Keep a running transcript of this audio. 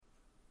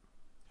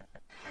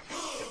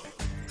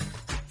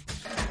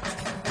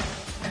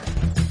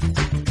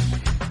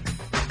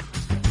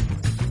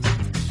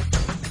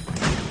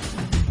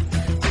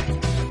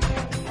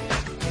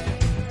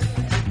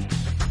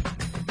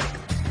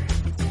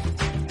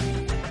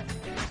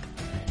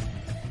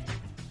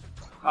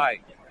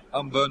Hi,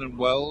 I'm Vernon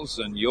Wells,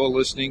 and you're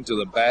listening to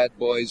the Bad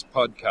Boys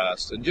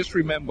Podcast. And just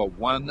remember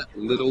one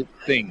little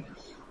thing.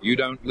 You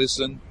don't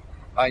listen,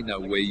 I know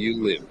where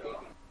you live.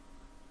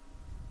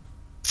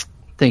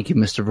 Thank you,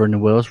 Mr.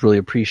 Vernon Wells. Really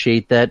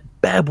appreciate that.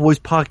 Bad Boys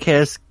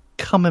Podcast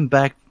coming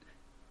back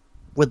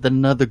with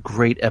another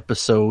great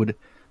episode.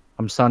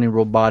 I'm sounding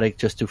robotic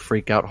just to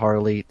freak out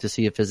Harley to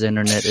see if his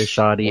internet is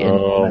shoddy.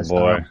 Oh,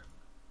 boy.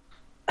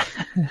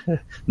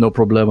 No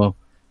problemo.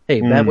 Hey,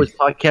 Bad Boys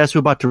Podcast, we're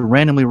about to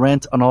randomly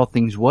rant on all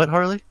things what,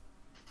 Harley?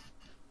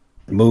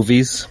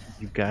 Movies.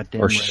 You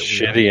goddamn or right.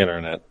 Shitty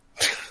internet.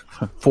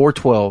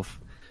 412.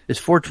 Is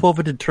 412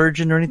 a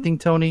detergent or anything,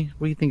 Tony?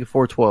 What do you think of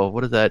 412?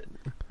 What is that?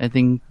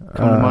 Anything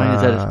come to mind?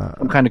 Is that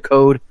some kind of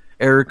code,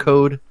 error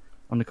code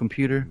on the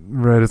computer?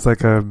 Right, it's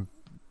like a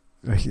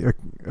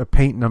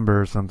paint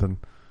number or something.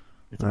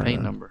 It's a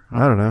paint number. Huh?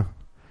 I don't know.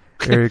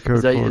 Area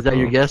code is that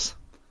your guess?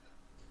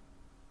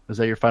 Is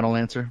that your final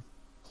answer?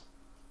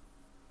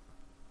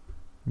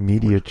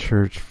 Media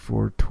Church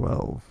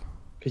 412.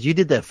 Because you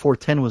did that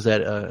 410 was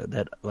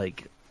that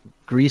like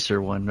greaser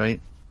one,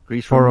 right?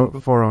 Grease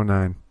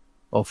 409.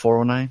 Oh,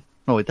 409?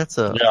 No, wait, that's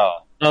a... Yeah.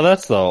 No,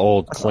 that's the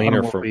old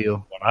cleaner from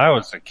when I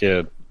was a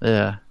kid.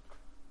 Yeah.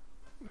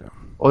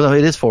 Oh, no,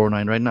 it is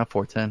 409, right? Not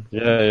 410.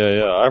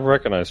 Yeah. I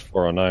recognize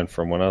 409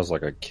 from when I was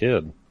like a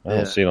kid. I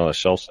don't see it on the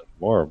shelves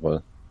anymore,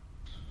 but...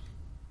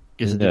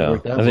 I think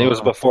it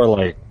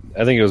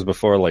was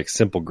before like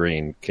Simple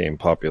Green became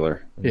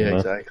popular. Yeah,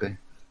 exactly.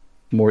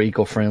 More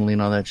eco-friendly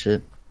and all that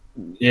shit.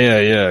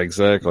 Yeah,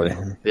 exactly.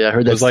 Yeah, I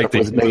heard that stuff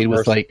was made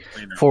with like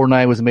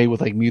 409 was made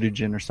with like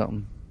mutagen or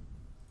something.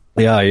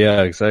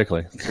 Yeah,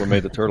 exactly. That's what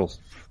made the turtles.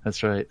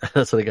 That's right.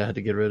 That's why they had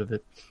to get rid of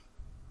it.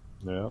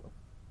 Yeah.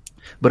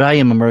 But I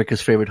am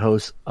America's favorite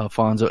host,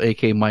 Alfonso,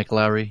 a.k.a. Mike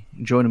Lowry.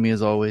 Joining me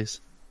as always.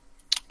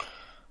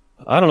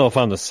 I don't know if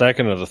I'm the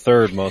second or the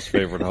third most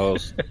favorite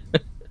host.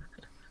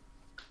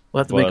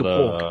 We'll have to make a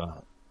poll.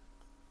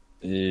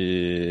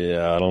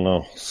 Yeah, I don't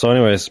know. So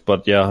anyways,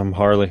 but yeah, I'm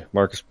Harley,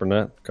 Marcus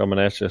Burnett, coming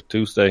at you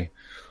Tuesday.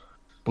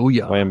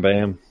 Booyah. Wham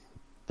bam.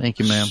 Thank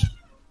you, ma'am.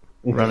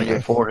 Running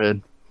your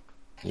forehead.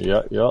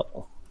 Yeah.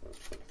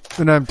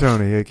 And I'm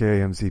Tony,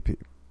 a.k.a. MCP.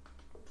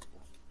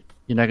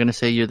 You're not going to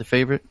say you're the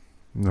favorite?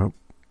 Nope.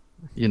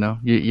 You know,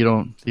 you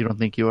don't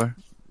think you are?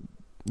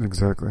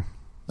 Exactly.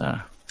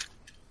 I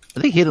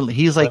think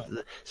he's like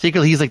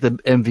secretly he's like the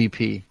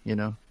MVP, you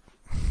know.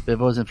 If it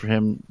wasn't for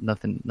him,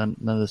 none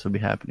of this would be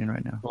happening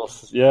right now. Well,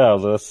 yeah,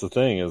 that's the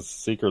thing is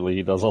secretly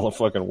he does all the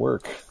fucking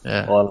work.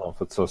 Yeah. Well, I don't know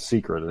if it's so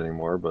secret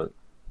anymore, but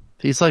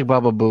he's like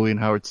Baba Booey and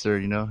Howard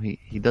Stern, you know.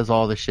 He does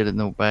all the shit in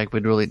the back,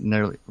 but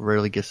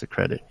rarely gets the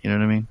credit. You know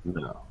what I mean?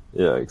 No.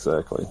 Yeah,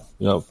 exactly.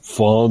 Yeah,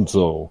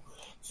 Fonzo,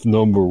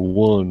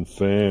 #1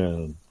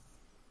 fan.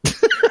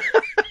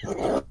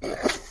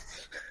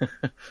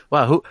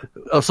 Wow.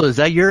 So is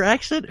that your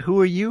accent?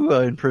 Who are you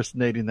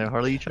impersonating there,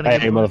 Harley? You trying to?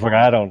 Hey,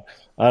 motherfucker!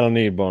 I don't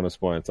need bonus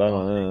points.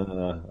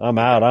 I'm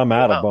out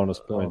of bonus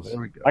points.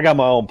 I got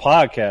my own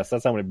podcast.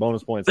 That's how many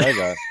bonus points I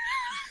got.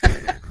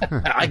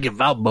 I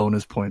give out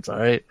bonus points. All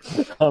right.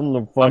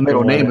 My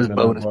middle name is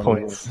bonus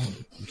points.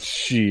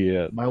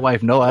 Shit. My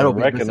wife, no, I don't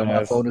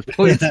recognize bonus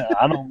points.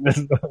 I don't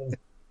miss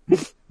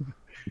those.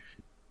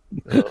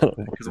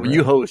 Because when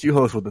you host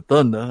with the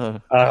Thunder, huh?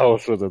 I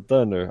host with the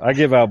Thunder. I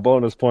give out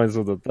bonus points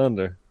with the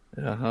Thunder.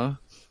 Uh-huh.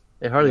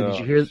 Hey Harley,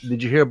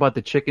 did you hear about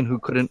the chicken who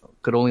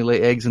could only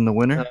lay eggs in the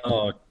winter?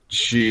 Oh,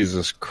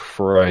 Jesus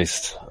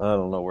Christ. I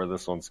don't know where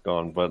this one's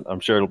gone, but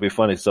I'm sure it'll be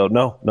funny. So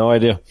no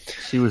idea.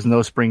 She was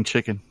no spring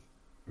chicken.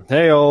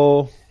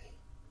 Hey-oh.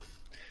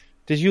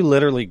 Did you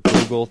literally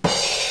Google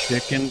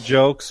chicken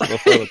jokes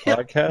before the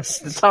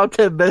podcast? The top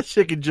 10 best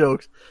chicken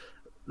jokes.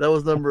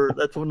 That's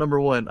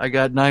number 1. I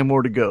got 9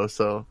 more to go,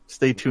 so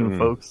stay tuned,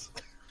 folks.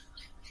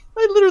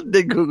 I literally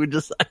did Google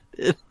just I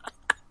did.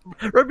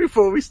 Right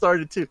before we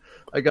started too.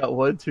 I got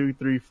 1, 2,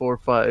 3, 4,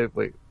 5.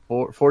 Wait,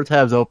 four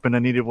tabs open. I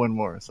needed one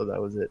more, so that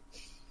was it.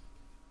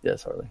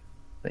 Yes, Harley.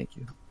 Thank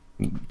you.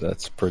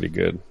 That's pretty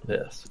good.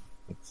 Yes.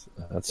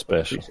 That's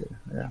special.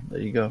 Yeah,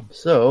 there you go.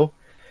 So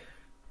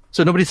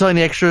nobody saw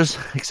any extras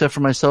except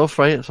for myself,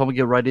 right? So I'm gonna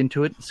get right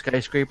into it.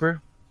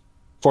 Skyscraper.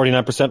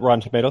 49%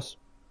 Rotten Tomatoes.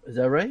 Is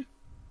that right?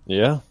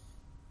 Yeah.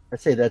 I'd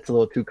say that's a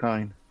little too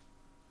kind.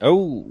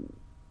 Oh.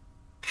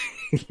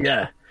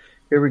 Yeah.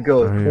 Here we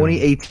go.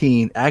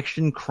 2018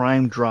 action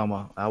crime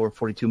drama. Hour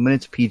 42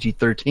 minutes.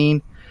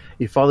 PG-13.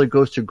 A father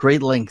goes to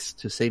great lengths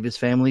to save his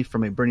family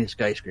from a burning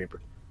skyscraper.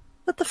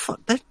 What the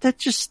fuck?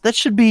 That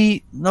should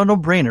be no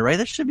brainer, right?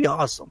 That should be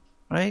awesome,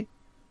 right?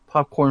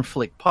 Popcorn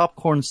flick,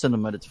 popcorn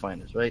cinema at its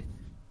finest, right?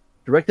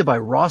 Directed by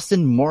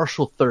Rawson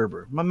Marshall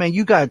Thurber. My man,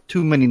 you got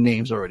too many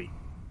names already.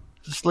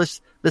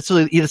 Let's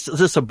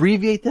just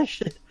abbreviate that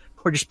shit,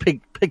 or just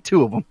pick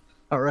 2 of them.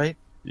 All right.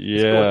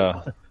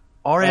 Yeah.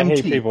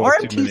 RMT.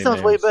 RMT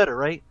sounds way better,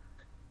 right?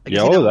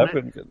 That'd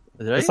been good.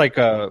 Right? It's like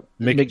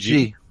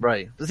McG.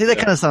 Right. See, that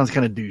kind of sounds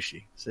kind of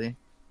douchey. See?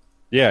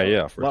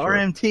 Yeah, for sure.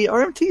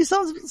 RMT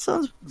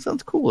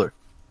sounds cooler.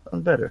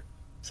 Sounds better.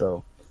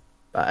 So,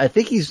 I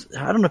think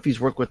I don't know if he's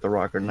worked with The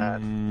Rock or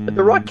not. But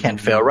The Rock can't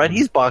fail, right?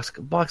 He's box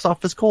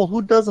office gold.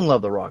 Who doesn't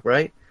love The Rock,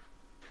 right?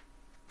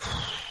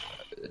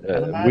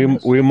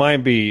 We might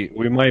be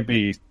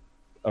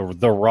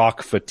The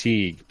Rock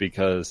fatigue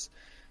because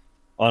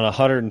on a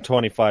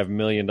 $125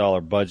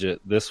 million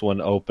budget, this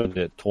one opened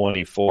at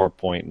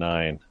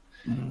 24.9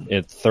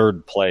 in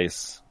third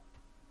place.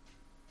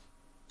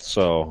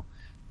 So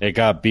it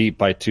got beat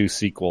by 2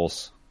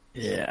 sequels.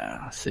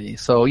 Yeah. See.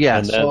 So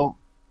yeah.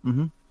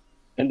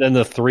 And then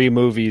the 3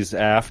 movies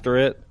after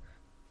it,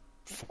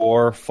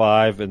 4,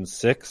 5, and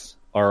 6,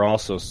 are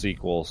also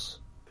sequels.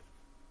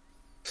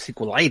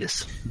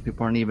 Sequelitis.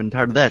 People aren't even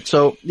tired of that.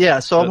 So yeah.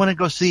 So I want to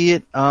go see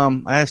it.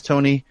 I asked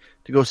Tony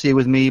to go see it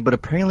with me, but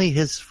apparently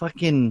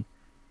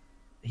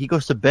he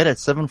goes to bed at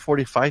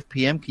 7:45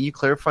 p.m. Can you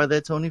clarify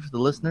that, Tony, for the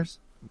listeners?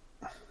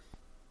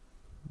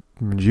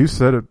 You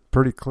said it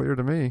pretty clear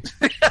to me.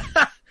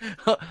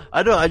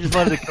 I know. I just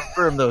wanted to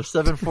confirm, though.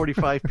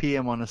 7:45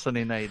 p.m. on a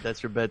Sunday night.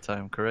 That's your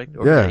bedtime, correct?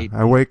 Or yeah,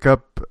 I wake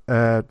up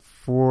at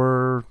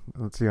 4.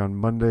 Let's see, on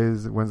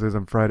Mondays, Wednesdays,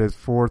 and Fridays,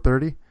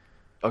 4:30.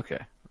 Okay,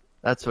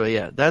 that's what.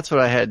 Yeah, that's what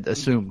I had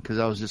assumed because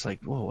I was just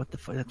like, "Whoa, what the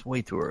fuck? That's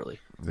way too early."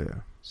 Yeah.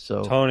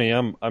 So Tony,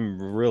 I'm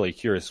really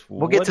curious.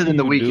 We'll get to it in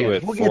the weekend.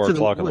 At 4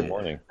 o'clock in the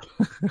morning.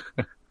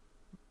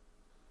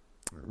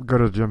 Go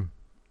to the gym.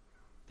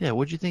 Yeah,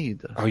 what'd you think you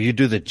do? Oh, you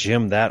do the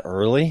gym that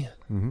early?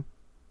 Mm-hmm.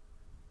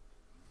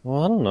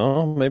 Well, I don't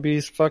know. Maybe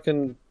he's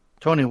fucking...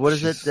 Tony, what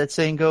does that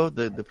saying go?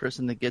 The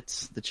person that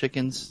gets the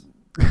chickens?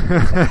 Wait,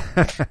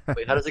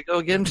 how does it go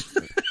again?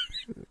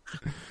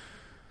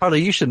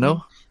 Harley, you should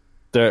know.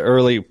 The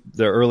early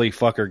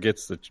fucker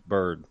gets the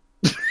bird.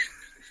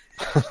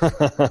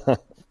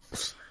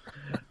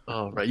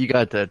 Oh, right. You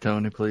got that,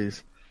 Tony,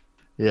 please.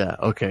 Yeah.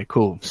 Okay,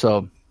 cool.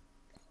 So,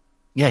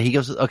 yeah, he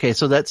goes, okay,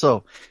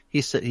 so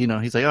he said, he's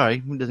like, all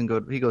right,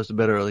 he goes to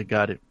bed early.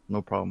 Got it.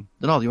 No problem.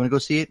 Then, you want to go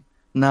see it?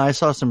 Nah, I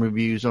saw some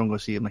reviews. Don't go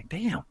see it. I'm like,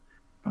 damn, I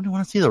don't even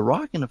want to see The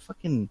Rock in a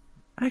fucking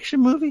action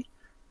movie.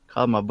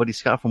 Called my buddy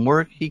Scott from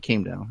work. He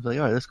came down. I was like,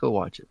 all right, let's go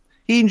watch it.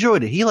 He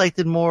enjoyed it. He liked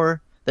it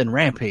more than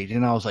Rampage.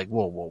 And I was like,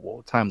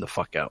 whoa, time the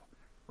fuck out.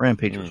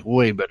 Rampage was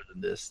way better than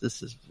this.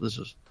 This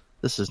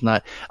is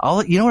not.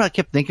 You know what I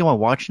kept thinking while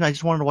watching? I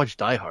just wanted to watch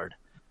Die Hard.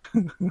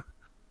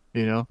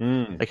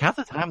 Like half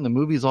the time the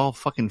movie's all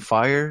fucking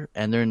fire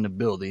and they're in the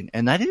building,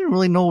 and I didn't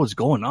really know what was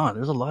going on.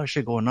 There's a lot of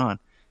shit going on. At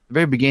the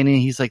very beginning,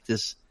 he's like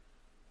this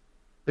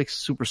big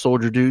super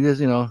soldier dude.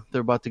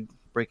 They're about to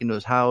break into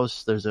his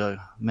house. There's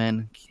a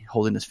man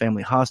holding his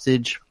family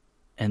hostage,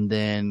 and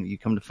then you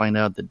come to find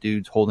out the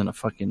dude's holding a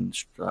fucking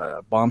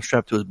bomb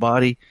strapped to his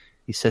body.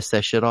 He sets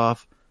that shit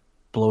off,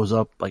 blows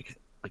up like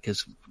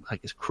his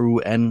crew,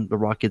 and The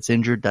Rock gets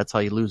injured. That's how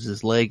he loses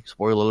his leg.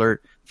 Spoiler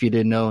alert, if you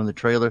didn't know in the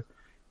trailer.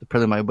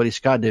 Apparently my buddy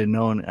Scott didn't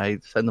know, and I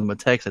sent him a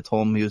text. I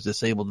told him he was a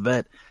disabled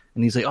vet,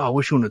 and he's like, oh, I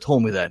wish you wouldn't have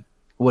told me that.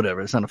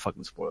 Whatever, it's not a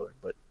fucking spoiler.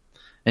 But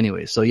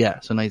anyway, so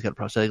now he's got a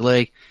prosthetic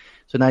leg.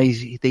 So now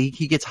he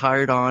gets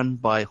hired on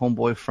by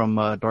homeboy from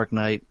Dark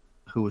Knight,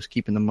 who was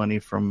keeping the money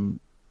from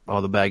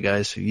all the bad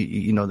guys.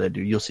 You know that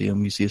dude. You'll see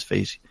him. You see his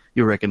face.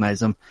 You'll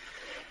recognize him.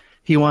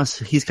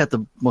 He's got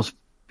the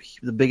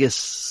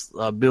biggest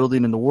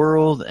building in the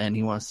world, and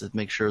he wants to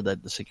make sure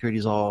that the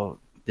security's all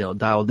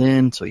dialed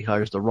in. So he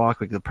hires The Rock.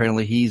 Like,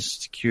 apparently he's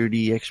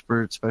security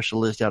expert,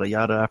 specialist, yada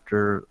yada.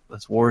 After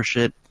this war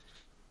shit.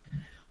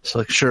 So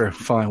like, sure,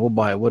 fine, we'll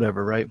buy it,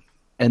 whatever, right?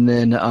 And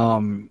then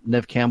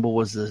Nev Campbell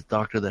was the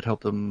doctor that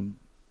helped him,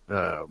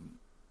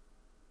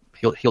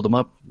 healed him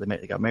up.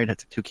 They got married,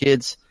 had 2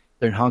 kids.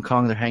 They're in Hong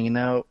Kong. They're hanging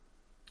out.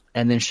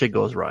 And then shit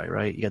goes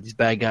right? You got these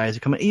bad guys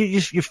that come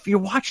in. You're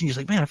watching. You're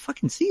like, man, I've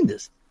fucking seen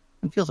this.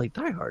 It feels like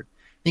Die Hard.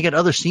 And you got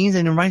other scenes,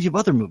 and it reminds you of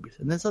other movies.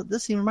 And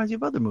this scene reminds you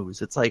of other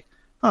movies. It's like,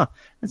 huh.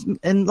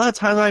 And a lot of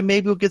times,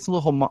 maybe we'll get some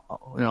little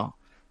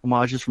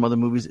homages from other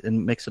movies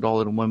and mix it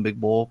all in one big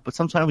bowl. But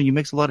sometimes when you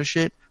mix a lot of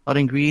shit, a lot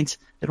of ingredients,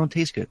 they don't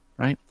taste good,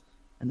 right?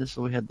 And this is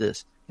we had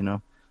this,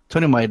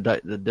 Tony might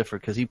differ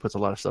because he puts a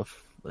lot of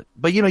stuff.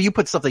 But you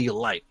put stuff that you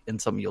like in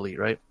something you'll eat,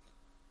 right?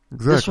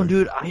 Exactly. This one,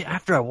 dude,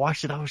 after I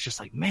watched it, I was just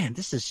like, man,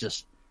 this is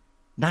just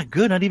not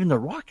good. Not even The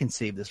Rock can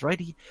save this,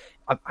 right?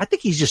 I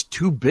think he's just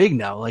too big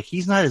now. Like,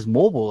 he's not as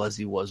mobile as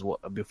he was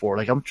before.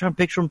 Like, I'm trying to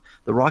picture him,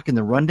 The Rock in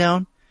The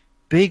Rundown,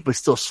 big but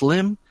still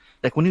slim.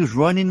 Like, when he was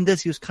running in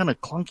this, he was kind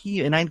of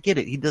clunky, and I get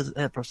it. He doesn't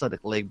have a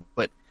prosthetic leg,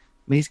 but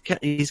I mean,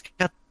 he's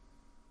got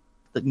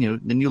the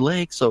new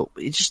leg, so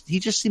he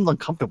just seemed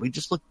uncomfortable. He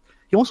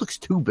almost looks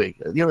too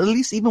big. At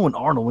least even when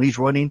Arnold, when he's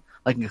running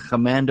like a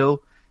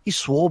commando, he's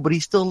swole, but he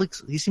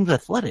seems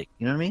athletic.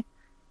 You know what I mean?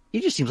 He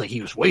just seems like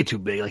he was way too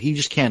big. Like, he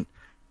just can't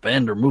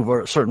bend or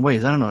move certain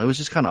ways. I don't know. It was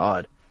just kind of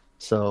odd.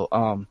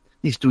 So,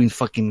 he's doing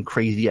fucking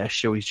crazy ass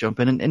shit. He's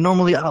jumping, and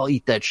normally I'll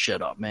eat that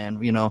shit up,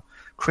 man.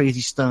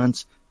 Crazy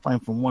stunts, flying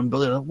from one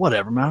building,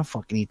 whatever, man. I'll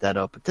fucking eat that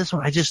up. But this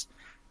one, I just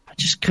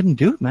couldn't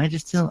do it, man.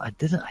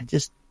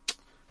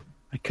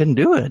 I couldn't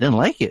do it. I didn't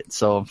like it.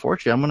 So,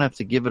 unfortunately, I'm going to have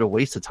to give it a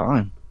waste of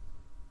time.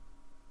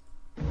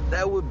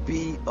 That would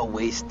be a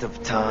waste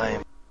of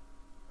time.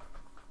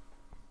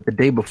 The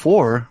day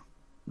before,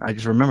 I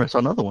just remember I saw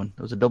another one.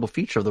 It was a double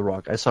feature of The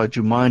Rock. I saw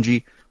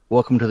Jumanji,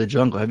 Welcome to the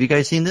Jungle. Have you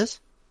guys seen this?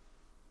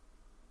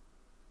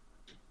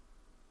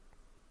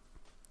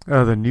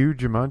 The new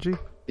Jumanji?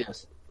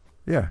 Yes.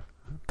 Yeah.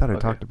 I thought I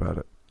talked about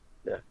it.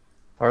 Yeah.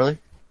 Harley?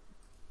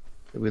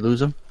 Did we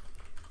lose him?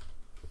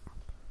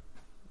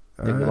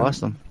 I think we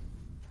lost him.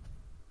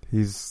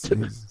 He's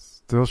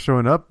still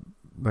showing up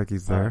like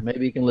he's there.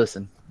 Maybe he can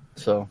listen.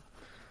 So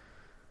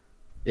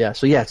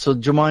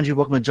Jumanji,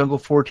 Welcome to the Jungle.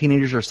 4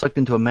 teenagers are sucked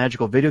into a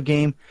magical video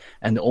game,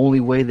 and the only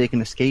way they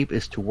can escape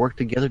is to work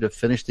together to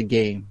finish the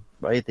game.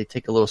 Right? They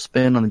take a little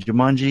spin on the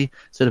Jumanji.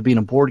 Instead of being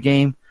a board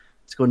game,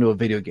 it's going to a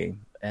video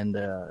game. And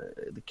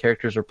the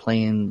characters are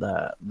playing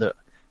the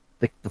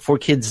 4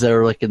 kids that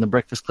are like in the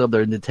Breakfast Club.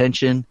 They're in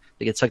detention.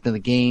 They get sucked into the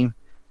game.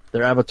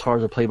 Their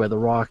avatars are played by The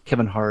Rock,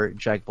 Kevin Hart,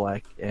 Jack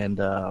Black, and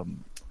I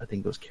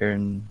think it was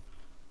Karen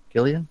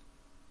Gillan.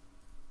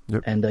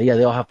 Yep. And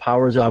they all have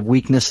powers. They all have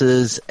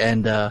weaknesses.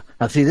 And now,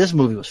 see, this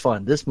movie was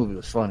fun. This movie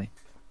was funny.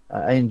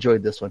 I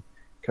enjoyed this one.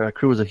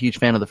 Crew was a huge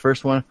fan of the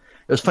first one.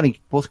 It was funny.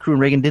 Both Crew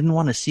and Reagan didn't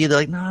want to see it. They're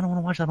like, no, I don't want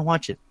to watch it. I don't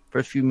watch it.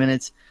 First few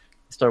minutes,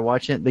 they started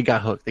watching it. They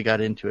got hooked. They got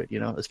into it,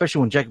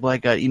 especially when Jack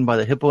Black got eaten by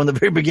the hippo in the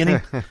very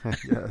beginning.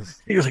 Yes.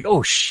 He was like,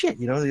 oh, shit,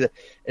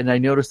 And I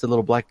noticed the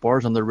little black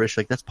bars on their wrist.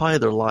 Like, that's probably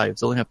their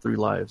lives. They only have 3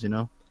 lives,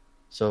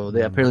 So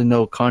they apparently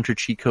no Contra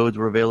cheat codes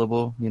were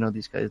available.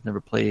 These guys never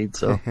played,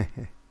 so...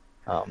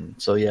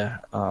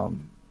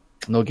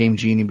 no Game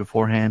Genie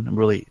beforehand. I'm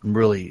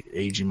really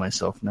aging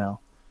myself now.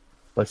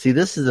 But see,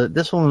 this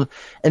one,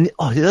 and the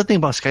other thing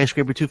about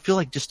Skyscraper too, I feel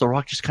like just The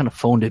Rock just kind of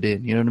phoned it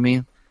in. You know what I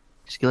mean?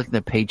 Just get like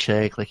that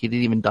paycheck. Like he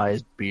didn't even dye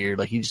his beard.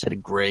 Like he just had a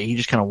gray. He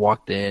just kind of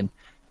walked in.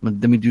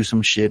 Let me do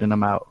some shit and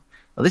I'm out.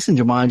 At least in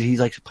Jumanji, he's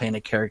like playing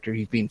a character.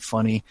 He's being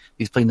funny.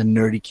 He's playing the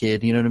nerdy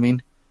kid. You know what I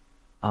mean?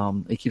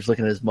 He keeps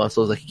looking at his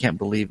muscles like he can't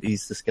believe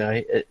he's this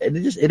guy. And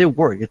it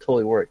worked. It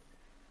totally worked.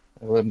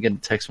 I'm getting a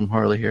text from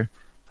Harley here.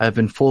 I've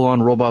been full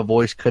on robot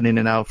voice cutting in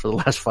and out for the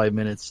last 5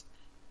 minutes.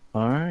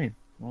 All right.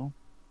 Well,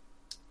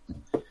 I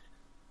don't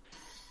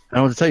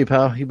know what to tell you,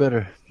 pal. You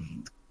better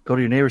go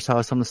to your neighbor's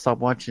house. Tell them to stop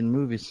watching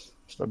movies.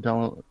 Stop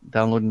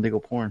downloading legal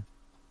porn.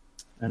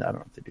 And I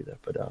don't have to do that,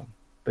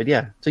 but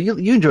yeah. So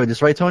you enjoyed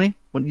this, right, Tony?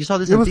 When you saw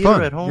this in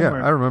theater at home? Yeah,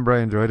 I remember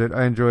I enjoyed it.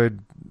 I enjoyed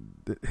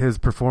his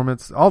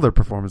performance, all their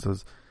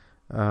performances.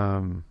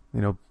 Playing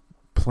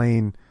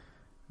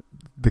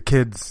the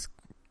kids'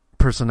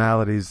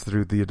 personalities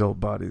through the adult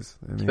bodies.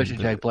 Especially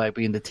Jack Black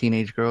being the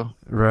teenage girl.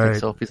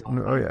 Right. Selfies.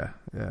 Oh yeah.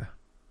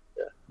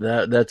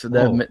 That's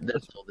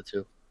told it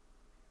too.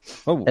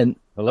 Oh, and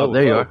hello. Oh,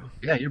 there you are.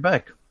 Yeah, you're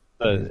back.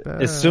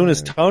 As soon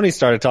as Tony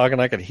started talking,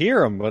 I could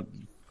hear him, but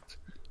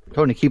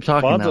Tony, keep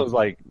talking. Fonzo was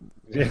like,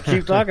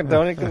 "Keep talking,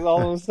 Tony," because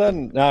all of a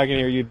sudden now I can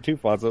hear you too,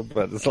 Fonzo.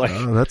 But it's like,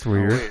 oh, that's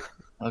weird.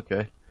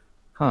 Okay.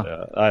 Huh.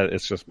 Yeah,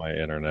 it's just my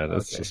internet.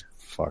 It's just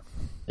fuck.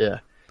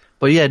 Yeah.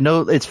 But yeah,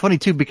 no, it's funny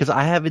too because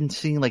I haven't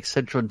seen like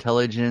Central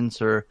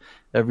Intelligence or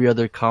every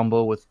other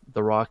combo with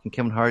The Rock and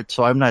Kevin Hart,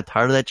 so I'm not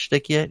tired of that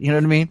shtick yet. You know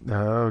what I mean?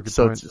 Oh, good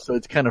so point.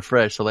 It's kind of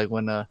fresh. So like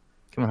when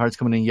Kevin Hart's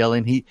coming in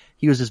yelling, he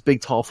was this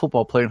big tall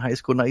football player in high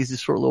school. Now he's this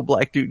short little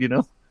black dude,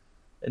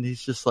 and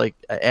he's just like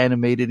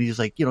animated. He's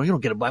like, you don't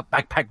get a black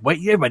backpack. Wait,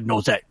 everybody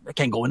knows that. I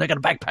can't go in. I got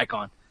a backpack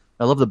on.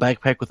 I love the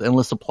backpack with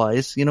endless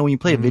supplies. When you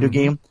play a video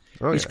game,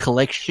 you just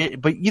collect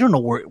shit, but you don't know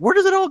where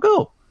does it all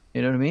go.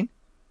 You know what I mean?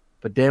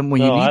 But then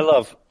when I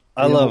love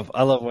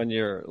when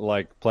you're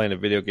like playing a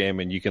video game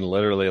and you can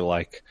literally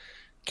like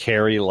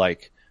carry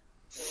like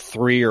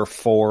 3 or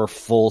 4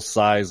 full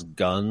size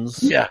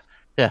guns. Yeah.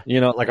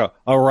 Like a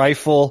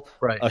rifle,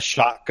 right, a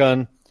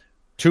shotgun,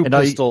 2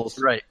 pistols.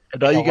 Right.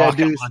 And all you gotta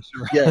do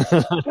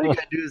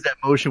is that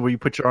motion where you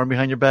put your arm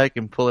behind your back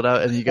and pull it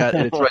out, and it's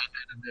right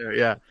in there.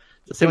 Yeah.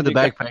 The same with the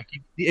backpack.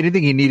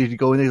 Anything he needed to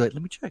go in there, like,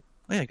 let me check.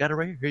 Oh yeah, I got it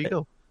right here. Here you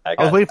go. I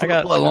was waiting for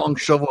a long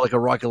shovel, like a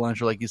rocket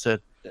launcher, like you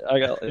said. I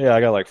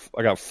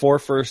got 4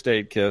 first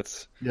aid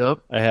kits.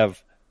 Yep. I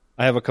have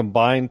a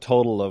combined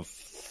total of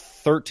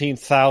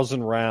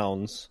 13,000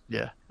 rounds.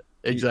 Yeah,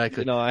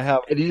 exactly. I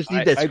have. And you just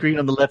need that screen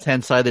on the left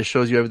hand side that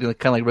shows you everything, like,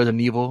 kind of like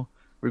Resident Evil,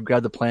 where you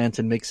grab the plants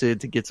and mix it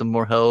to get some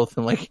more health,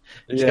 and like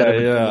on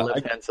the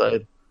left hand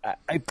side.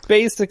 I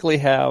basically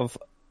have.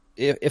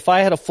 If I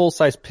had a full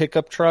size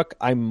pickup truck,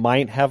 I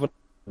might have a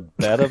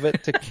bed of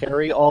it to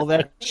carry all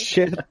that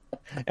shit.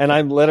 And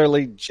I'm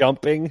literally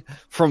jumping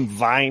from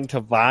vine to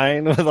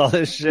vine with all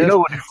this shit. You know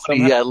what?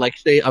 Funny? Yeah, like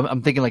say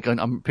I'm thinking like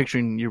I'm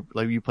picturing you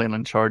playing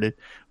Uncharted,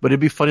 but it'd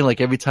be funny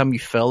like every time you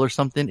fell or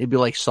something, it'd be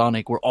like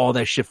Sonic where all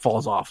that shit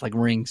falls off like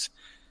rings.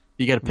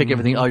 You got to pick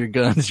everything, all your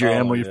guns, your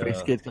ammo, your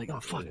face kits. Like, oh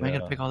fuck, man, I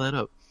got to pick all that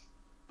up.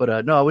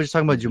 But no, I was just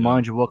talking about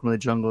Jumanji: Welcome to the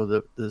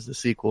Jungle, the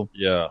sequel.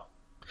 Yeah.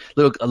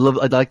 Look, I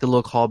like the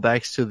little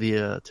callbacks to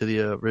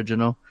the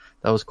original.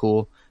 That was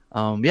cool.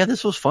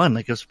 This was fun.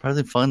 Like, it was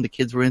surprisingly fun. The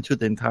kids were into it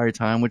the entire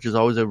time, which is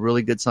always a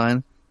really good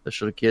sign,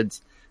 especially the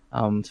kids,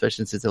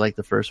 especially since they like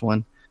the first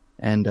one.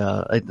 And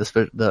I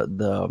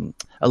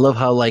love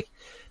how like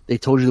they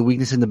told you the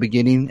weakness in the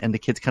beginning, and the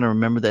kids kind of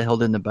remember that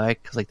held in the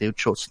back because like they would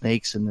show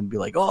snakes and then be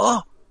like,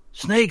 "Oh,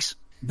 snakes!"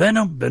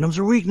 Venom's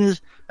her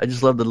weakness. I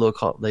just love the little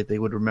call, like they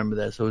would remember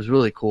that. So it was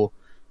really cool.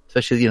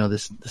 Especially,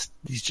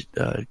 these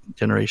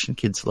generation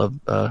kids love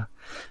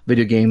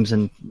video games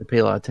and they pay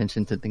a lot of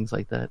attention to things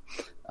like that.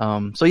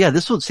 So yeah,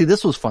 this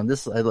was fun.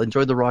 I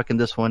enjoyed The Rock in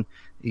this one.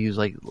 He was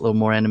like a little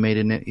more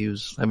animated in it. He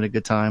was having a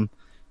good time,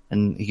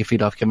 and he could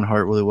feed off Kevin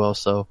Hart really well.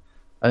 So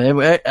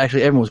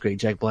actually, everyone was great.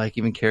 Jack Black,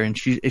 even Karen.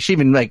 She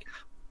even like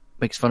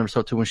makes fun of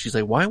herself too when she's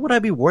like, "Why would I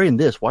be wearing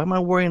this? Why am I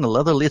wearing a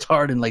leather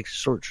leotard and like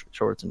shorts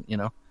and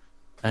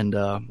And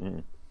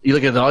you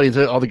look at the audience,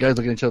 all the guys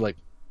looking at each other like,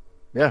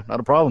 "Yeah,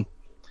 not a problem."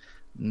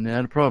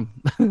 Not a problem.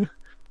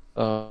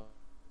 But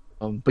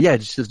yeah,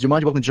 just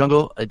Jumanji: Welcome to the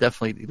Jungle. This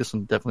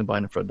one definitely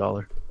buying it for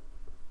 $1.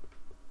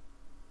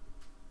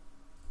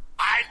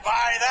 I'd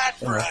buy that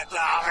for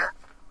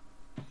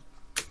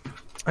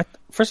 $1.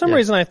 For some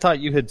reason, I thought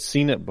you had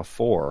seen it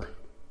before.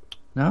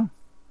 No.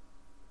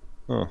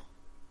 Huh.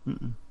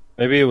 Mm-mm.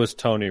 Maybe it was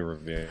Tony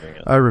reviewing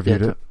it. I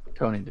reviewed it.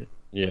 Tony did.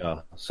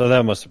 Yeah, so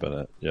that must have been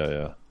it.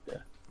 Yeah.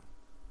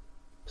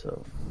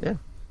 So yeah.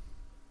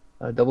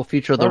 A double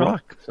feature of The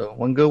Rock. So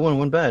one good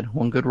one bad.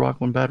 One good Rock,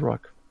 one bad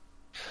Rock.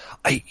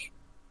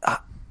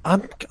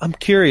 I'm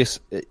curious.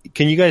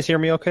 Can you guys hear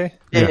me? Okay.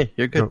 Yeah,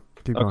 you're good. Go,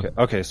 keep going.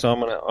 Okay. So I'm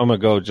gonna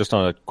go just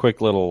on a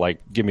quick little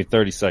give me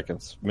 30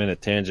 seconds,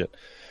 minute tangent.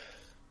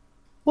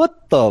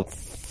 What the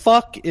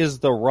fuck is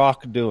The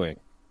Rock doing?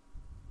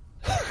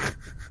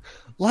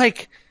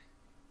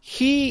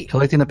 He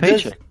collecting a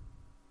paycheck.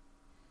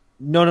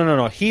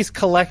 No. He's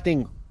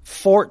collecting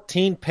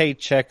 14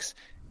 paychecks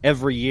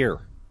every year.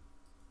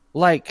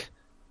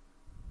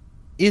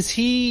 Is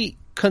he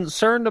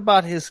concerned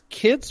about his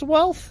kids'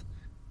 wealth?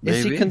 Maybe.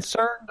 Is he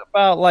concerned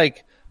about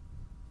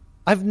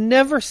I've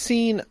never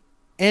seen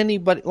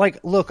anybody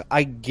look,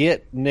 I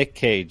get Nick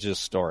Cage's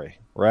story,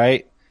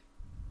 right?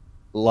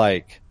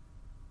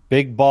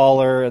 Big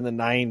baller in the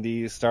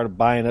 90s, started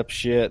buying up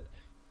shit,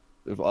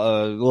 a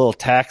little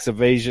tax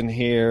evasion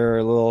here,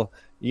 a little,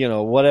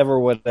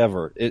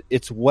 whatever.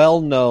 It's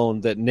well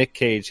known that Nick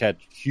Cage had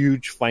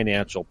huge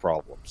financial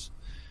problems.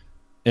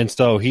 And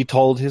so he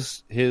told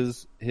his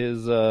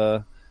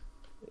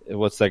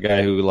what's that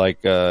guy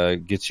who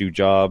gets you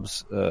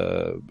jobs?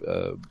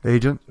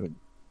 Agent.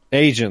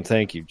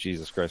 Thank you.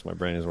 Jesus Christ, my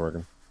brain is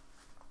working.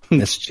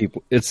 It's cheap.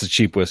 It's a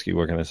cheap whiskey.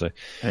 What can I say?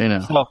 I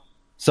know.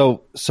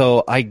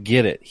 So I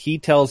get it. He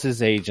tells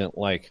his agent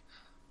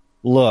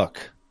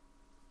look,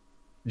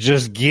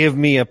 just give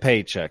me a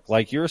paycheck,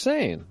 like you were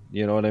saying.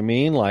 You know what I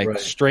mean? Right.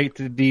 Straight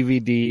to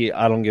DVD.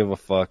 I don't give a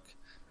fuck.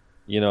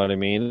 You know what I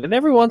mean? And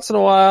every once in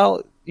a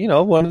while,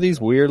 one of these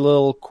weird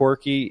little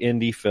quirky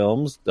indie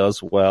films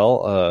does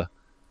well.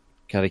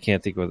 God, I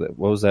can't think of it.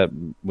 What was that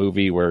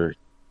movie where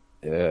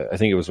I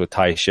think it was with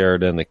Ty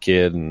Sheridan, the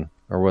kid,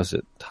 or was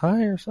it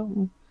Ty or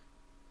something?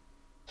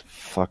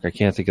 Fuck, I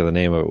can't think of the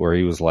name of it, where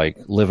he was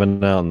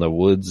living out in the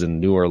woods in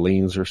New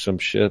Orleans or some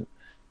shit.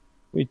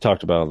 We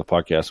talked about it on the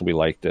podcast and we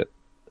liked it.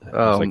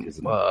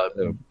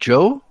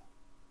 Joe?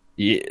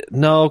 Yeah,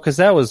 no, because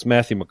that was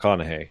Matthew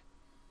McConaughey.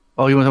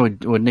 Oh, you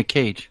want to with Nick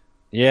Cage?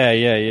 Yeah.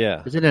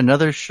 Is it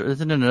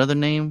another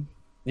name?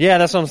 Yeah,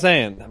 that's what I'm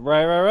saying.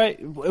 Right.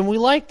 And we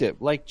liked it.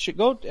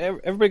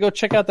 Everybody go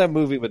check out that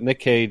movie with Nick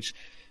Cage,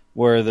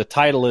 where the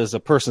title is a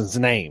person's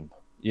name.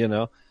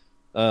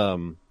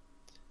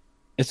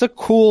 It's a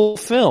cool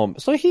film.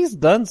 So he's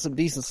done some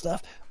decent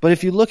stuff. But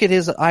if you look at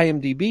his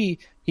IMDb,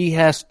 he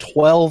has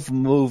 12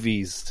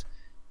 movies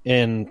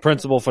in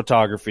principal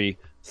photography,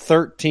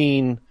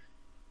 13,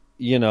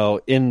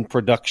 in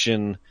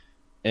production,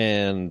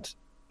 and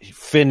he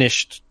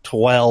finished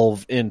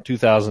 12 in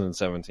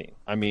 2017.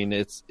 I mean,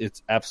 it's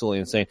absolutely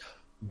insane.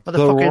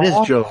 Motherfucker, it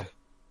is Joe.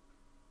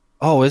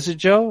 Oh, is it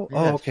Joe? Yes.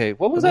 Oh, okay.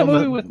 What was that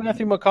movie with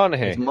Matthew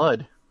McConaughey? It's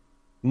Mud.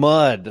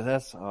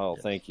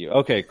 Thank you.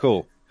 Okay,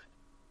 cool.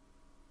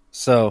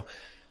 So,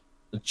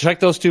 check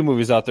those two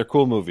movies out. They're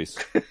cool movies.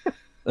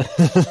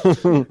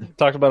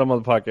 Talked about them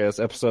on the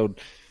podcast, episode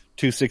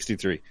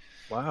 263.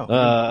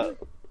 Wow.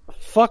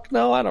 Fuck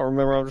no, I don't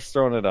remember. I'm just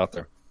throwing it out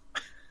there.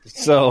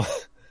 So,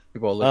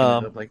 people are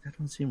looking at it that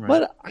don't seem right.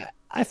 But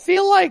I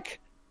feel like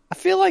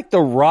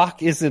The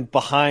Rock isn't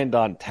behind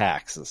on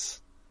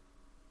taxes.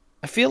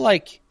 I feel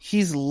like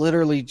he's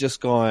literally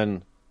just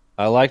going,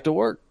 I like to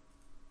work,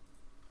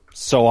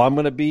 so I'm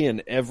going to be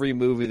in every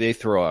movie they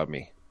throw at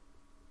me.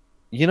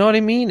 You know what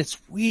I mean? It's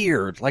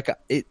weird.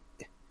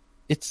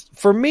 It's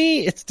for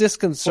me, it's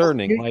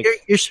disconcerting. Well,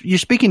 you're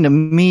speaking to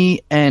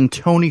me and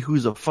Tony,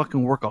 who's a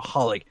fucking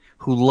workaholic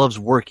who loves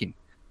working.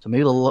 So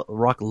maybe The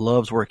Rock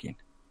loves working.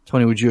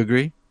 Tony, would you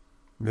agree?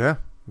 Yeah,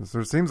 that's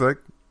what it seems like.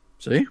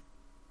 See?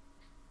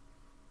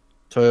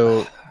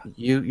 So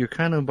you're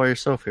kind of by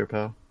yourself here,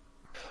 pal.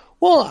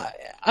 Well,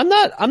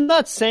 I'm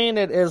not saying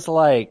it as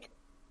you're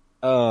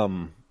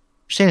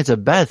saying it's a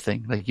bad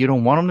thing. You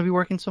don't want him to be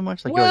working so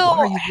much? Why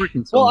are you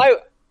working so much?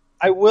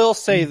 I will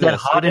say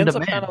this. Hot in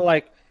demand.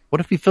 What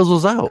if he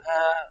fizzles out?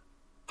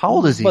 How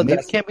old is he? Maybe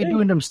he can't be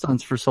doing them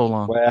stunts for so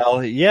long.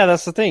 Well, yeah,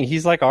 that's the thing.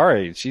 He's our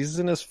age. He's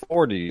in his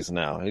 40s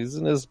now. He's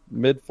in his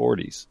mid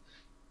 40s.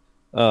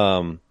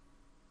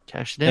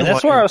 Cash it in. And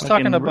that's where I was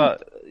talking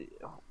about.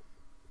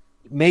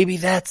 maybe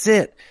that's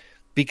it,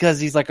 because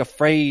he's like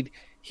afraid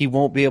he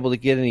won't be able to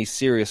get any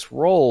serious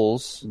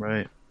roles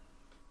right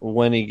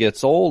when he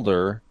gets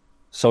older.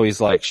 So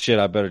he's like, shit,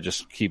 I better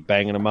just keep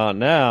banging them out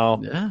now.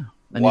 Yeah.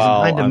 And he's in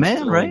high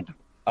demand, right?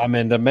 I'm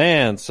in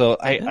demand. So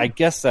I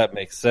guess that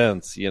makes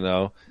sense, you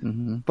know.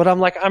 Mm-hmm. But I'm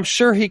like, I'm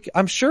sure he's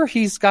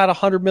got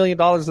 $100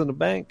 million in the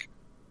bank.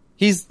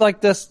 He's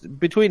like this,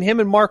 between him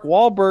and Mark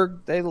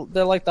Wahlberg,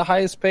 they're like the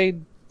highest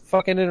paid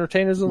fucking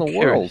entertainers in the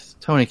world.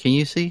 Tony, can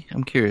you see?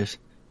 I'm curious.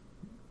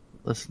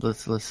 Let's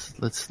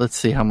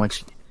see how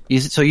much.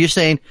 So you're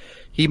saying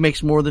he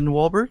makes more than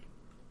Wahlberg?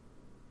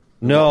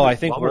 No, I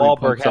think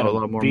Wahlberg had a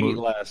lot more beat movies.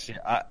 last year.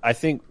 I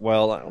think,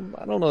 well,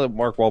 I don't know that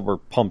Mark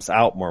Wahlberg pumps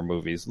out more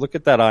movies. Look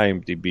at that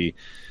IMDb.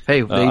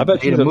 Hey, they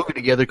made a movie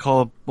together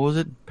called, what was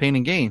it? Pain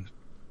and Gain.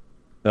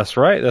 That's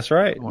right.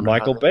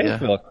 Michael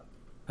Bayfield.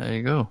 Yeah. There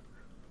you go.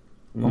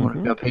 I wonder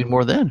if got paid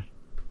more then.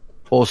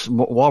 Well,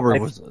 Wahlberg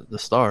was the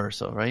star,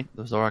 so, right?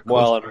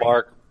 Well,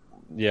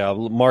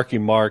 and Marky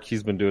Mark,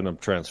 he's been doing them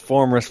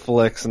Transformers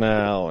flicks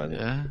now,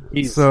 and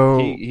he's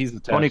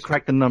Tony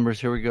cracked the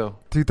numbers. Here we go.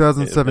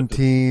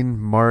 2017,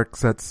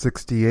 Mark's at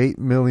 68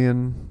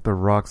 million. The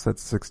Rock's at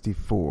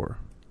 64.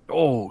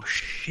 Oh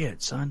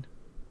shit, son!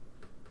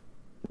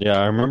 Yeah,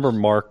 I remember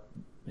Mark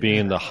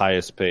being the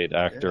highest paid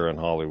actor in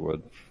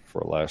Hollywood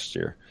for last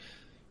year.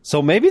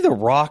 So maybe The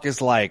Rock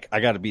is like, I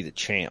got to be the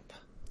champ.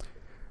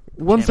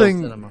 One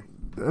thing,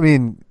 I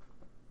mean,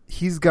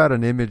 he's got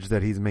an image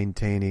that he's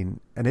maintaining,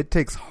 and it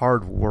takes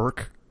hard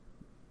work,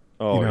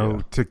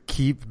 to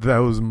keep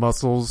those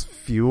muscles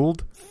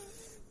fueled.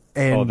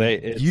 And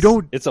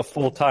it's a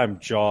full-time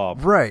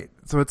job. Right.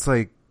 So it's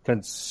like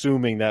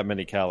consuming that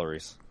many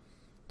calories.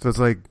 So it's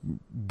like,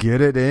 get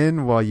it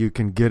in while you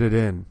can get it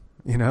in,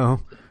 you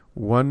know?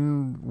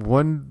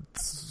 One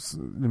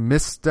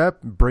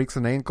misstep, breaks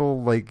an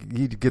ankle, like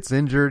he gets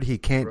injured, he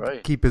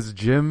can't keep his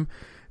gym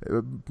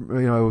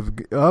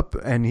up,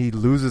 and he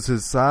loses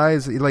his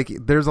size. Like,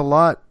 there's a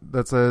lot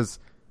that says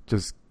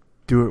just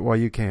do it while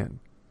you can.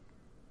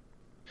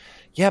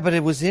 Yeah, but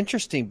it was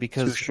interesting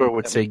because Too Short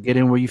would say, "Get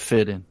in where you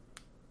fit in."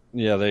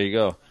 Yeah, there you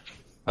go.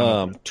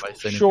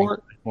 Too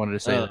Short wanted to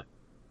say that,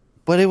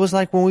 but it was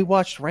like when we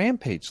watched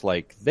Rampage,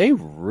 like they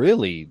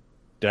really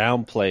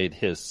downplayed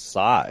his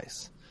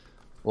size.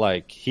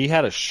 Like he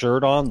had a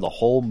shirt on the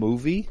whole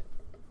movie.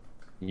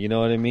 You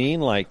know what I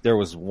mean? Like there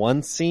was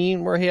one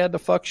scene where he had to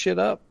fuck shit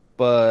up,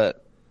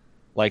 but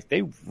like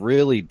they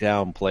really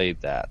downplayed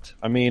that.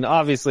 I mean,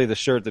 obviously the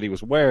shirt that he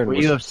was wearing. Were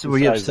you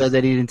upset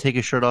that he didn't take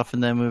his shirt off in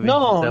that movie?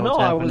 No.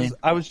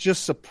 I was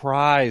just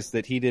surprised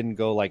that he didn't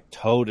go like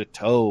toe to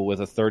toe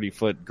with a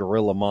 30-foot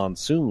Gorilla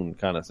Monsoon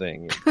kind of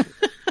thing,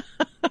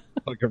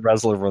 like a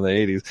wrestler from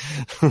the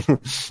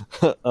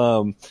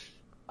 80s.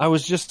 I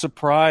was just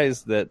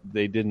surprised that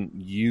they didn't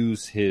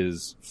use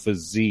his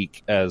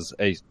physique as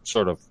a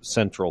sort of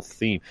central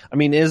theme. I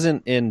mean,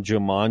 isn't in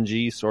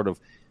Jumanji sort of,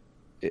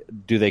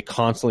 do they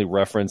constantly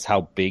reference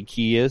how big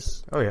he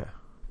is? Oh, yeah.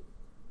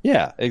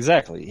 Yeah,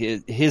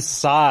 exactly. His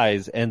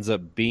size ends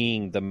up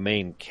being the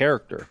main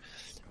character,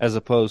 as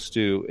opposed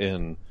to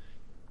in,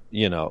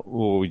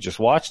 we just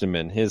watched him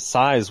in, his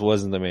size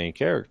wasn't the main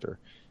character.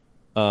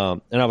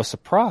 And I was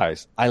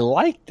surprised. I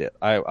liked it.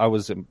 I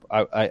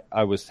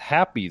was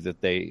happy that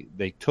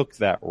they took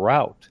that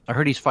route. I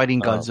heard he's fighting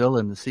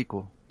Godzilla in the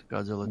sequel to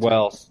Godzilla 2.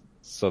 Well,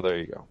 so there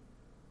you go.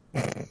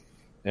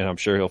 And I'm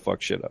sure he'll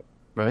fuck shit up.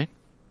 Right?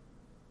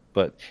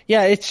 But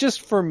yeah, it's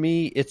just, for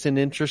me, it's an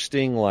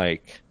interesting,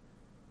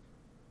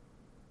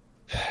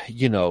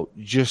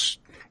 just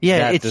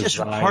it's just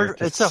hard.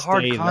 It's a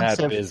hard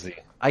concept.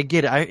 I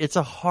get it. It's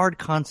a hard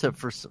concept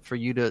for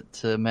you to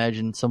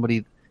imagine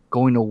somebody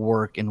going to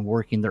work and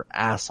working their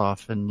ass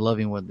off and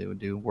loving what they would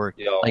do.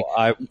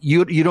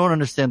 You don't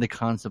understand the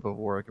concept of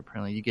work.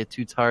 Apparently, you get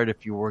too tired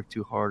if you work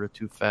too hard or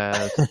too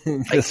fast. I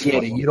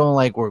get it. You don't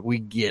like work. We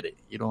get it.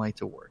 You don't like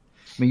to work.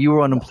 I mean, you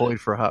were unemployed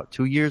for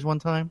 2 years one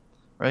time,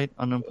 right?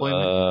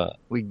 Unemployment.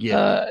 We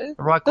get it.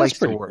 Rock likes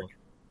to work,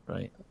 cool.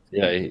 Right?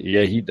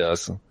 Yeah, he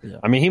does. Yeah.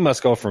 I mean, he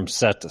must go from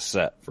set to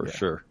set for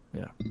sure.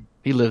 Yeah.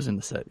 He lives in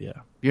the set, yeah.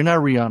 You're not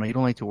Rihanna. You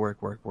don't like to work,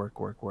 right?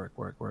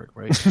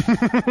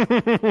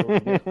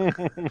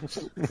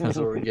 That's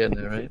what we're getting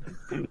at, right?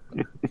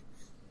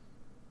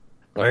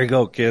 There you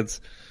go,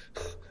 kids.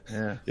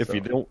 Yeah. If you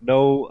don't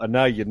know,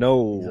 now you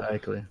know.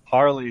 Exactly.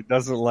 Harley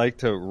doesn't like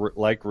to,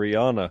 like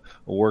Rihanna,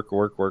 work.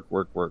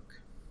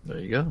 There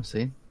you go,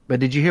 see? But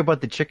did you hear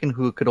about the chicken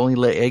who could only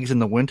lay eggs in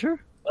the winter?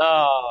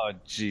 Oh,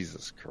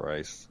 Jesus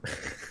Christ. I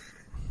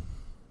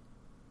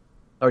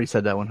already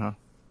said that one, huh?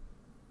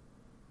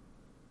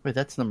 Wait,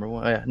 that's number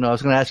one. Oh, yeah. No, I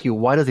was going to ask you,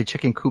 why does a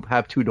chicken coop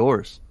have 2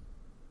 doors?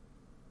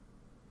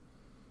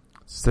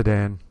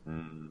 Sedan.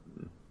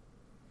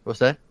 What's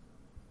that?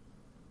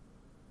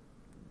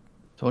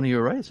 Tony,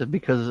 you're right. So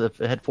because if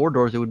it had 4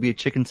 doors, it would be a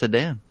chicken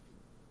sedan.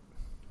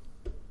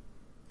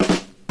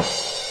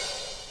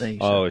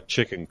 Thank you, a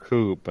chicken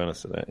coop and a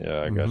sedan.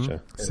 Yeah, I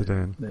gotcha.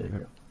 Sedan. There you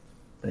go.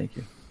 Thank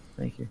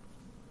you.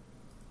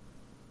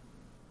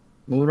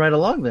 Moving right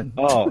along then.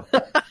 Oh.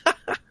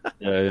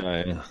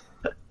 Yeah.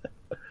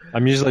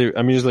 I'm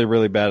usually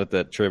really bad at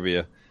that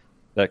trivia,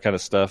 that kind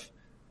of stuff.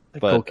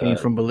 But cocaine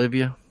from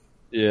Bolivia.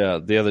 Yeah,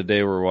 the other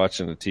day we were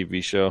watching a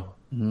TV show,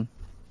 and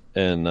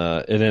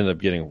it ended up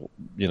getting,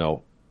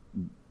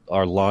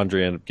 our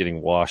laundry ended up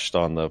getting washed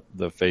on the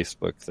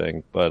Facebook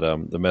thing, but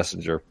the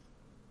Messenger.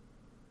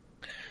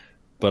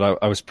 But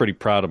I was pretty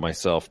proud of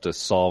myself to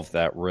solve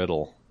that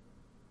riddle.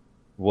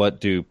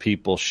 What do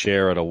people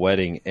share at a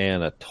wedding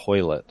and a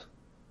toilet?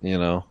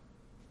 A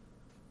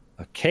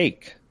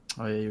cake.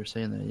 Oh yeah, you were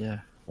saying that, yeah.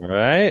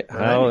 Right?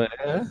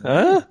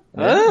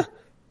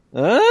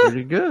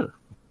 Pretty good.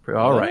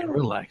 All right,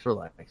 relax.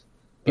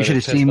 You should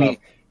have seen me.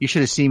 You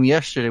should have seen me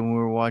yesterday when we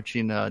were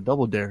watching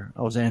Double Dare.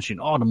 I was answering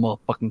all the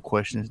motherfucking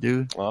questions,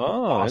 dude. Oh,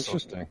 awesome.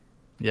 Interesting.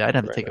 Yeah, I'd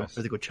have to take a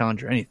physical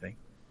challenge or anything.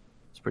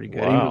 It's pretty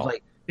good. Wow. He was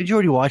like, "Did you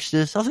already watch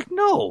this?" I was like,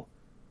 "No.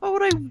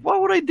 Why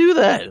would I do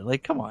that?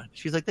 Like, come on."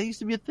 She's like, "That used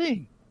to be a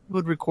thing. You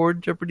would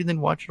record Jeopardy,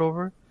 then watch it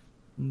over,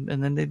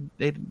 and then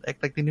they'd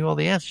act like they knew all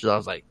the answers." I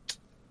was like,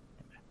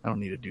 I don't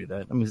need to do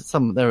that. I mean,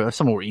 some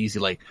were easy,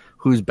 like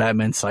who's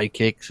Batman's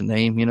sidekick's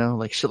name,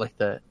 like shit like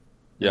that.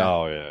 Yeah,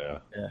 oh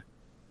yeah.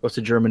 What's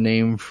the German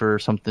name for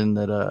something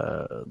that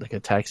like a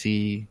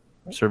taxi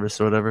service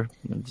or whatever?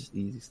 Just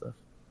easy stuff.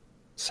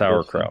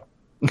 Sauerkraut.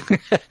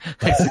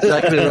 That's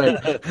exactly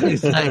right.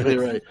 Exactly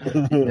right.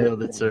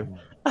 Nailed it, sir.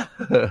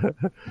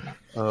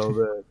 Oh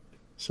man.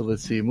 So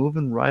let's see.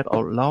 Moving right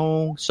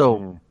along.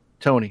 So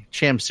Tony,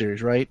 Champ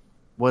Series, right?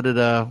 What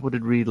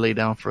did Reed lay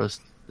down for us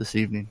this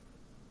evening?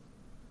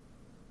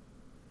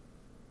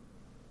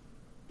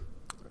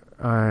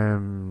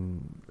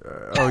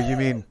 You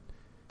mean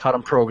caught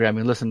him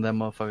programming? Listen to that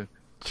motherfucker.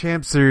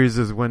 Champ Series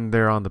is when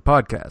they're on the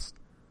podcast,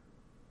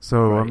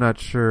 so right. I'm not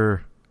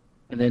sure.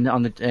 And then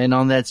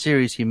on that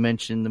series, he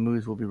mentioned the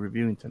movies we'll be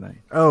reviewing tonight.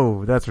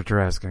 Oh, that's what you're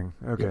asking.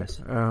 Okay.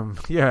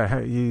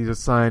 Yes. He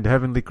assigned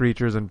Heavenly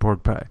Creatures and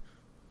Pork Pie.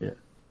 Yeah.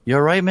 You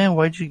all right, man?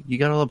 Why'd you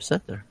got all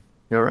upset there?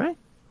 You all right?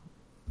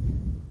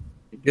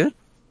 You good?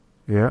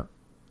 Yeah.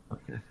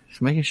 Okay.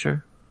 Just making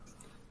sure.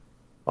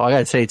 Oh, I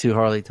gotta say too,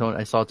 Harley.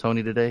 I saw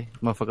Tony today.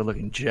 Motherfucker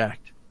looking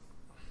jacked.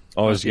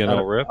 Oh, is he getting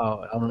all ripped?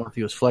 I don't know if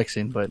he was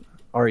flexing, but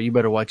all right, you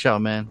better watch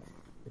out, man.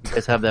 If you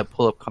guys have that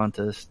pull-up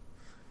contest,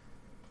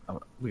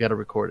 we got to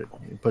record it.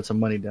 You put some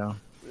money down.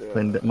 Yeah.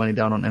 Put money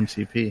down on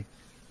MCP.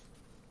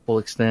 Full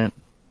extent.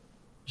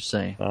 Just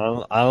saying. I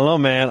don't know,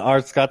 man.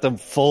 Art's got them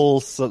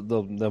full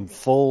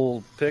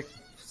pick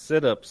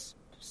sit-ups,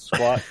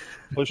 squat,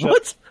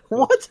 push-ups.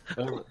 What?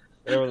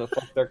 Whatever the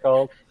fuck they're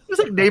called. It's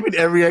like naming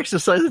every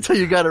exercise until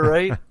you got it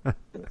right.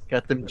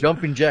 Got them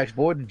jumping jacks,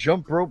 boy. The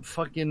jump rope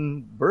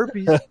fucking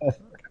burpees.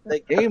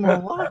 That game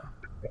on lock.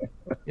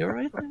 You all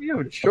right? You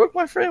have a stroke,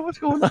 my friend? What's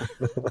going on?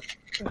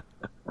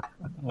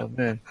 Oh,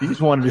 man. You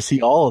just wanted to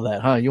see all of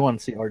that, huh? You want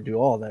to see Art do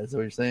all of that, is that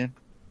what you're saying?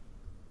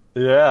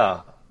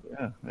 Yeah.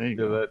 Yeah, there you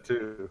do go. that,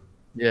 too.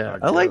 Yeah.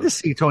 I like to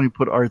see Tony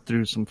put Art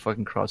through some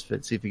fucking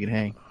CrossFit, see if he can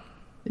hang.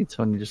 I think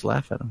Tony just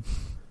laugh at him.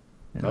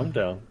 I'm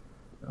down.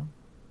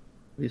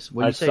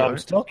 What do you say, I'm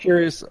still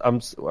curious.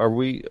 Is it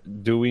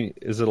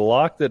a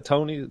lock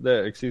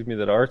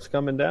that Art's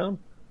coming down?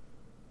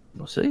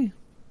 We'll see.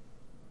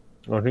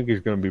 I think he's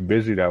going to be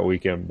busy that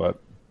weekend,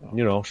 but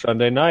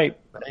Sunday night.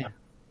 Hey,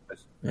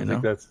 I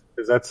think that's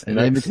and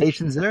the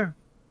invitation's there.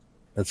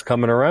 That's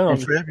coming around.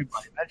 And for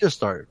everybody, not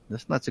just Art.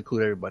 Let's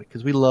include everybody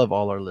because we love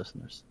all our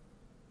listeners.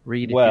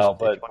 Reed, if you want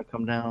to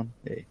come down,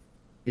 hey,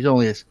 he's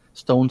only a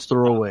stone's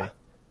throw away.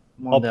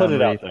 I'll put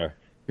it out there.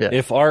 Yeah.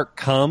 If Art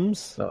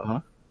comes,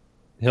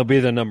 he'll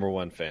be the number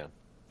one fan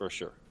for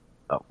sure.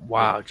 Oh,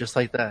 wow, just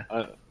like that.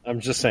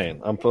 I'm just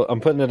saying. I'm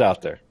putting it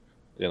out there.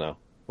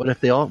 What if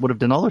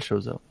Denala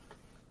shows up?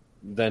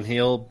 Then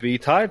he'll be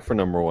tied for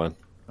number one.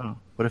 Oh,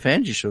 what if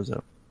Angie shows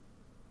up?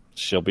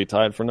 She'll be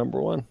tied for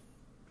number one.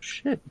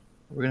 Shit,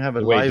 we're gonna have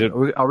a live.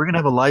 Are we gonna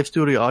have a live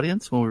studio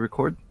audience when we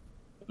record?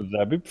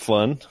 That'd be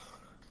fun.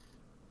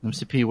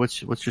 MCP,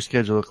 what's your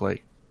schedule look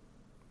like?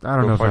 I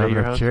don't know if I have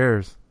enough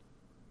chairs.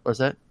 What's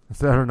that? I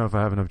don't know if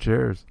I have enough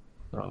chairs.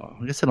 Oh, I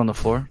can sit on the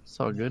floor. It's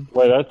all good.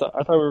 Wait, I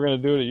thought we were gonna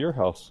do it at your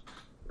house.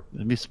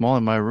 It'd be small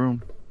in my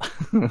room.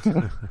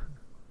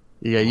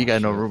 Yeah, you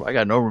got no room. I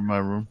got no room in my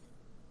room.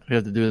 We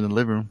have to do it in the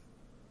living room.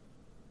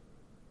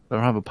 I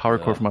don't have a power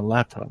cord for my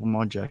laptop. I'm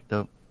all jacked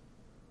up.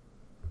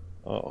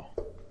 Oh.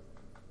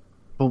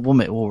 But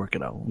we'll work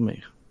it out.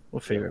 We'll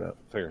figure it out.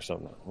 Figure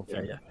something out.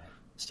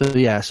 So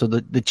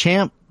the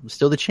champ,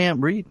 still the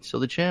champ, Reed, still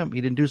the champ.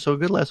 He didn't do so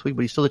good last week,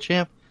 but he's still the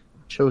champ.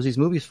 Shows these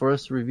movies for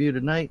us to review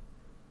tonight.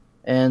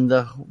 And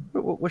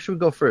where should we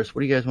go first?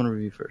 What do you guys want to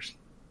review first?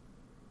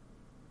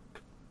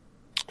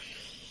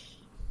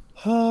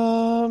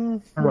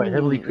 All right,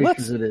 Heavenly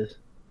Creatures it is.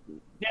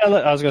 Yeah,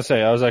 I was gonna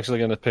say I was actually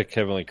gonna pick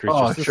Heavenly Creatures.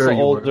 Oh, it's sure, an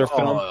older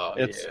film. Oh,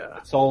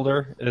 it's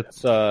older.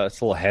 It's a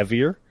little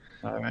heavier.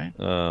 All right.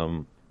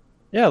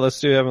 Yeah, let's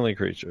do Heavenly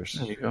Creatures.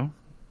 There you go.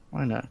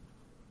 Why not?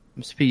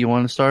 MCP, you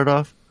want to start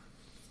off?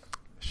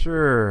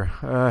 Sure.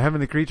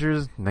 Heavenly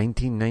Creatures,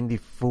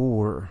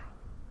 1994.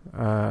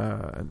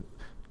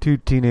 Two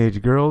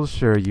teenage girls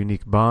share a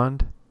unique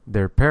bond.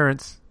 Their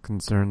parents,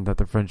 concerned that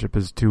their friendship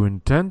is too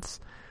intense,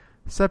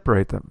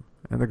 separate them,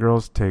 and the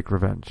girls take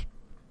revenge.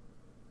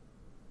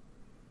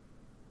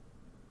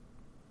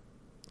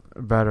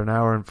 About an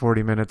hour and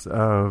 40 minutes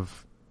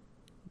of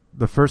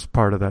the first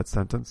part of that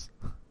sentence.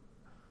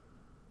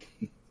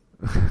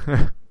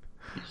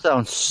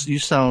 You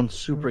sound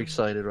super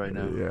excited right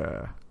now.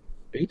 Yeah.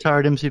 Are you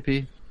tired,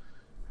 MCP?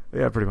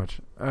 Yeah, pretty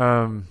much.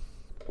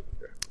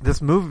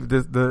 This movie,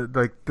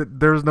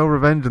 there's no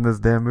revenge in this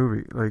damn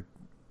movie. Like,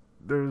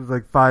 there's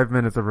like 5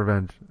 minutes of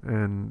revenge,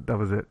 and that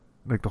was it.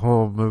 Like, the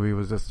whole movie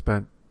was just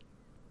spent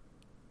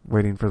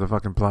waiting for the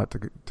fucking plot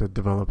to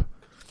develop.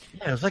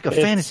 Yeah, it was like a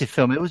fantasy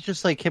film. It was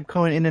just like kept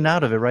going in and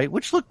out of it, right?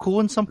 Which looked cool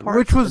in some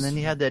parts. And then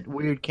you had that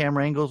weird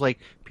camera angles like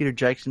Peter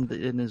Jackson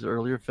in his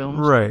earlier films.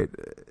 Right.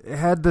 It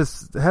had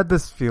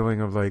this feeling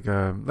of like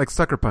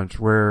Sucker Punch,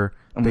 where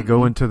they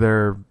go into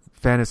their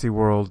fantasy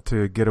world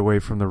to get away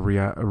from the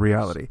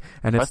reality.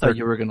 And I thought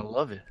you were going to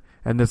love it.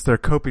 And it's their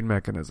coping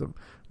mechanism.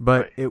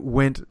 But it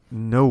went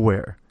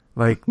nowhere.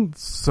 Like,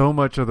 so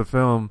much of the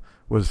film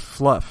was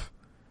fluff.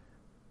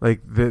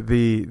 Like,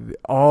 the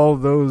all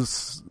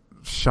those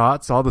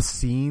shots, all the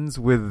scenes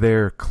with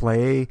their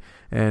clay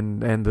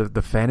and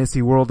the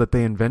fantasy world that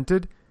they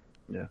invented,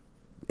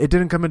 it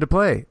didn't come into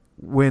play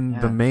when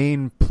the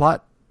main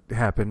plot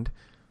happened.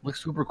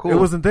 Looks super cool. It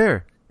wasn't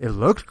there. It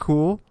looked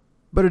cool,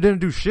 but it didn't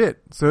do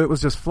shit. So it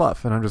was just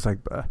fluff, and I'm just like,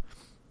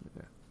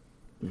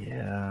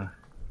 yeah.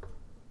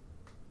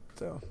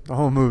 So the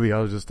whole movie, I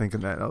was just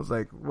thinking that. I was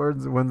like,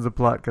 when's the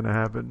plot gonna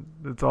happen?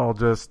 It's all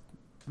just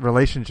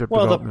relationship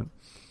development.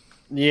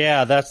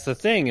 Yeah, that's the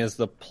thing, is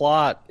the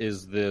plot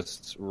is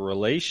this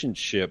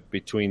relationship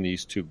between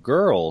these two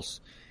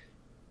girls,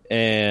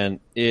 and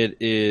it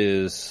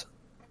is,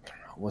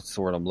 what's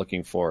the word I'm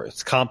looking for?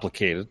 It's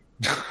complicated.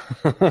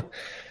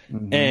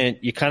 And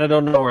you kind of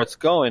don't know where it's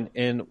going.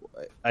 And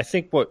I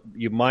think what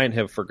you might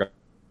have forgotten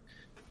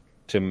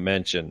to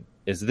mention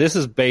is this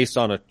is based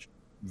on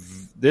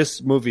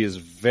this movie is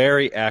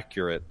very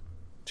accurate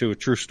to a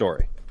true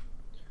story.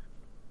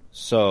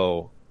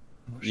 So,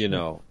 you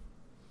know,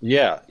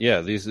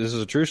 this is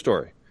a true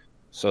story.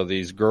 So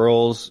these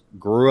girls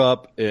grew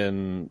up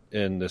in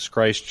this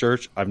Christ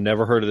Church. I've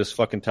never heard of this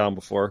fucking town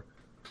before.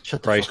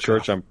 Christ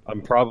Church. I'm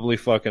probably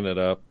fucking it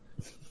up.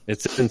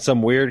 It's in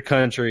some weird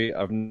country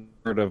I've never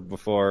heard of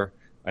before.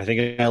 I think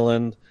it's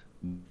Ireland.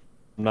 I'm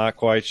not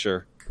quite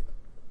sure.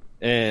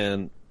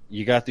 And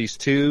you got these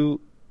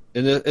two,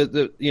 and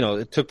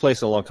it took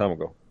place a long time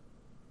ago.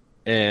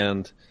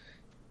 And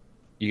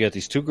you got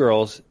these two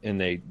girls,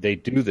 and they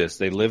do this.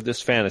 They live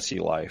this fantasy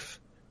life.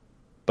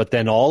 But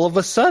then all of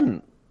a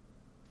sudden,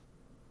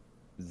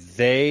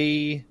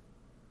 they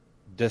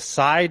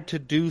decide to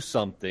do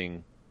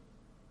something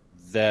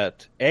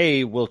that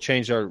will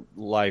change their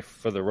life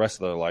for the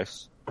rest of their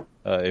lives.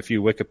 If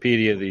you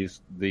Wikipedia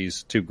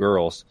these two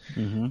girls,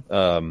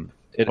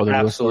 it's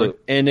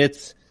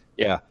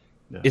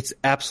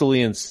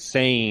absolutely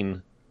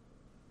insane.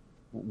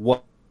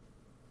 What?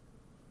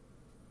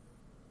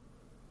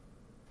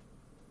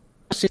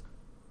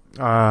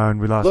 And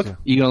we lost you.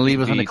 You gonna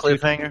leave us on a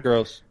cliffhanger?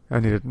 Girls.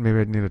 Maybe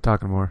I need to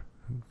talk more.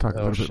 Talk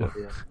a little bit more.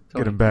 Yeah.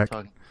 Get him back.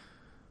 All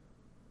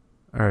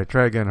right,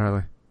 try again,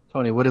 Harley.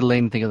 Tony, what did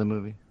Lane think of the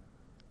movie?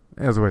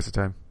 It was a waste of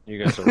time.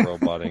 You guys are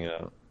roboting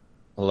out.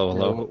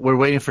 Hello. We're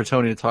waiting for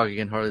Tony to talk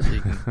again, Harley, so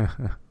you can...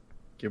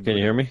 Can you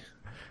hear me?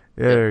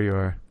 Yeah, there you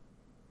are.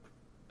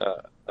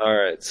 All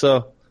right,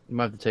 so... You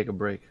might have to take a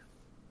break.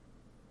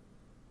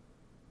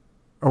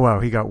 Oh, wow,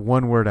 he got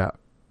one word out.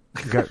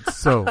 He got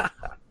so...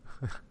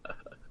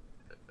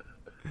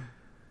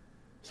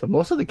 So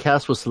most of the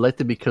cast was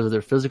selected because of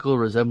their physical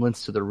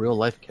resemblance to the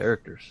real-life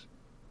characters.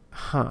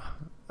 Huh.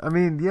 I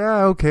mean,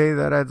 yeah, okay,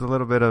 that adds a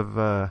little bit of,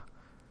 I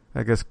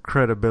guess,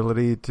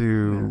 credibility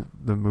to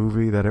the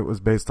movie, that it was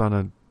based on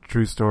a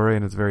true story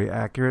and it's very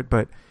accurate,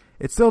 but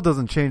it still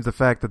doesn't change the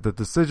fact that the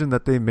decision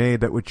that they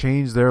made that would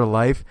change their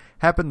life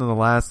happened in the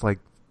last,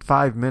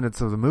 5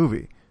 minutes of the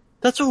movie.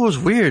 That's what was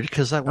weird,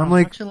 because when I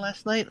was watching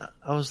last night,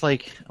 I was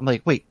like,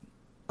 wait,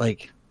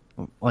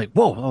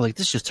 whoa,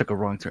 this just took a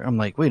wrong turn. I'm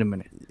like, wait a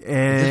minute.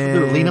 And is this what they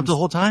were leaning up the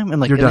whole time?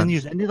 And then you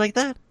just ended like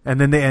that?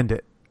 And then they end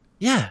it.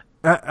 Yeah.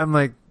 I'm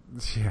like,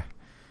 yeah.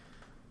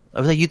 I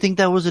was like, you think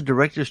that was a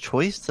director's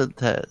choice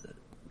to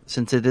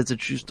since it is a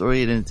true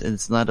story and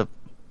it's not a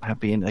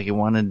happy end, like he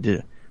wanted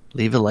to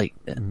leave it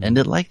end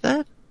it like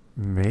that?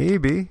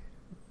 Maybe.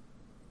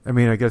 I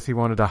mean, I guess he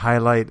wanted to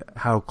highlight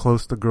how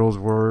close the girls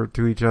were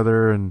to each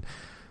other and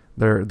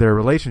their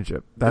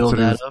relationship. That's build what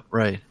that up,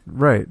 right?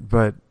 Right,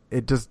 but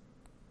it just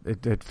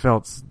it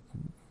felt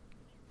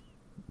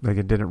like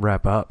it didn't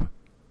wrap up,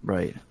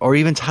 right? Or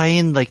even tie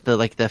in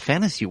the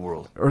fantasy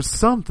world or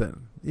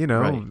something,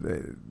 right.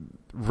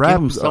 Wrap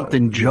give them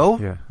something, Joe.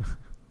 Yeah.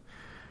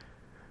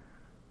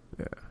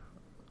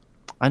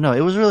 I know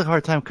it was a really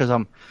hard time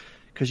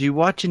because you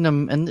watching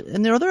them and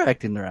they're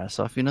acting their ass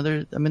off.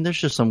 There's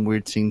just some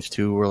weird scenes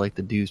too where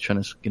the dude's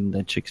trying to get in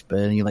that chick's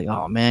bed and you're like,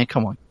 oh man,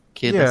 come on,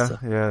 kid.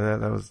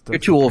 That was. You're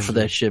too old for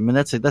that shit, man.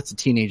 That's a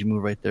teenage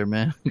move right there,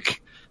 man.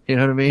 You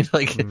know what I mean?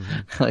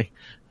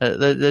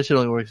 That shit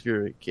only works for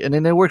your kid. And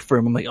then it worked for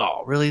him. I'm like,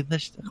 oh, really?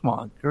 Come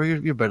on, girl,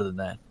 you're better than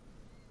that.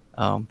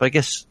 But I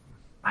guess,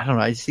 I don't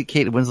know. I see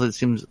Kate Winslet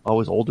seems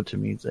always older to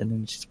me, and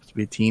then she's supposed to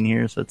be a teen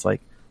here, so it's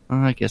like,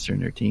 I guess they're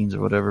in their teens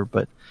or whatever.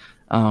 But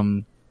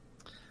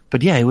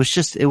yeah, it was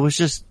just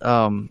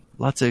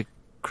lots of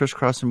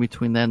crisscrossing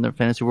between that and the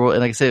fantasy world.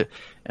 And like I said,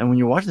 and when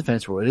you're watching the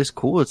fantasy world, it is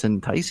cool. It's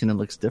enticing. It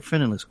looks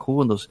different. It looks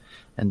cool. And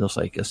those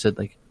like I said,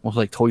 like almost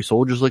like toy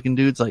soldiers looking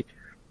dudes. Like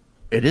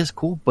it is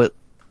cool, but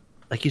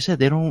like you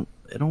said, it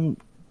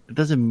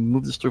doesn't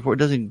move the story forward.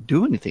 It doesn't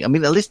do anything. I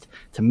mean, at least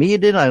to me, it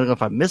did. I don't know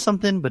if I missed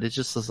something, but it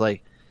just was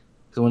like,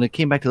 so when it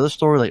came back to the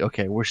story, like,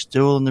 okay, we're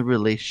still in the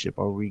relationship.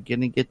 Are we going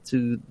to get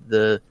to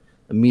the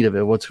meat of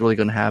it? What's really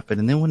going to happen?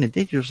 And then when it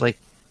did, you're just like,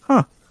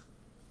 huh.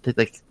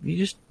 Like, you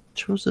just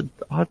chose an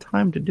odd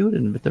time to do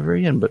it at the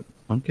very end, but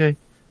okay.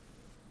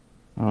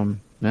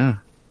 Yeah.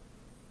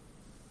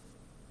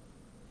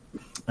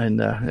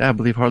 And, I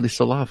believe Harley's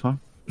still off, huh?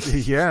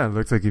 Yeah, it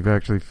looks like you've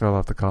actually fell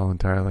off the call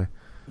entirely.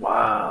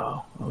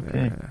 Wow.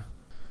 Okay. Yeah.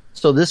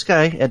 So this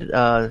guy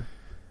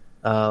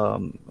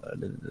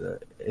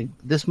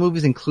this movie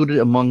is included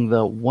among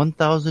the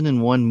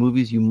 1001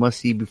 movies you must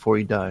see before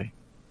you die.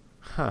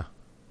 Huh.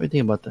 What do you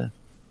think about that?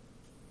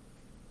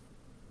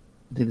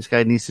 Do you think this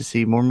guy needs to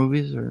see more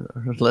movies or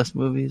less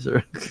movies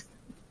or?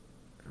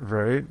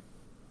 Right.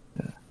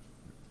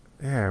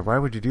 Yeah. Why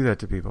would you do that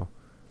to people?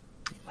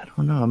 I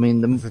don't know. I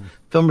mean, the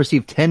film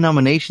received 10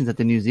 nominations at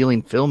the New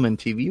Zealand Film and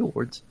TV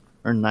Awards,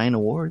 or 9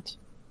 awards.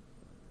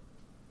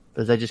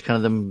 Is that just kind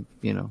of them,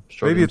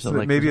 maybe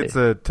it's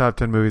the top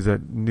 10 movies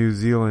that New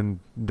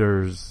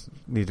Zealanders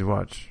need to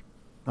watch.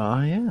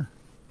 Oh, yeah.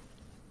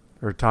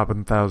 Or top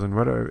 1,000.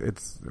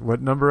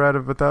 What number out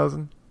of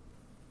 1,000?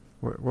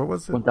 What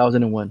was it?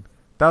 1001.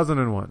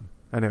 1001.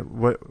 And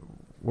what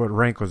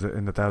rank was it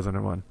in the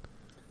 1001?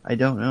 I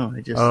don't know.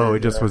 It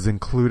just was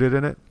included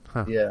in it?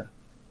 Huh. Yeah.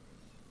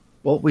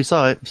 Well, we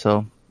saw it,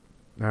 so.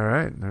 All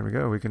right, there we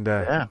go. We can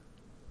die. Yeah.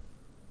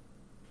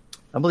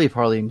 I believe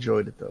Harley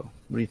enjoyed it, though.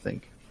 What do you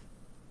think?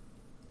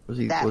 Was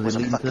he a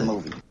fucking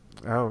movie.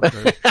 Oh,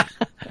 okay.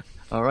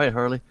 All right,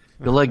 Harley.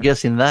 Good luck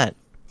guessing that.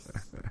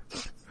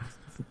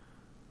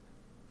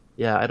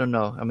 Yeah, I don't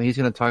know. I mean, he's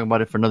going to talk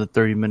about it for another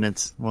 30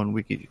 minutes. When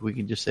we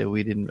could just say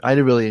we didn't. I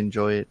didn't really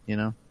enjoy it,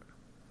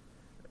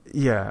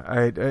 Yeah,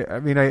 I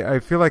mean, I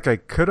feel like I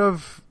could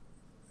have.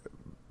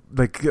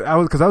 Like I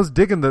was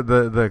digging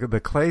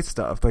the Clay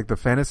stuff, like the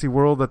fantasy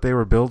world that they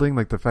were building,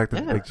 like the fact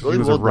that he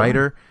was a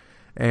writer,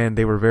 and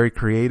they were very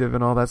creative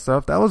and all that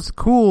stuff. That was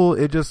cool.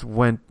 It just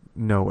went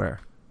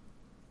nowhere.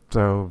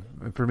 So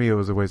for me, it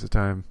was a waste of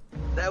time.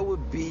 That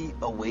would be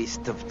a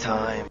waste of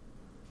time.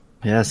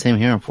 Yeah, same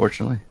here,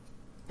 unfortunately.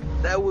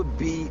 That would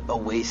be a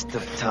waste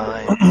of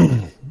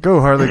time. Go,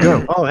 Harley,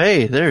 go. Oh,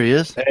 hey, there he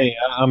is. Hey,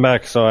 I'm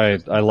back. So I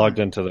logged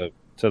into the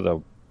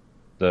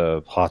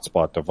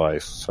hotspot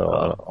device. So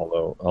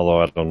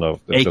although I don't know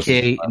if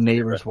AKA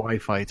neighbor's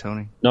Wi-Fi,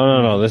 Tony.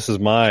 No. This is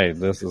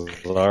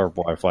our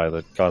Wi-Fi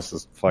that costs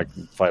us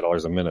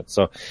 $5 a minute.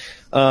 So,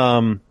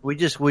 we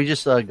just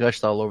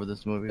gushed all over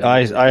this movie.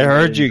 I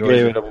heard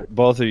you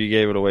both of you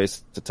gave it a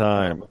waste of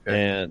time,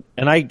 okay.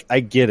 and I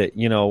get it.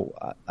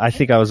 I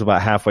think I was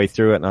about halfway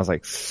through it, and I was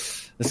like,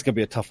 this is gonna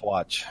be a tough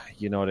watch.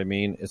 You know what I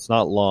mean? It's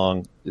not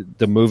long.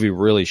 The movie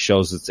really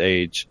shows its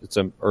age. It's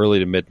early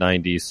to mid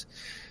 90s.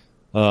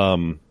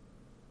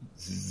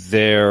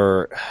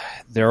 They're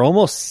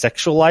almost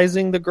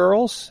sexualizing the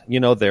girls.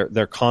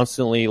 They're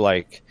constantly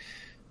like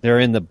they're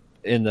in the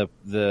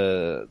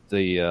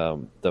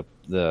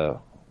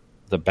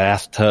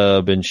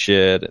bathtub and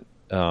shit.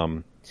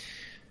 And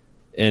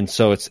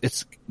so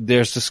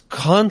there's this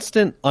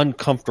constant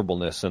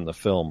uncomfortableness in the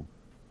film.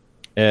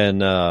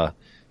 And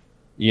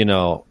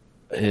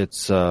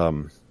it's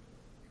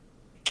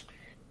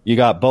you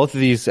got both of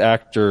these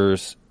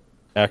actresses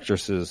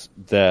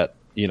that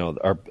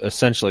are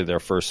essentially their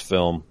first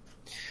film.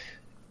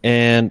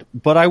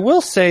 But I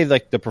will say,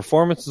 like, the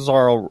performances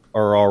are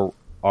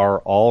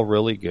all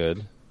really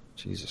good.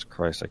 Jesus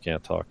Christ, I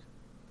can't talk.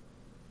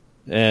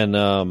 And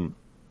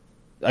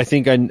I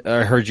think I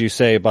heard you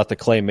say about the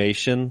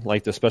claymation,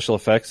 like the special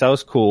effects. That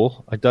was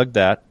cool. I dug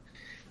that.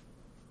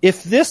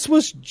 If this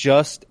was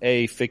just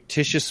a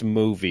fictitious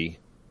movie,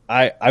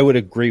 I would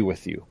agree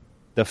with you.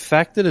 The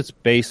fact that it's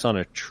based on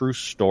a true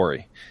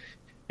story,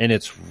 and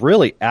it's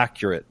really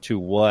accurate to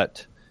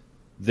what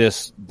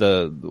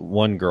the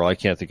one girl, I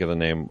can't think of the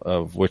name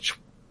of which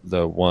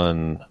the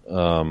one,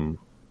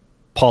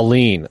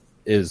 Pauline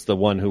is the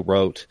one who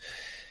wrote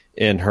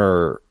in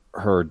her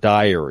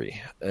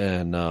diary,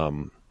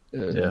 and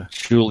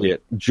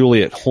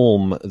Juliet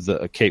Holm,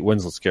 the Kate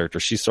Winslet's character,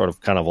 she's sort of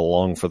kind of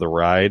along for the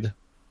ride.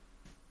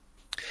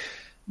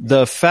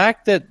 The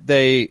fact that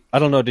I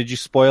don't know, did you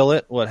spoil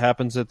it? What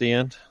happens at the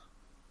end?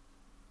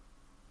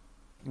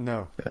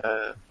 No.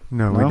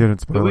 No, we didn't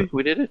spoil it.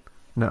 We did it?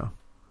 No.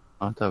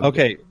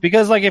 Okay,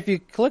 because like if you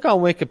click on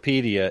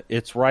Wikipedia,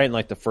 it's right in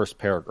like the first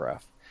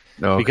paragraph.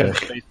 Oh, okay. Because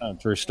it's based on a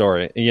true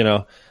story,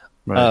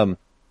 Right.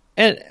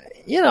 And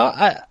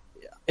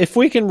if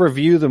we can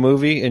review the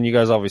movie, and you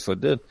guys obviously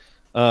did,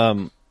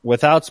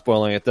 without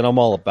spoiling it, then I'm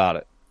all about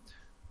it.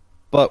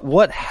 But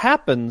what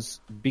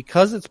happens,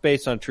 because it's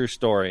based on a true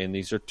story, and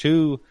these are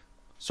two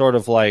sort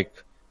of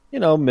like,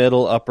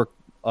 middle, upper,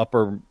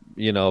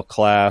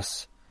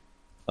 class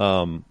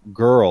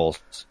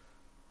girls,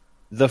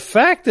 the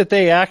fact that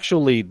they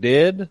actually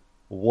did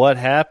what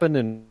happened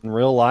in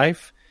real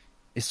life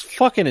is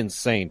fucking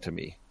insane to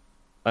me.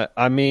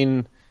 I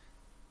mean,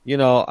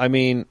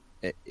 it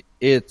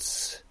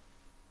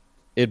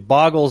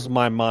boggles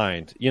my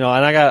mind, and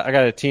I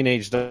got a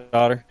teenage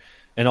daughter,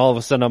 and all of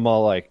a sudden I'm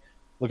all like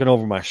looking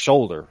over my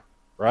shoulder,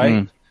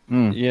 right?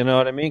 You know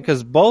what I mean?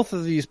 Because both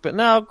of these, but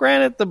now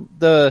granted,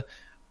 the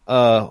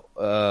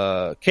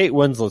Kate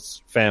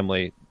Winslet's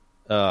family,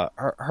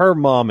 her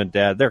mom and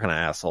dad, they're kind of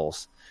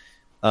assholes.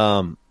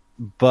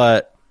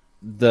 But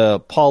the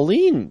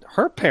Pauline,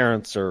 her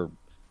parents they're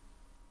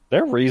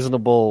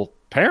reasonable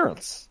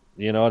parents.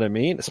 You know what I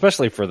mean?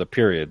 Especially for the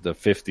period, the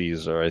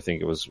 50s, or I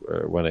think it was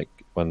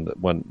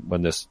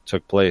when this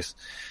took place.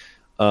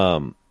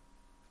 They're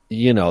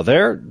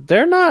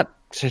not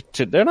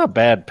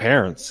bad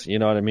parents. You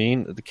know what I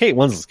mean? The Kate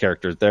Winslet's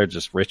characters, they're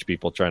just rich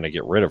people trying to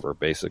get rid of her.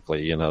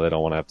 Basically, they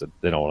don't want to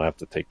have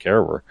to take care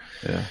of her.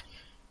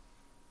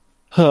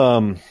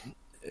 Yeah.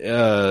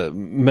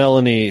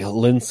 Melanie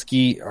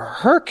Lynskey,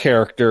 her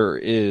character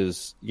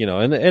is,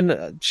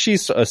 and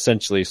she's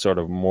essentially sort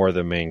of more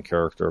the main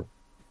character.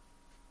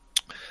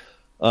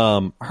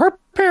 Her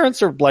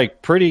parents are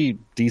like pretty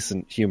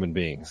decent human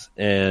beings,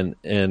 and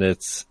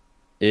it's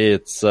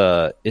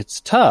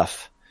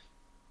tough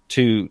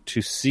to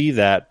see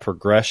that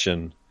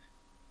progression.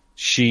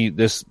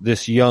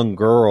 This young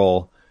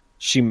girl,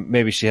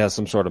 maybe she has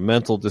some sort of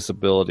mental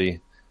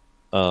disability.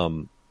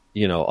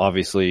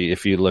 Obviously,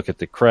 if you look at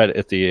the credit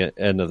at the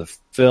end of the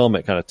film,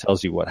 it kind of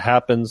tells you what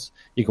happens.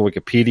 You can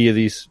Wikipedia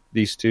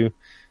these two.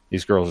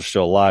 These girls are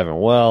still alive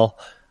and well.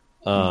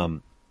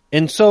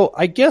 And so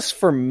I guess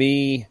for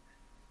me,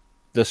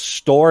 the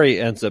story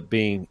ends up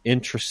being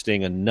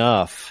interesting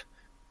enough.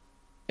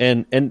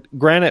 And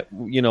granted,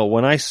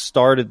 when I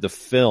started the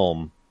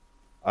film,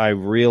 I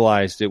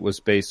realized it was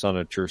based on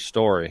a true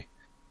story.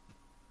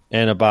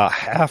 And about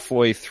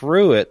halfway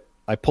through it,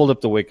 I pulled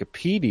up the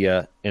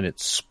Wikipedia and it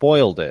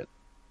spoiled it.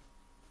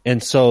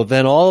 And so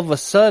then all of a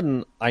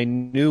sudden I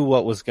knew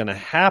what was going to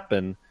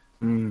happen,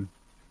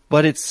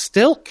 but it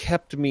still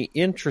kept me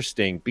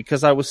interesting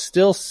because I was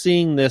still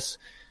seeing this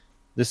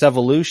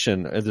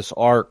evolution, this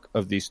arc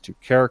of these two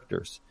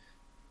characters.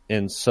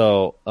 And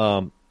so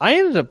I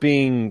ended up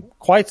being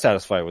quite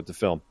satisfied with the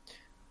film.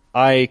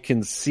 I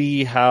can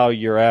see how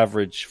your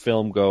average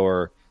film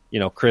goer,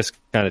 Chris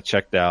kind of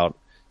checked out.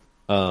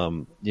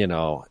 Again,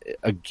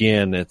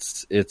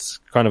 it's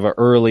kind of an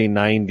early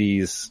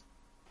 90s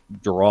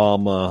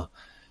drama,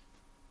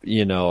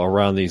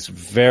 around these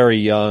very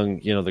young,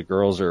 the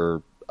girls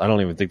are, I don't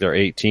even think they're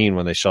 18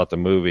 when they shot the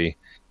movie.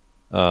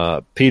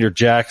 Peter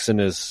Jackson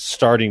is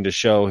starting to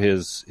show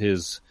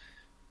his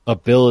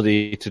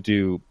ability to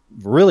do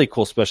really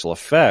cool special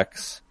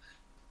effects.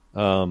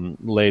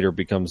 Later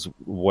becomes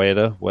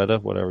Weta,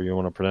 whatever you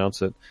want to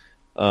pronounce it.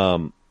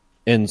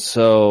 And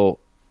so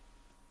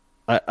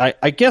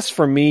I guess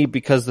for me,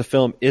 because the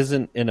film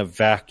isn't in a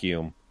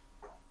vacuum,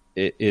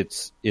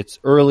 it's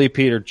early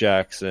Peter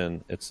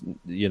Jackson. It's,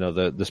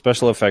 the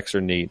special effects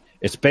are neat.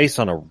 It's based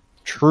on a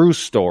true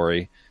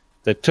story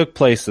that took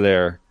place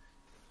there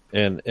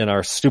in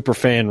our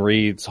superfan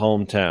Reed's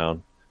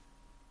hometown.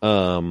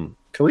 Can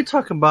we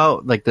talk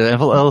about like the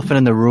elephant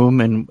in the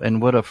room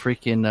and what a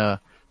freaking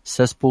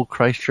cesspool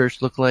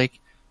Christchurch looked like?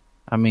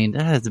 I mean,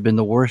 that has been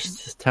the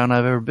worst town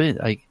I've ever been.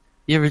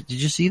 Did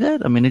you see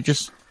that? I mean, it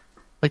just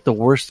like the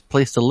worst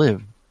place to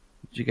live.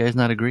 Did you guys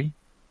not agree?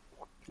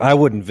 I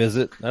wouldn't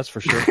visit, that's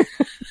for sure.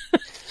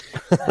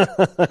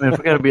 I mean, if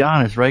we got to be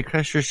honest, right?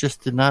 Christchurch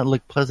just did not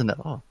look pleasant at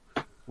all.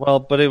 Well,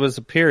 but it was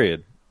a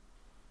period.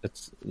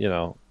 It's,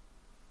 the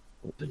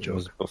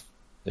joke.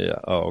 Yeah.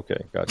 Oh,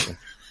 okay. Gotcha.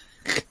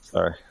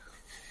 Sorry.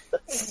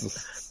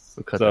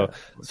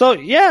 So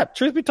yeah,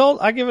 truth be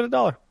told, I give it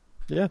 $1.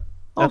 Yeah.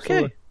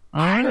 Okay. All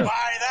right. I'd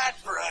buy that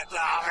for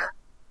 $1.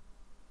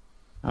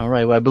 All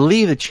right. Well, I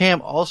believe the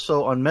champ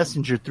also on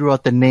Messenger threw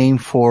out the name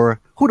for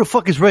Who the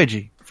Fuck is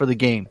Reggie for the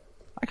game.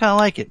 I kind of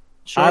like it.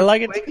 Short, I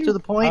like it quick, to the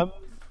point.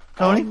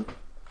 Tony?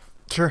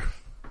 Sure.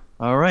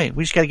 All right.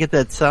 We just got to get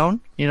that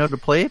sound, to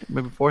play it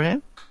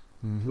beforehand.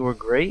 Mm-hmm. You were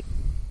great.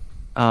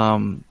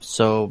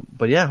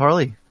 But yeah,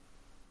 Harley,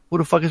 who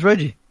the fuck is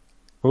Reggie?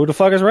 Who the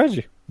fuck is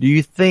Reggie? Do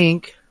you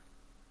think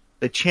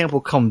the champ will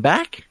come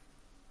back,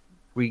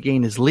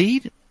 regain his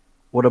lead?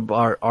 What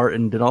about Art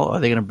and Denal? Are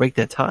they going to break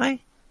that tie?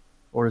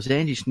 Or does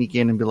Angie sneak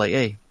in and be like,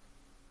 hey,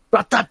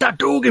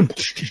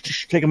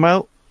 take him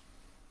out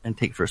and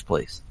take first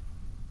place?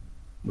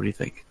 What do you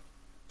think?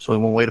 So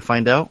one way to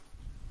find out.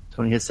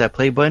 Tony hits that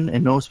play button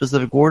in no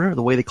specific order.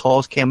 The way the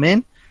calls came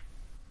in,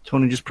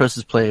 Tony just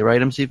presses play, right,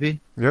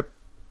 MCP? Yep.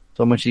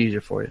 So much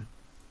easier for you.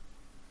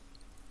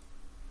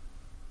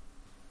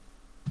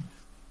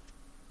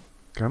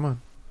 Come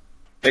on.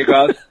 Hey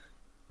guys,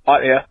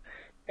 Hot here.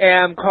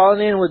 And I'm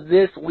calling in with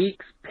this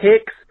week's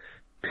picks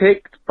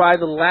picked by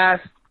the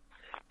last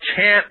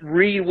champ,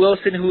 Reed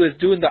Wilson, who is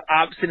doing the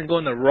opposite and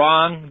going the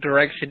wrong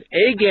direction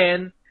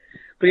again.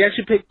 But he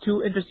actually picked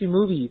 2 interesting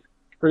movies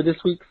for this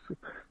week's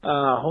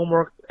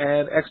homework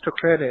and extra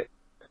credit.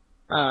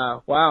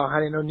 Wow, I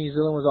didn't know New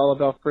Zealand was all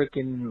about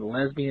freaking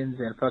lesbians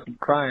and fucking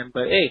crime.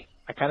 But hey,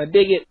 I kind of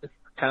dig it.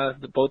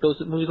 Both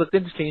those movies looked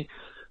interesting.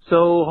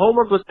 So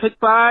homework was picked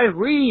by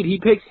Reed. He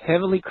picked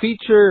Heavenly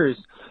Creatures.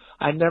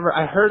 I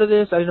heard of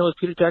this. I didn't know it was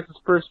Peter Jackson's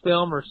first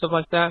film or something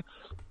like that,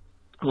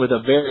 with a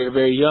very,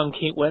 very young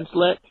Kate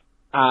Winslet.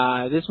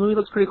 This movie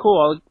looks pretty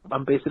cool.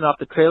 I'm basing it off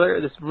the trailer.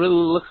 This really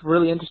looks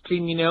really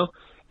interesting, you know.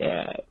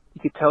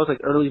 You could tell it's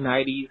like early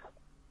 90s,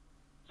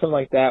 something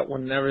like that,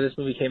 whenever this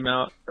movie came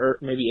out, or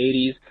maybe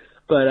 80s.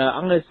 But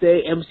I'm going to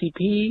say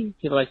MCP,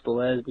 he likes the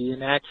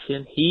lesbian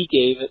action. He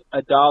gave it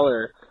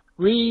 $1.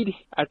 Reed.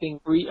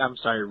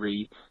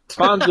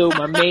 Fonzo,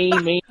 my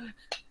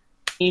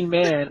main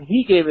man,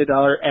 he gave it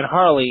 $1. And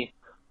Harley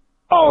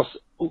also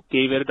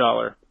gave it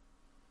 $1.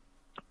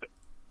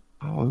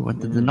 Oh, we went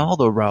the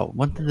Donaldo route.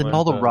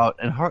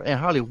 And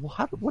Harley,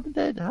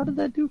 how did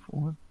that do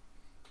for him?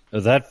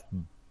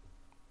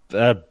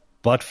 That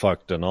butt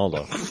fucked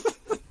Donaldo.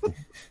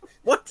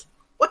 What?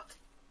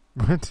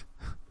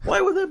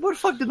 Why would that butt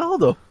fuck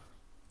Donaldo?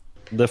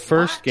 The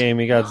first game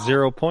he got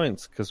 0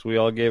 points because we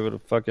all gave it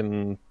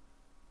 $1,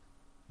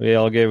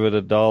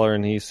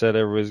 and he said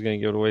everybody's going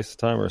to give it a waste of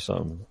time or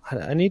something.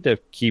 I need to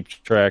keep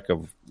track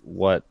of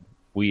what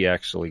we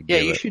actually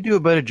give. Yeah, you should do a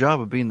better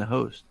job of being the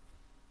host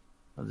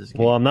of this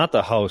game. Well, I'm not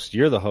the host.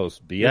 You're the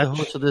host, bitch. You're the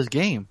host of this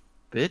game,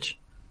 bitch.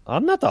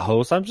 I'm not the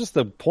host. I'm just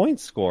the point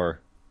scorer.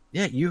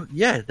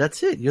 Yeah,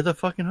 that's it. You're the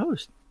fucking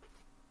host.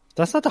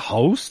 That's not the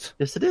host.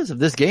 Yes, it is. Of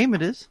this game,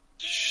 it is.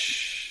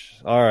 Shh.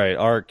 All right,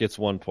 Art gets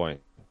 1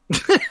 point.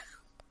 That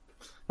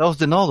was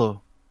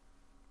Donaldo.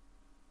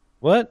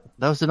 What?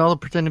 That was Donaldo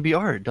pretending to be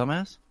Art,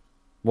 dumbass.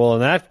 Well,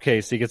 in that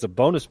case, he gets a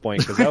bonus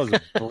point because that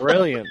was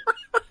brilliant.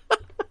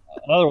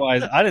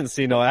 Otherwise, I didn't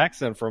see no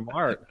accent from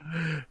Art.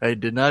 I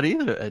did not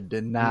either. I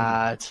did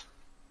not.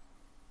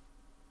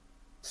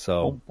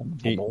 So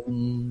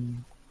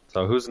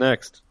who's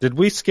next? Did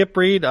we skip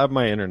Reed?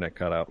 My internet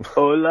cut out.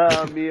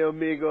 Hola, mi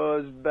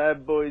amigos,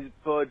 Bad Boys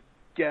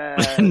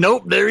Podcast.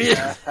 Nope, there he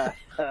is.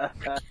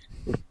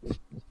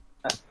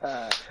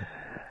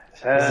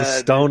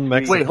 Stone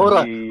Mexican. Wait, hold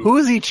on. Who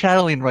is he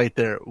channeling right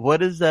there?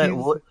 What is that?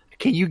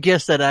 Can you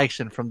guess that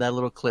action from that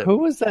little clip? Who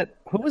was that?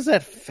 Who was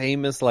that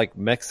famous like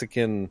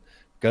Mexican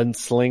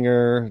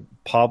gunslinger?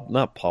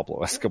 Not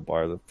Pablo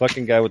Escobar. The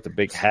fucking guy with the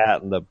big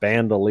hat and the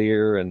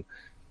bandolier and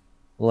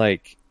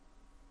like.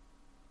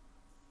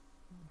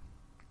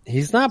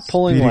 He's not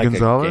pulling Speedy like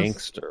Gonzalez? A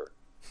gangster.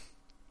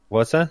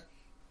 What's that?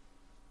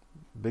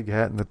 Big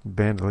hat and the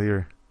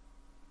bandolier.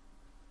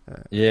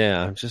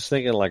 Yeah, I'm just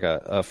thinking like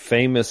a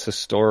famous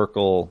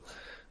historical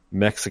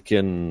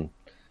Mexican,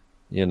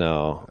 you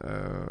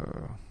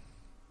know.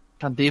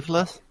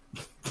 Cantinflas?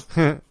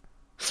 That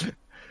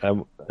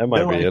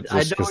might be it.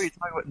 I know what you're talking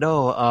about.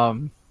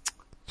 No,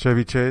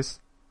 Chevy Chase?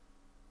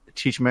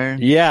 Cheech Marin?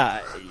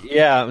 Yeah.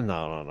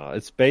 No.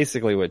 It's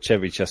basically what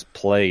Chevy Chase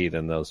played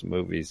in those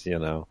movies, you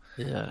know.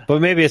 Yeah. But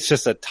maybe it's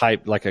just a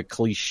type, like a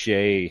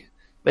cliche.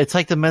 It's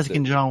like the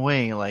Mexican John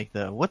Wayne, like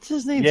what's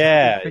his name?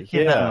 Yeah.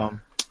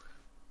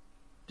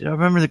 I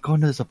remember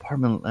going to this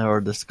apartment or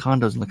this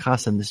condos in La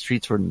Casa, and the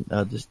streets were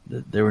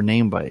they were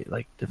named by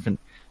like different.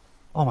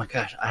 Oh my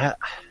gosh, what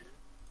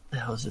the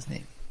hell is his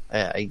name?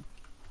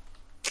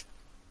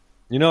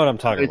 You know what I'm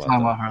talking about.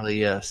 Talking about Harley,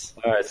 yes.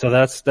 All right, so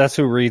that's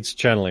who Reed's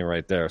channeling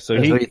right there. So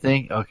that's what you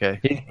think?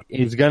 Okay,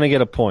 he's gonna get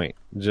a point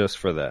just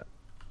for that.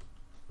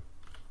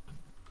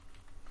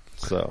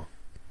 So,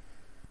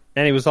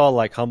 and he was all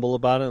like humble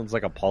about it. It was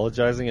like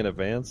apologizing in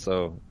advance.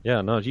 So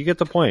yeah, no, you get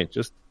the point.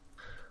 Just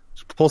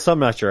pull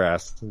something out your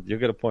ass. You'll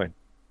get a point.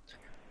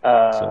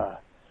 The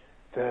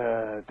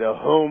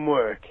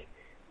homework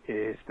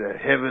is the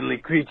Heavenly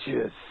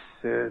Creatures,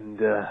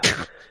 and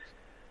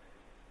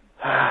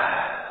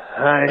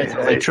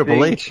I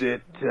Triple H.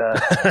 think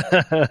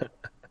that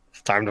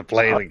it's time to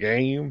play the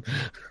game.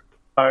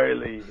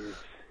 Harley,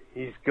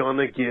 he's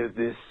gonna give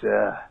this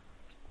a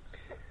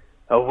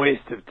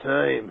waste of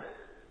time.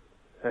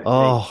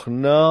 Oh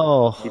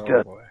no! He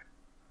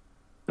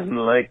doesn't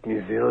like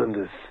New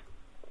Zealanders.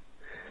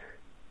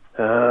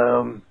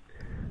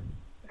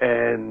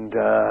 And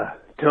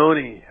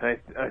Tony, I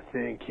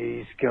think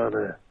he's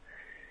gonna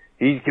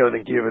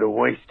give it a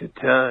waste of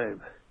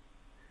time.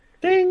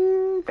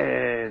 Ding!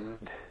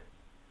 And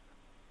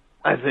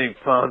I think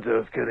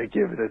Fonzo's gonna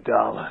give it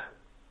 $1.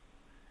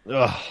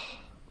 Ugh.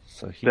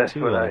 So he That's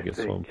too what only I gets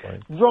think. 1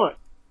 point. Right.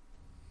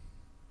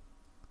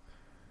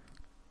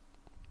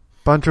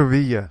 Pancho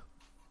Villa.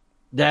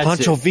 That's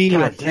Pancho it.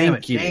 Villa, God damn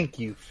it. thank you. Thank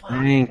you.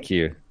 Thank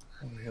you.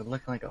 You're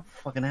looking like a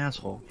fucking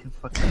asshole.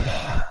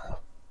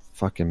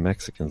 Fucking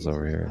Mexicans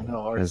over here. I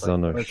know.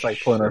 It's like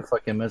pulling our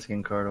fucking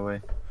Mexican card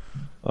away.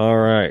 All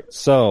right,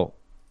 so.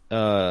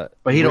 But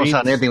he don't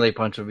sound anything like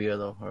Pancho Villa,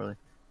 though, Harley.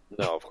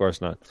 No, of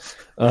course not.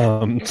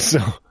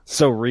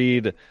 So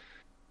Reed,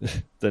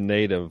 the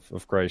native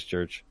of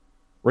Christchurch,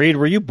 Reed,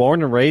 were you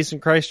born and raised in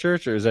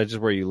Christchurch, or is that just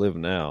where you live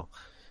now?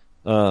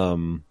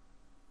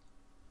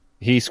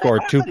 He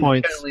scored 2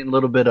 points. A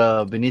little bit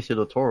Benicio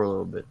del Toro, a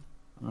little bit.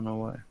 I don't know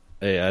why.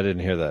 Hey, I didn't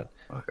hear that.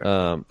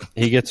 Okay.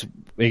 He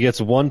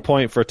gets 1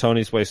 point for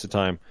Tony's waste of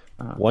time,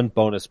 1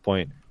 bonus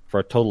point for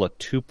a total of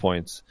 2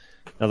 points.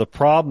 Now the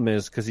problem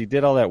is because he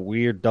did all that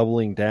weird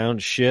doubling down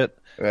shit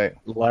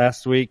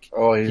last week.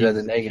 Oh, he's at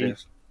the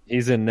negative.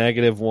 He's in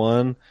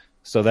 -1,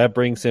 so that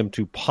brings him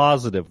to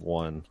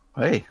 +1.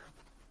 Hey,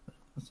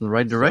 that's in the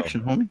right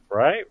direction, homie.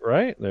 Right.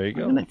 There you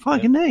go.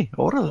 Fucking A.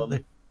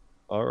 Orale.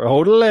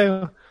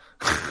 Orale.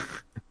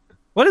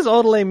 What does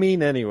orale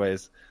mean,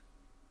 anyways?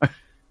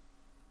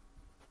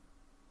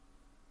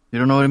 You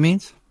don't know what it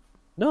means?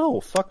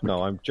 No, fuck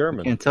no. I'm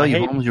German. I can't tell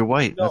you, Holmes, you're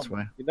white. That's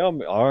why. You know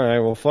me. All right,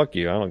 well, fuck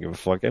you. I don't give a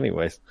fuck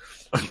anyways.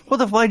 What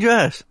the fuck did you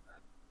ask?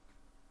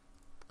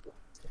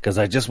 Because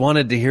I just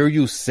wanted to hear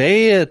you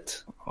say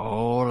it.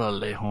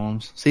 Orale,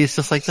 Holmes. See, it's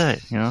just like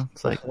that, you know?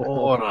 It's like,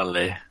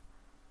 orale.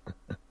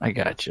 I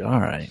got you. All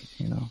right,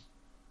 you know.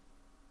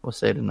 We'll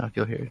say it enough.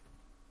 You'll hear it.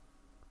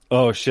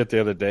 Oh, shit.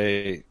 The other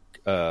day,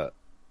 I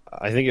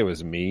think it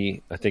was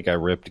me. I think I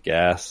ripped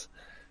gas.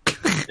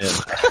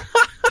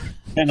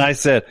 And I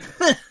said,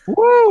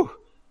 woo,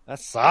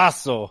 that's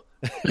sasso.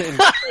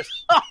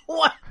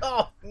 What?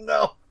 Oh,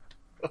 no.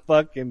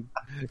 Fucking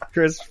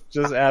Chris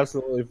just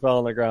absolutely fell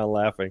on the ground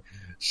laughing.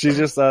 She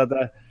just thought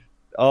that,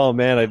 oh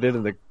man, I did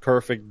in the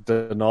perfect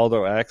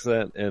Donaldo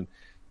accent, and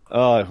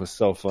oh, it was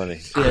so funny.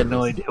 She had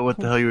no idea what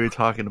the hell you were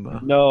talking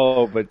about.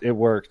 No, but it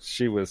worked.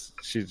 She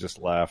just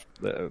laughed.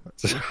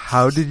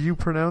 How did you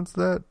pronounce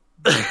that?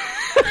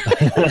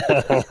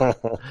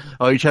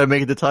 Oh, you trying to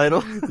make it the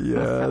title?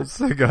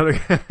 Yes, I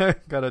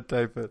gotta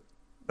type it.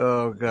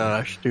 Oh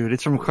gosh, dude,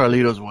 it's from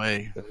Carlito's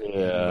Way.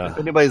 Yeah. If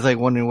anybody's like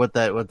wondering what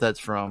that's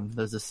from,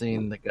 there's a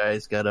scene the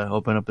guy's gotta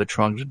open up the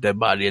trunk of a dead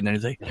body, and then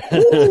he's like,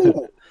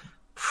 "Ooh,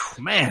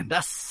 man,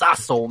 that's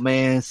Sasso,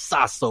 man,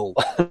 Sasso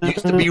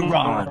used to be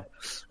Ron."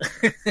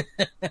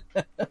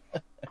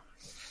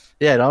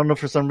 Yeah, I don't know,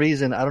 for some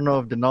reason, I don't know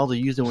if Donaldo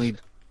used it when he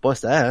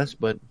bust ass,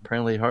 but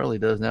apparently Harley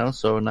does now.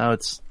 So now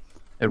it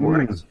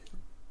works.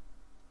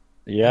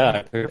 Yeah,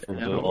 I picked it from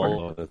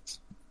Donaldo. It's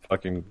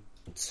fucking.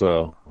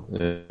 So,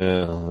 yeah,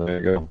 there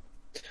you go.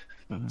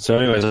 So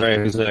anyways, all right,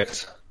 who's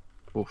next?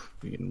 Oof,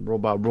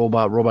 robot.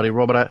 All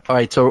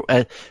right, so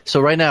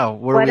right now,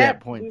 where are we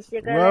at points?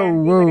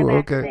 Whoa,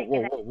 okay.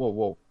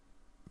 Whoa.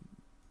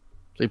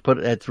 So you put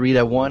it at 3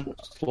 at 1?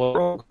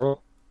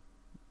 Slow.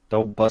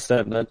 Don't bust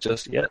that nut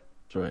just yet.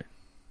 That's right.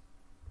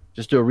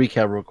 Just do a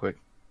recap real quick.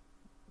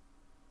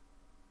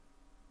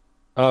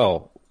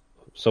 Oh,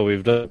 so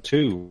we've done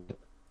 2.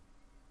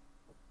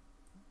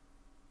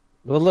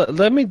 Well,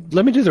 let me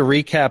do the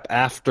recap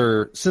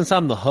after, since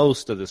I'm the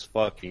host of this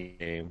fucking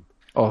game.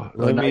 Oh,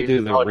 let me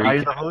do the recap. Now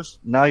you're the host?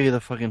 Now you're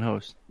the fucking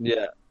host.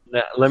 Yeah.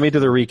 Now, let me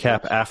do the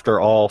recap after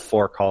all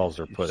 4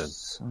 calls are put in.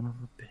 Son of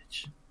a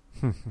bitch.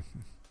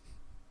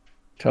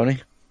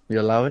 Tony, you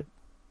allow it?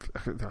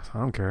 I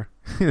don't care.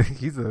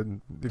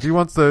 If he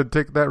wants to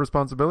take that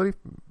responsibility,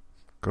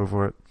 go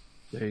for it.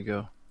 There you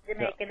go.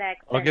 Yeah.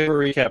 I'll give a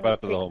recap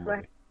after the whole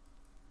movie.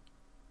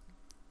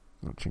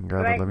 Oh,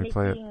 chingada, let me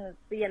play it.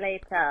 See you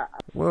later.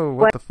 Whoa,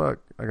 what the fuck?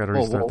 I gotta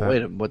restart that.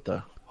 Wait, what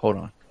the? Hold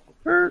on.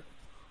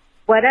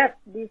 What up?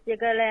 This your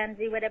girl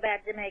Angie with a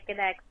bad Jamaican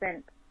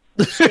accent.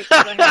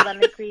 On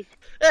the creek.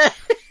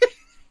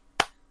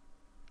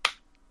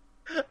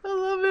 I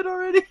love it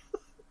already.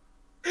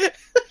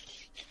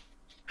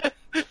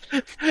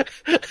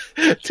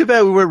 Too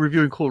bad we weren't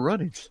reviewing Cool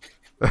Runnings.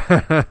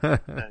 I'm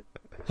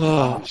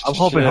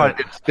hoping Hard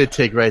did a spit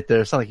take right there.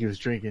 It's not like he was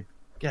drinking.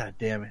 God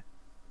damn it.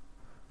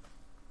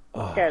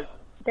 Because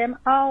them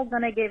all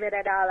gonna give it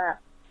 $1.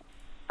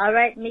 All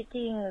right,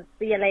 meeting.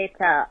 See you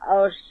later.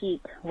 Oh shit!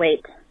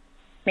 Wait,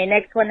 my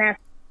next one has.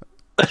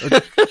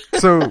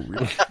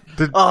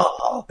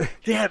 Oh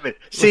damn it!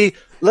 See,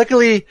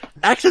 luckily,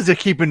 accents are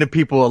keeping the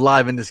people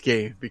alive in this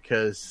game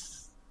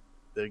because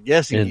they're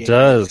guessing. It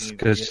does,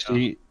 because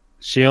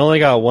she only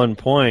got 1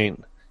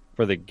 point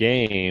for the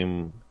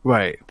game,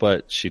 right?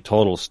 But she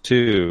totals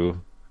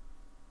 2,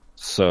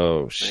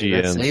 so she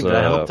ends up.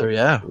 I helped her,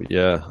 yeah.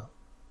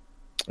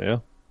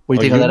 What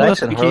do you think of that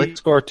accent, Harley?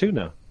 Score 2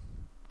 now.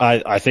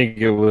 I think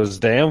it was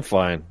damn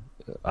fine.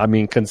 I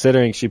mean,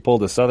 considering she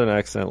pulled a Southern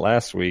accent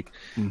last week,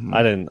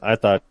 I didn't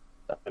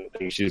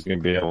think she was going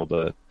to be able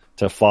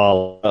to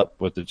follow up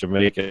with the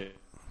Jamaican.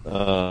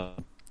 Yeah,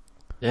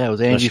 it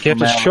was Angie. She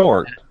kept it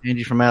short.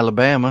 Angie from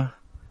Alabama.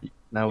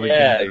 Now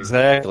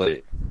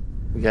exactly.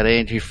 We got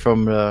Angie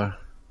from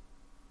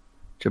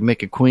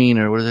Jamaica Queen,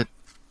 or what is it?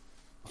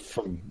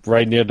 From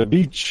right near the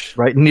beach.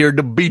 Right near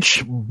the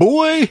beach,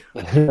 boy.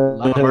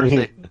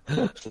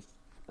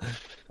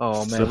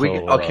 Oh man,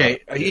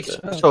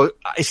 so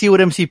I see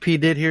what MCP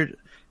did here.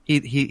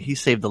 He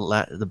saved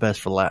the best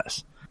for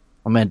last.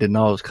 My man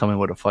Donaldo's coming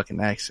with a fucking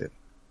accent.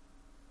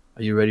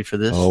 Are you ready for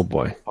this? Oh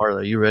boy,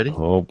 Harley, are you ready?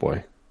 Oh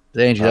boy,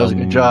 Angie, that was a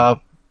good job.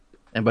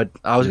 But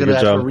I was gonna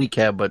ask for a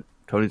recap, but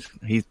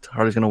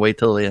Harley's gonna wait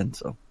till the end.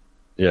 So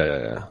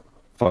yeah.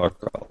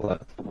 Fuck all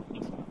that.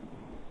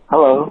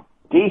 Hello,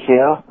 D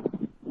here,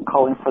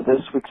 calling for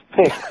this week's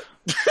pick.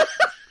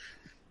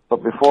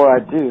 But before I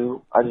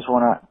do, I just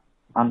want to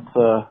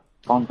answer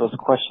Fonzo's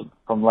question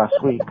from last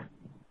week.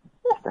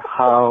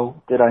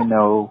 How did I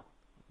know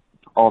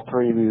all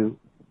three of you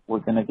were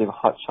going to give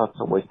Hot Shots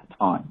a waste of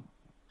time?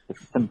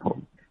 It's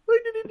simple. Why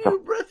did he do a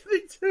breath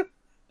thing too?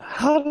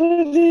 How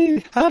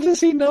does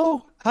he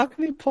know? How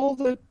can he pull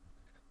the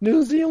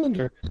New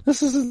Zealander?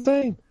 This is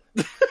insane.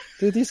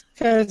 Dude, these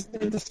guys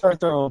need to start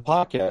their own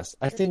podcast.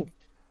 I think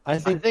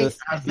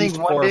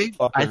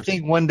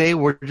one day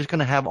we're just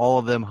gonna have all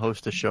of them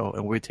host a show,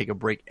 and we take a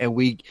break, and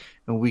we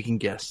can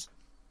guess.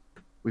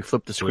 We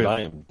flip the script. Dude,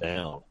 I am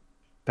down.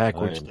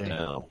 Backwards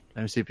down.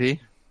 MCP.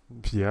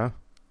 Yeah.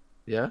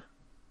 Yeah.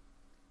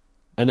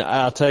 And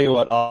I'll tell you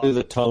what. I'll do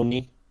the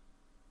Tony.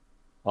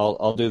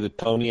 I'll do the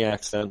Tony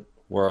accent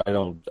where I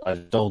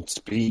don't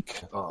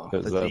speak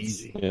because that's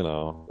easy.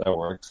 That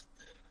works.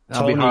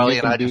 I'll be Harley,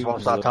 and I just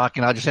won't stop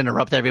talking. I'll just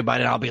interrupt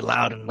everybody, and I'll be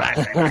loud and.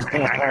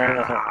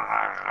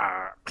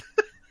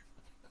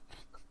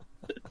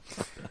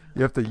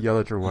 You have to yell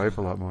at your wife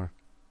a lot more.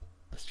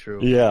 That's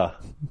true. Yeah.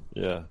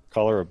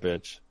 Call her a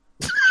bitch.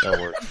 That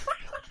works.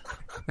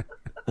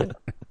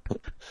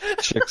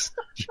 Chicks,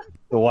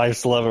 the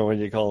wives love it when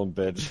you call them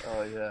bitch.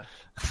 Oh yeah.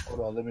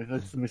 Hold on,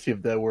 let me see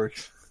if that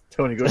works.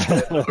 Tony, go.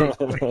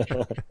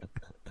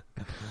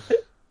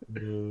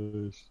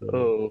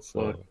 Oh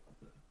fuck.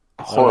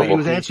 So he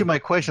was answering my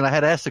question. I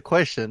had asked a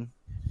question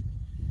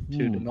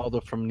to Donaldo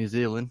from New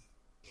Zealand.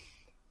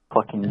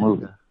 Fucking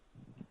movie.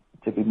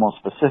 To be more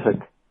specific,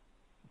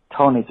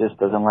 Tony just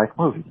doesn't like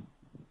movies.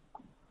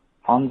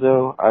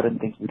 Fonzo, I didn't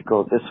think he'd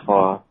go this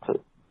far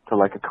to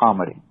like a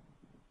comedy.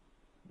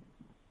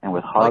 And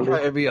with Harley, I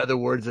like how every other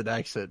word's an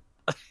accent.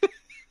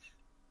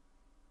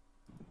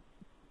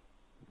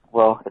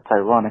 Well, it's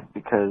ironic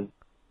because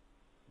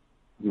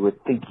you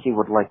would think he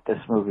would like this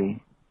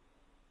movie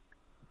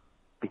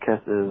because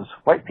there's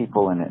white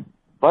people in it.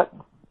 But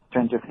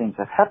stranger things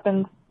have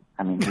happened.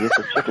 I mean, he is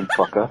a chicken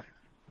fucker.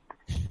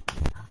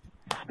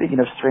 Speaking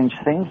of strange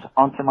things,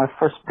 on to my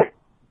first pick.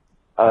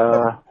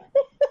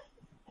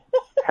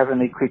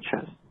 Heavenly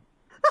Creatures.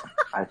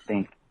 I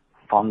think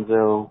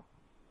Fonzo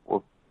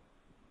will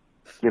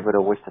give it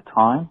a waste of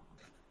time,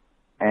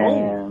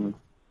 and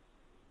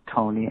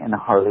Tony and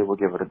Harley will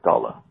give it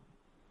 $1.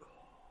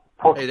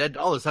 Hey, that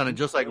dollar sounded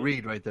just like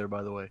Reed right there,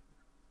 by the way.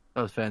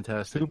 That was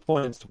fantastic. 2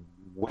 points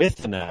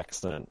with an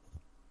accent.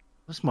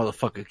 This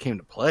motherfucker came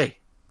to play.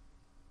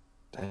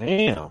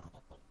 Damn.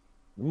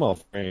 You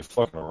motherfucker ain't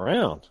fucking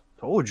around.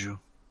 Told you.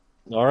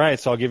 All right,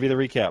 so I'll give you the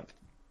recap.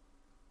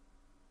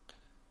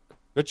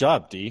 Good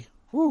job, D.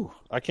 Whew.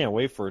 I can't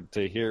wait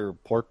to hear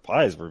Pork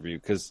Pie's review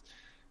because,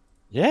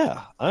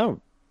 yeah,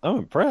 I'm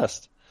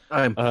impressed.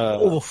 I'm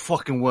over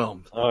fucking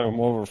whelmed. I'm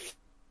over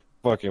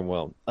fucking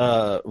whelmed.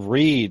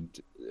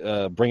 Reed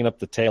bringing up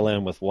the tail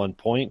end with 1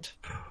 point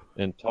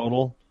in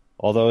total,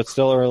 although it's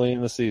still early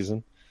in the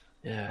season.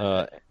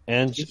 Yeah.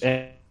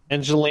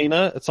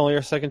 Angelina, it's only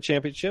her second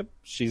championship.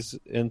 She's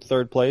in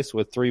third place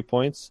with 3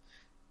 points.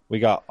 We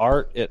got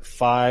Art at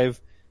 5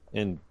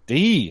 and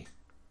D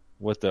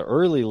with the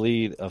early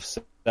lead of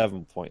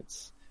 7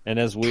 points. And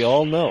as we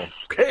all know,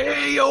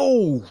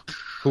 KO.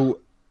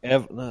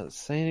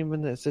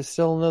 It's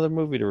still another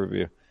movie to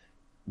review.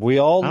 We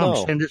all know.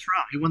 I'm saying this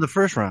round. You won the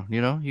first round.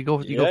 You go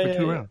for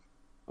 2 rounds.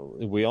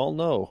 We all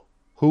know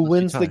who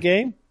wins the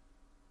game.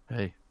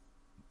 Hey,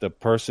 the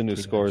person who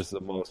scores the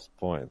most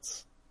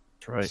points.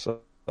 That's right.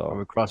 So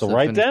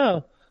right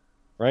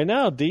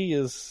now, D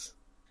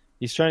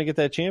he's trying to get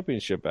that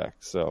championship back.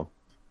 So,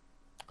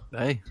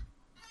 hey,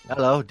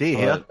 hello, D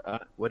here.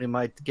 When am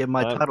I get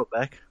my title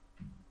back?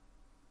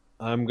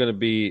 I'm going to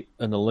be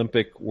an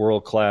Olympic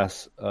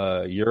world-class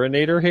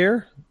urinator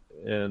here,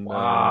 and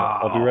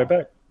I'll be right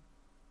back.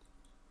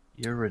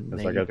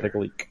 Urinator. I got to take a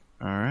leak.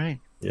 All right.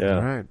 Yeah.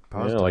 All right.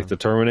 Yeah, like the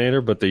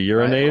Terminator, but the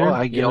urinator.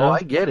 I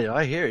get it.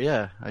 I hear it.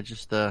 Yeah. I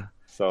just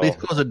please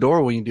close the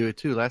door when you do it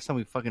too. Last time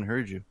we fucking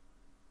heard you.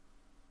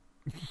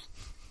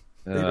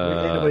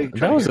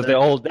 That was at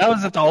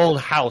the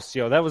old house,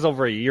 yo. That was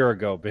over a year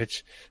ago,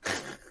 bitch.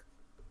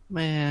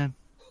 Man.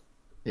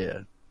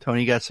 Yeah.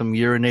 Tony got some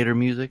urinator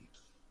music.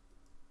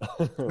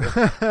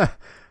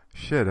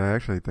 Shit, I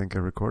actually think I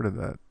recorded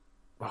that.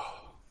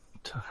 Oh,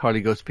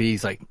 Harley goes pee.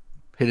 He's like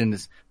hitting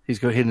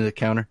the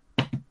counter.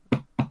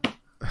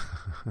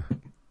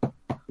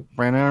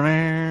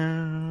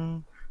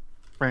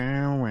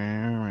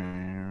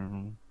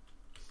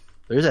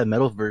 There's that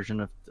metal version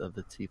of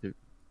the T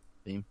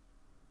theme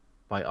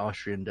by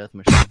Austrian Death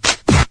Machine.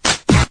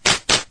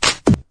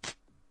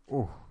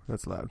 Oh,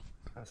 that's loud.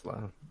 That's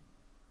loud.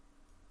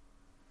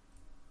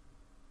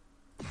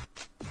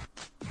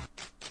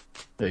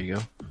 There you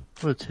go.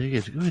 We're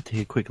going to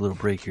take a quick little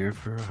break here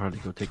for Harley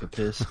to go take a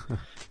piss.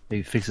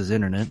 Maybe fix his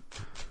internet.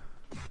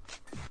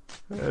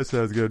 That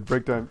sounds good.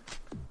 Break time.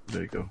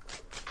 There you go.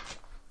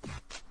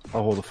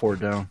 I'll hold the fort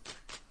down.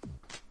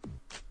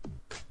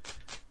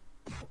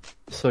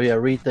 So yeah,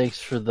 Reed,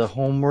 thanks for the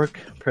homework.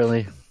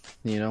 Apparently,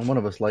 one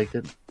of us liked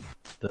it.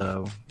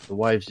 the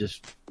wives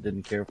just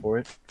didn't care for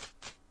it.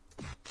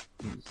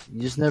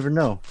 You just never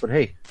know. But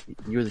hey,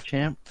 you're the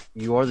champ.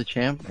 You are the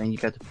champ, and you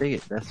got to pick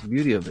it. That's the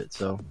beauty of it.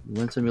 So you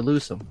win some, you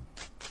lose some.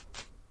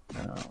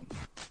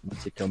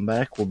 Once they come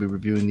back, we'll be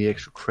reviewing the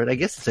extra credit. I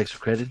guess it's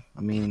extra credit.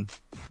 I mean,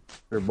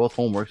 they're both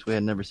homeworks. We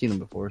had never seen them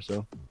before,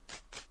 so.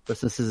 But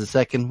since this is the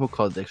second, we'll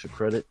call it the extra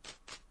credit.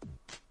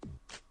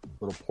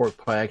 Little pork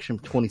pie action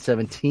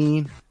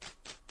 2017.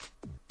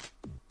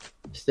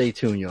 Stay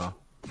tuned, y'all.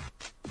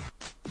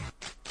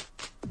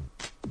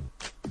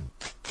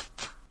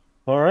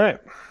 All right.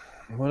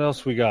 What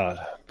else we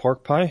got?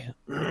 Pork pie?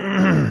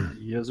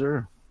 Yes,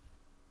 sir.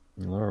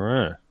 All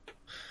right.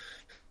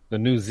 The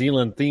New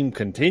Zealand theme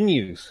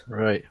continues.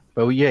 Right.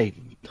 But yeah,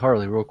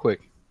 Harley, real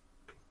quick.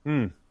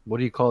 What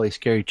do you call a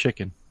scary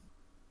chicken?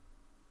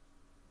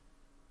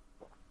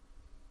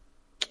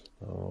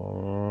 Yeah,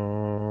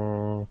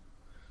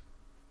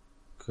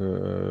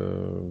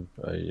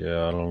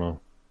 I don't know.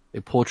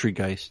 A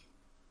poultrygeist.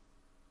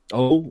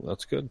 Oh,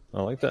 that's good.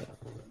 I like that.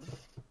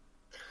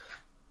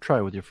 Try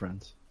it with your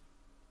friends.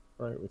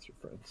 Try it with your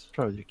friends.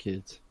 Try it with your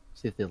kids.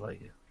 See if they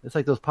like it. It's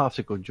like those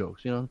popsicle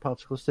jokes, you know, the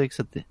popsicle sticks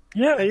at the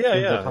yeah,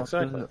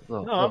 exactly.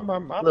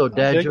 Little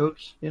dad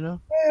jokes, you know.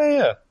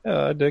 Yeah,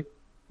 I dig.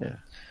 Yeah.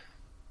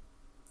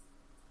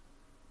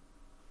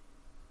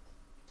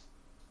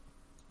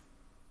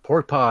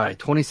 Pork Pie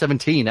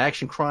 2017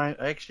 action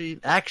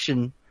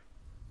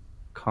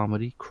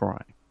comedy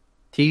crime.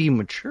 TV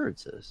mature, it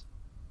says.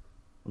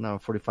 1 hour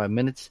 45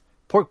 minutes.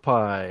 Pork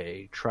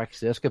Pie tracks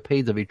the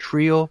escapades of a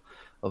trio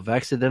of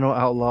accidental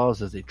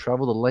outlaws as they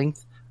travel the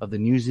length of the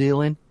New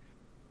Zealand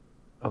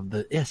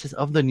in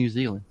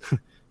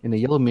a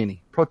yellow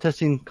Mini,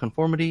 protesting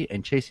conformity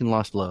and chasing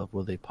lost love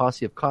with a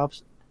posse of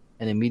cops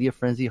and a media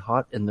frenzy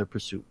hot in their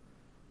pursuit.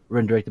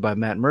 Written and directed by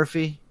Matt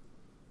Murphy.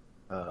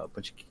 A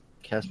bunch of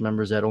cast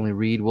members that only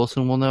Reed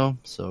Wilson will know.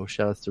 So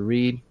shout outs to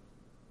Reed.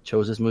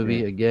 Chose this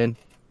movie again.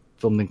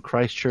 Filmed in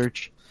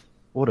Christchurch.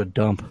 What a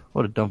dump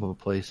of a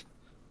place.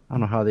 I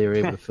don't know how they were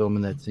able to film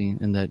in that scene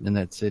in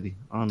that city.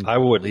 I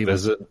would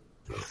visit.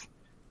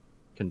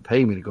 Can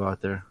pay me to go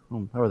out there.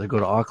 I'd rather go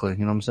to Auckland,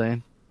 you know what I'm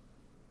saying?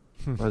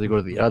 I'd rather go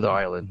to the other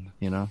island,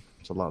 you know?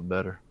 It's a lot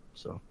better.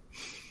 So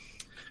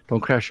don't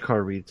crash your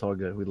car, Reed. It's all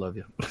good. We love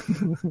you.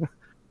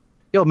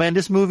 Yo, man,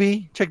 this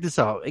movie, check this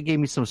out. It gave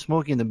me some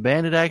Smokey and the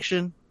Bandit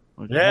action.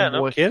 Yeah,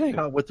 no kidding.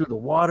 Went through the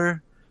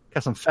water.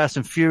 Got some Fast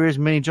and Furious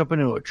Mini jumping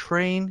into a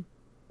train.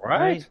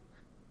 Right.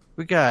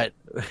 We got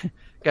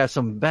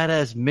some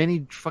badass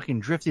mini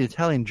fucking drifty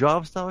Italian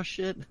job style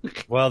shit.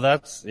 Well,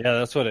 that's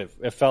what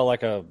it felt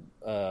like a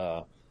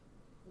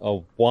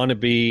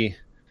wannabe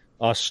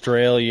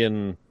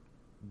Australian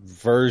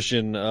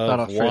version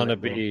of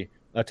wannabe.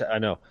 I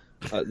know.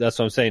 That's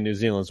what I'm saying. New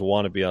Zealand's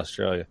wannabe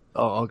Australia.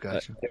 Oh,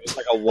 gotcha. It was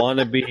like a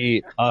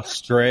wannabe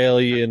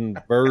Australian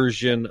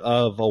version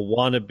of a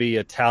wannabe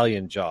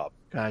Italian job.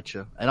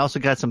 Gotcha. And also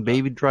got some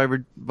Baby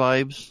Driver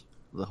vibes.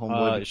 The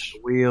homeboy with the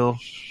wheel.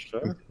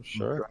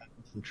 Sure.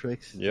 Some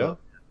tricks. Yeah. So,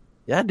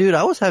 yeah, dude,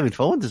 I was having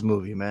fun with this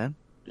movie, man.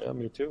 Yeah,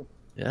 me too.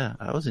 Yeah,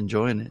 I was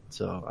enjoying it.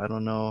 So I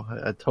don't know.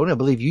 Tony, I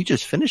believe you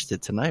just finished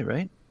it tonight,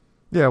 right?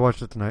 Yeah, I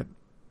watched it tonight.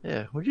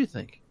 Yeah, what did you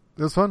think?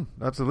 It was fun.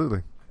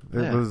 Absolutely.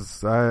 It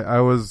was.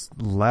 I was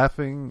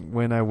laughing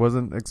when I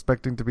wasn't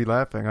expecting to be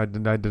laughing. I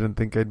didn't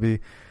think I'd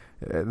be.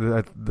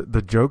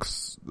 The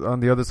jokes on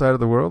the other side of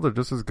the world are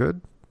just as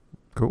good.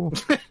 Cool.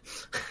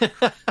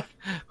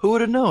 Who would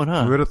have known,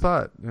 huh? Who would have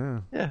thought? Yeah.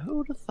 Yeah, who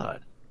would have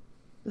thought?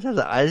 That's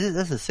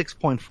a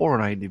 6.4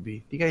 on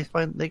IMDb. Do you guys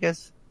feel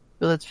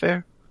that's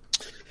fair?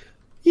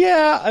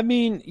 Yeah, I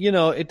mean,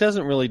 it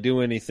doesn't really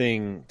do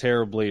anything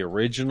terribly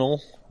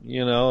original.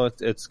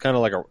 It's kind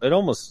of like it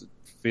almost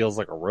feels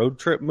like a road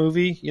trip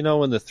movie,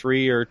 when the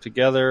three are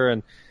together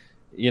and,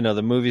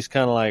 the movie's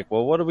kind of like,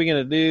 well, what are we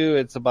going to do?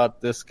 It's about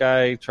this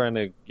guy trying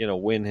to,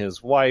 win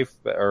his wife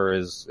or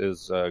his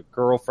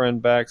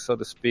girlfriend back, so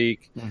to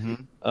speak. Mm-hmm.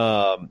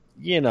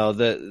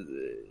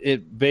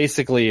 It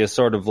basically is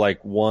sort of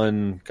like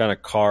one kind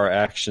of car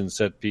action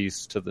set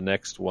piece to the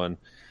next one.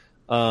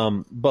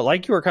 But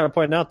like you were kind of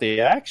pointing out, the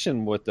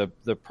action with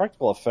the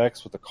practical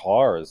effects with the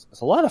cars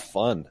is a lot of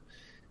fun.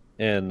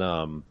 And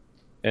the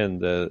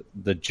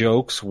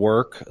jokes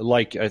work.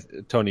 Like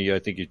Tony, I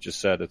think you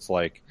just said, it's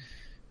like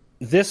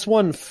this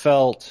one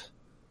felt,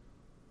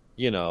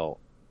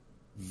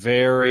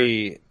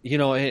 very,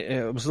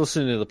 I was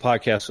listening to the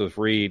podcast with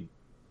Reed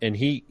and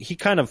he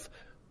kind of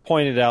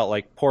pointed out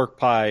like Pork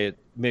Pie,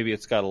 maybe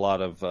it's got a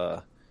lot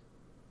of,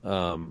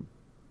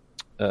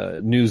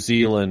 New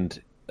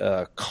Zealand,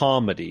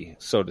 comedy,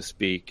 so to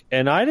speak.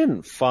 And I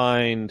didn't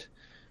find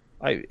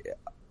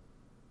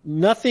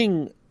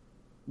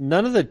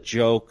none of the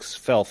jokes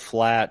fell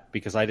flat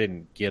because I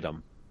didn't get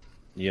them.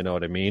 You know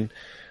what I mean?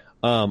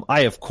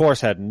 I, of course,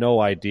 had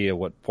no idea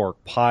what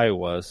pork pie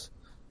was.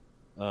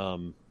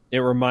 It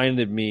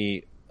reminded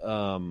me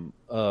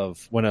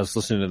of when I was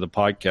listening to the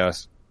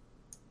podcast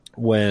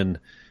when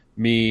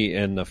me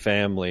and the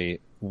family,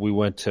 we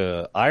went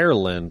to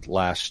Ireland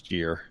last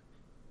year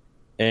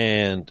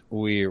and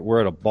we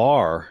were at a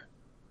bar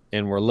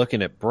and we're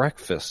looking at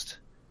breakfast,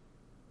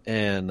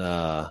 and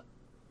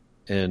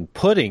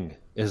pudding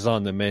is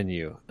on the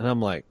menu, and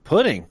I'm like,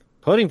 pudding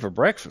for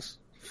breakfast?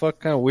 Fuck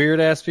kind of weird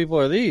ass people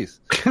are these?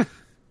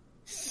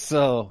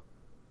 So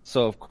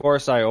of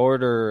course I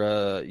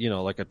order,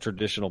 like a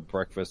traditional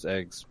breakfast: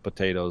 eggs,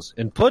 potatoes,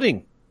 and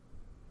pudding.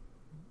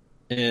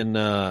 And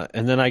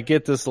then I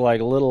get this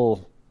like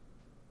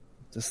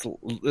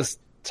this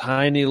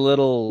tiny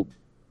little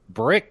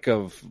brick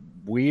of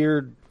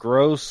weird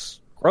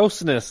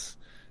grossness,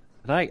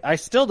 and I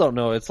still don't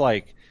know. It's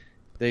like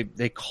they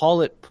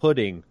call it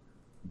pudding,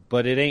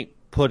 but it ain't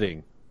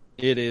pudding.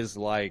 It is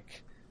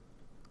like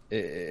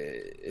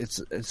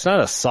it's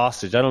not a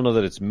sausage. I don't know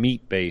that it's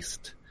meat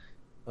based,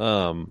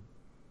 but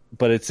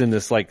it's in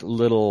this like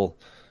little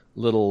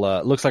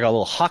looks like a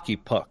little hockey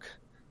puck.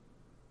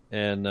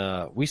 And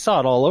we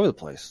saw it all over the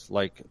place.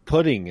 Like,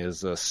 pudding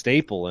is a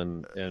staple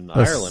in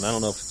Ireland. I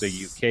don't know if it's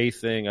a UK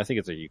thing. I think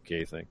it's a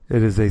UK thing.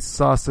 It is a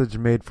sausage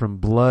made from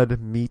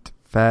blood, meat,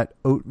 fat,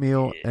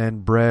 oatmeal,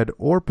 and bread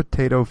or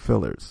potato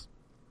fillers.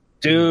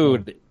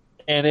 Dude,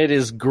 and it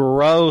is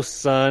gross,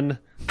 son.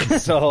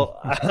 So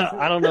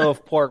I don't know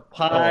if pork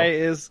pie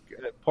is.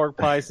 Pork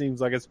pie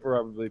seems like it's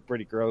probably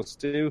pretty gross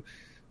too.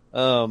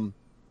 So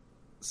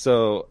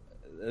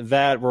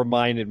that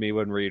reminded me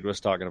when Reed was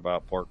talking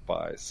about pork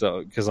pie.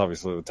 So, because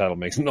obviously the title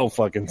makes no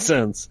fucking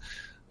sense.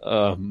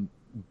 But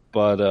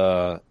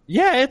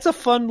it's a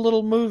fun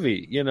little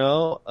movie,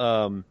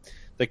 the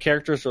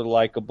characters are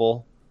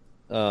likable.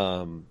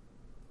 The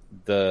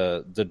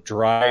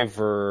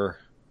driver,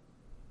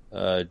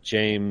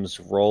 James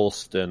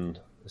Rolston,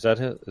 is that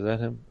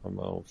him?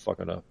 I'm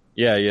fucking up.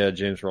 Yeah,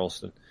 James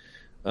Rolston.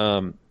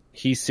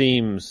 He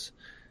seems,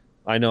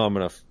 I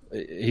know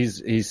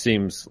he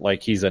seems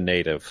like he's a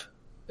native.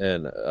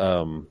 And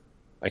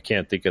I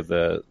can't think of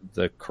the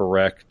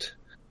correct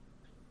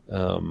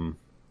term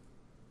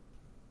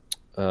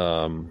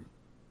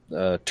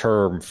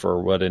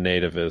for what a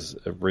native is.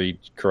 Reed,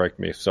 correct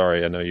me.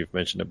 Sorry, I know you've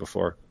mentioned it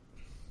before.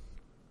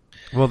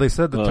 Well, they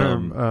said the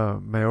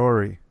term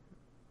Maori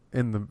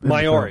in the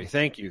Maori.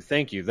 Thank you.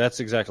 That's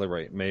exactly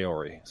right,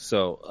 Maori.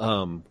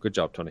 So, good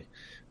job, Tony.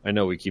 I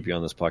know we keep you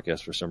on this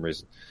podcast for some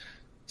reason.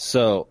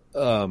 So,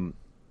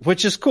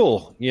 which is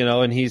cool,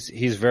 and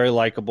he's very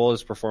likable.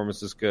 His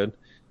performance is good.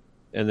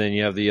 And then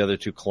you have the other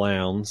two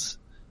clowns.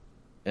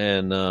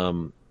 And,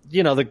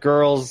 the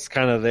girl's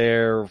kind of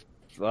there,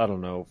 I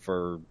don't know,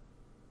 for,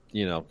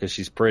 because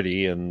she's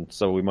pretty. And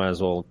so we might as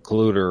well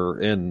include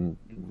her in.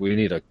 We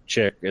need a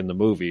chick in the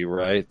movie,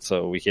 right?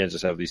 So we can't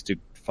just have these two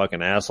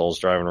fucking assholes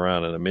driving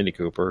around in a Mini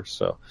Cooper.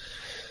 So,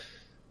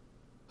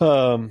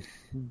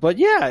 but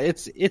yeah,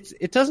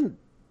 it doesn't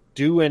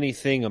do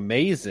anything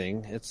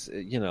amazing.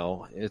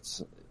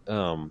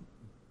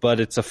 But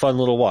it's a fun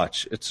little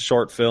watch. It's a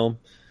short film.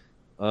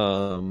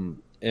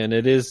 And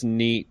it is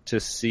neat to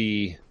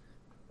see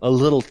a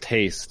little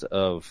taste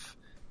of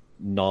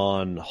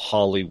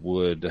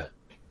non-Hollywood,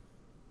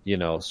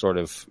 sort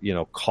of,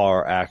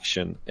 car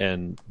action,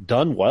 and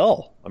done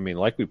well. I mean,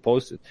 like we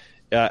posted,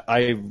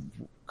 I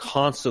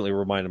constantly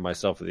reminded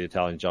myself of the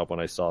Italian Job when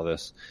I saw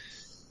this,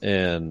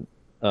 and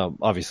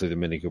obviously the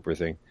Mini Cooper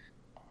thing.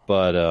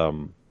 But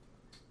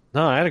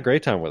no, I had a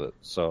great time with it.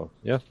 So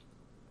yeah.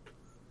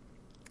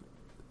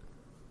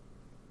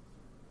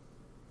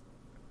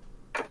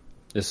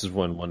 This is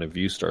when one of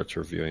you starts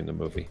reviewing the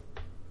movie.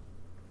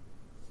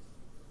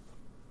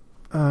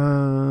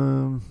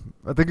 I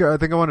think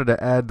I wanted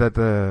to add that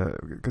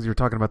because you were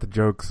talking about the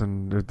jokes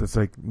and this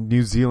like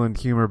New Zealand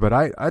humor, but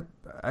I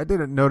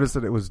didn't notice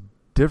that it was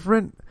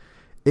different.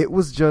 It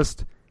was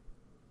just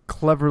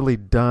cleverly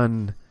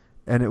done,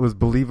 and it was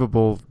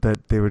believable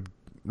that they would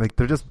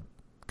they're just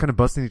kind of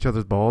busting each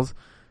other's balls.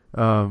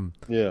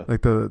 Yeah,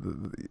 like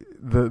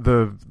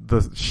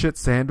the shit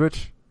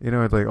sandwich.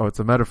 It's like, oh, it's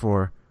a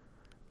metaphor.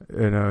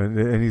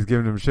 And he's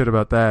giving him shit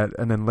about that,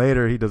 and then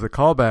later he does a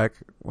callback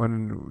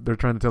when they're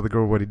trying to tell the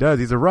girl what he does.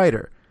 He's a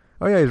writer.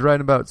 Oh yeah, he's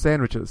writing about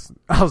sandwiches.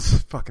 I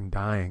was fucking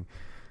dying,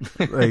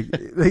 because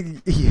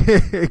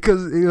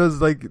it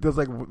was like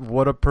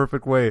what a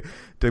perfect way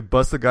to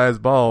bust a guy's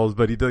balls,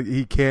 but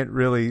he can't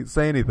really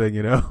say anything,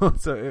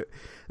 So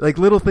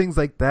little things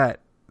like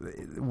that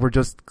were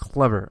just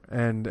clever,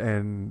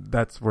 and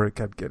that's where it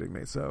kept getting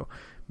me. So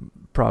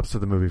props to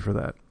the movie for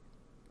that.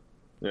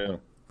 Yeah.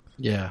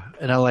 Yeah,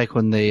 and I like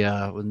when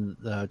when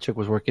the chick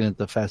was working at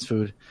the fast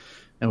food,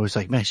 and was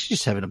like, "Man, she's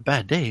just having a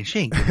bad day. She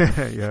ain't giving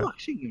fuck.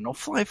 She ain't giving no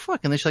fly fuck."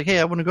 And then she's like, "Hey,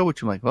 I want to go with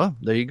you." I'm like, "Well,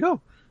 there you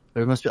go.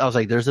 There must be." I was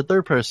like, "There's a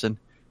third person,"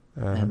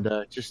 and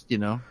just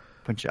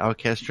bunch of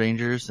outcast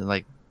strangers, and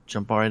like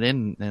jump right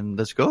in and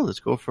let's go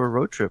for a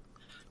road trip.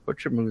 Road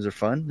trip movies are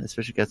fun,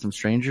 especially got some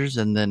strangers,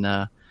 and then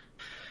they're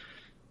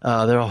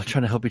all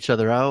trying to help each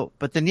other out.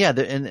 But then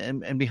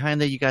and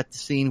behind that you got the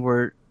scene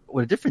where.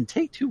 With a different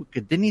take too.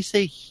 Didn't he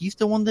say he's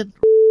the one that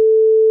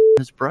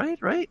his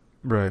bride, right?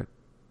 Right.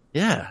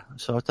 Yeah.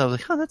 So I thought,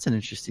 like, oh, that's an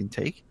interesting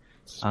take.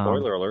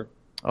 Spoiler alert.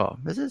 Oh,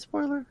 is it a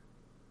spoiler?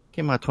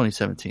 Came out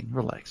 2017.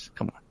 Relax.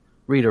 Come on.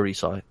 Reed already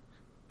saw it.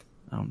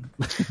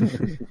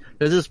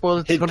 Is it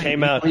spoiled? It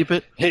came out. It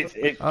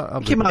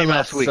came out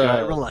last week.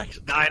 Relax.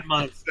 9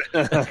 months.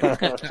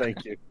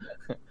 Thank you.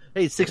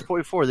 Hey,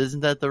 6.4.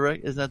 Isn't that the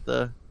right? Is it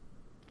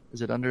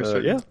under a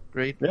certain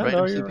grade? Yeah, right,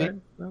 no, MCP? you're right.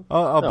 No.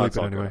 I'll bleep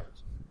it anyway.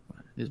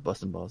 He's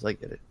busting balls. I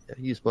get it. Yeah,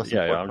 he's busting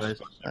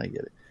balls. I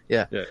get it.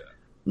 Yeah.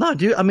 No,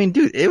 dude. I mean,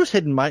 dude, it was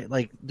hitting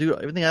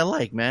everything I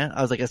like, man.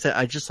 I said,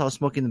 I just saw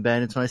Smoking the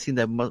Bandits when I seen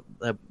that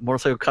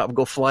motorcycle cop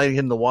go flying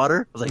in the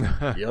water. I was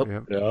like, yep.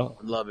 Yeah.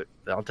 Love it.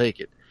 I'll take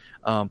it.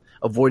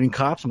 Avoiding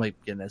cops. I'm like,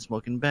 getting that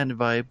Smoking the Bandit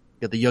vibe.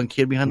 Got the young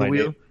kid behind the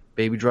wheel,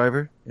 Baby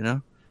Driver, you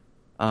know?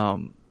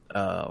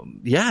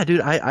 Yeah,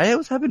 dude, I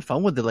was having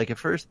fun with it. Like at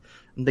first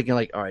I'm thinking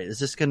like, all right, is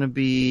this going to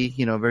be,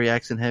 you know, very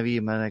accent heavy?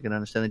 Am I not going to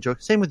understand the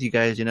joke? Same with you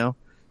guys, you know?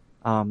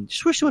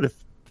 Just wish you would have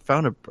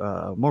found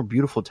a more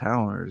beautiful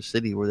town or a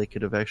city where they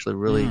could have actually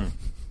really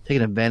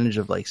taken advantage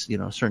of, like, you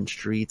know, certain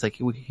streets. Like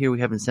here we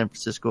have in San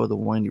Francisco, the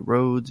windy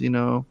roads, you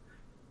know,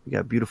 we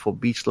got beautiful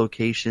beach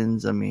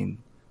locations. I mean,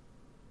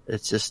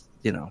 it's just,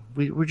 you know,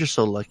 we're just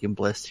so lucky and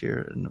blessed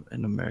here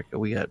in America.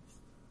 We got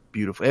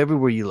beautiful,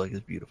 everywhere you look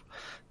is beautiful.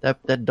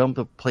 That dump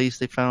of place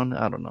they found,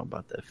 I don't know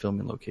about that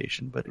filming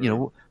location, but you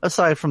know,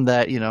 aside from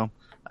that, you know,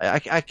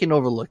 I can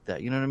overlook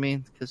that, you know what I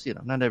mean? Because, you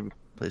know, not every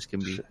place can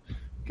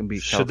be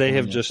Should they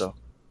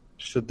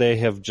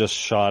have just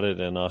shot it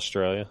in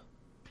Australia?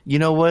 You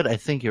know what? I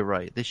think you're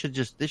right. They should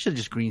just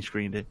green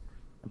screened it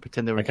and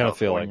pretend they were in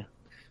California.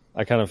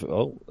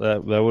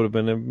 that would have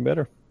been even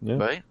better. Yeah,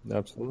 right?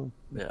 Absolutely.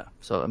 Yeah.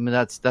 So I mean,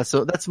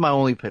 that's my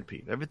only pet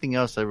peeve. Everything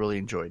else I really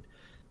enjoyed.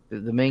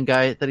 The main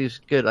guy, I thought he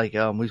was good. Like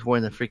he's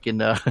wearing the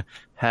freaking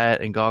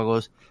hat and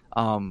goggles.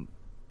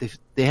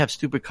 They have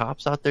stupid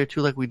cops out there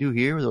too, like we do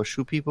here. They'll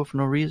shoot people for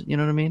no reason. You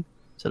know what I mean?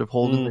 Instead of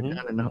holding their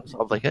gun. And so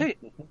I was like, hey,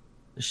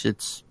 this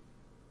shit's.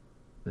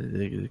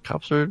 The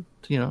cops are,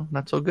 you know,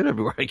 not so good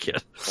everywhere, I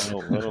guess.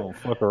 They don't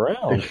fuck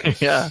around.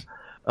 Yeah.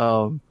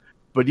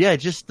 But yeah,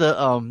 just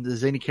the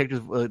zany characters,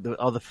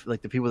 all the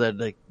people that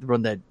like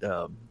run that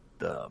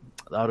the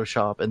auto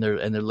shop, and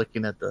they're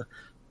looking at the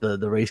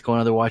race going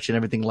on, they're watching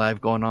everything live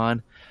going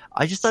on.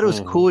 I just thought it was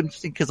cool and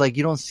interesting because, like,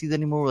 you don't see that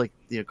anymore. Like,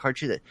 you know, car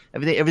chase, that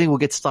everything will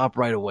get stopped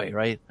right away,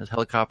 right? There's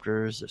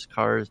helicopters, there's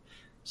cars,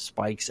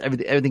 spikes,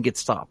 everything gets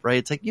stopped, right?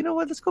 It's like, you know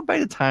what? Let's go back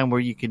to time where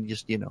you can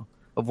just, you know,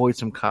 avoid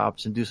some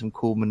cops and do some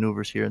cool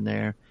maneuvers here and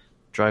there,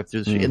 drive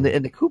through the street. And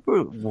the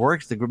Cooper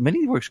works. The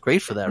Mini works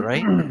great for that,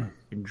 right? You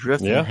can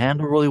drift and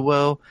handle really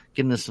well,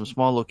 get into some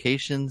small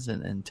locations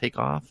and take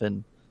off.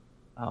 And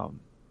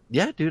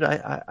yeah, dude,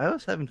 I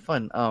was having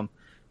fun.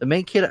 The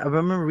main kid, I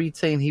remember Reed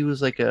saying he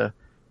was like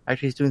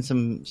actually he's doing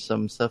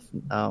some stuff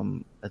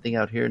I think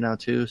out here now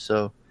too.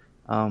 So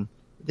I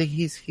think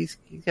he's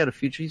got a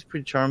future. He's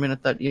pretty charming. I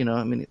thought, you know,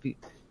 I mean, if he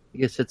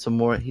gets hit some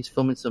more, he's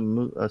filming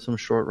some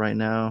short right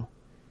now.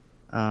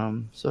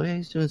 So yeah,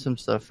 he's doing some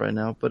stuff right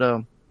now.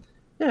 But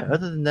yeah,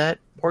 other than that,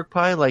 Pork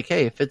Pie, like,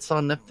 hey, if it's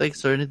on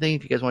Netflix or anything,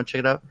 if you guys want to check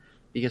it out,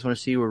 if you guys want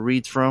to see where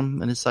Reed's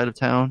from and his side of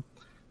town,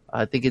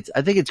 I think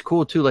it's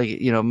cool too. Like,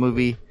 you know,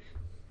 movie.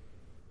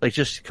 Like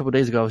just a couple of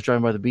days ago, I was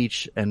driving by the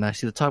beach and I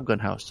see the Top Gun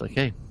house. Like,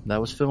 hey, that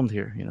was filmed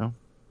here. You know,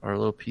 our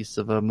little piece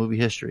of movie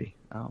history.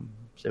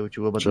 Say what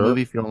you will about the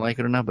movie if you don't like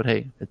it or not, but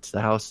hey, it's the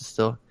house is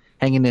still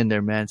hanging in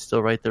there, man. It's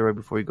still right there, right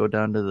before you go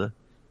down to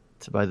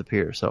by the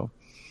pier. So.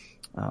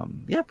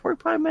 Yeah,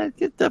 Pork Pie, man,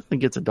 it definitely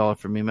gets $1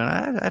 from me, man.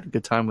 I had a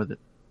good time with it.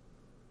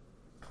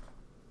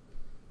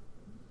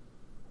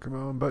 Come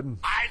on, Button.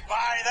 I'd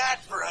buy that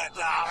for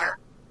 $1.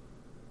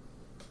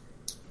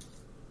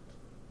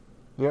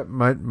 Yep,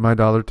 my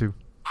 $1 too.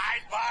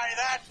 I'd buy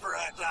that for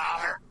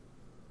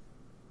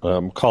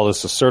 $1. Call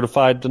this a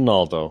certified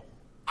Donaldo.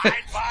 I'd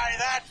buy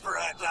that for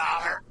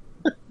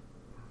 $1.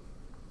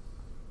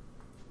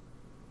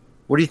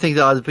 What do you think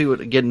the odds of people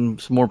getting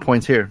some more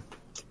points here?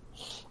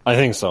 I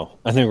think so.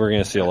 I think we're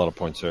going to see a lot of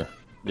points here.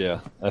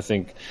 Yeah, I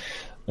think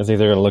they're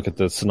going to look at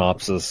the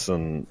synopsis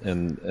and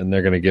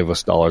they're going to give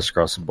us dollars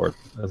across the board.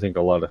 I think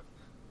a lot of,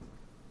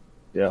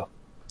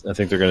 I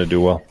think they're going to do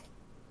well.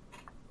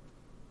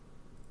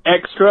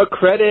 Extra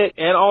credit,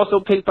 and also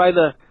picked by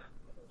the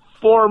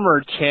former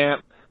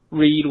champ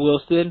Reed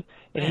Wilson,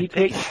 and he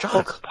picked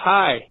Pork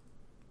Pie.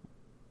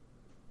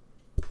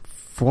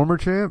 Former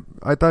champ?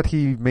 I thought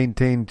he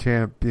maintained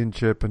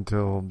championship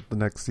until the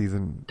next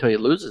season. Until he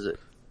loses it.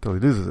 Until he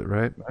loses it,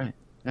 right? Right.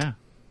 Yeah.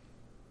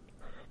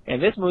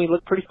 And this movie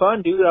looked pretty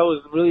fun, dude. I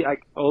was really,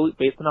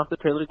 based off the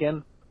trailer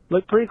again,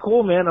 looked pretty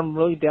cool, man. I'm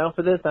really down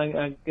for this. I'm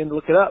going to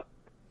look it up.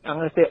 I'm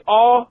going to say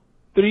all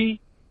 3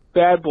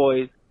 bad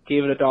boys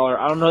gave it $1.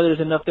 I don't know if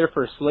there's enough there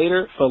for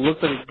Slater, but it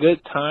looks like a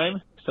good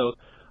time. So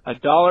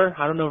 $1.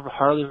 I don't know if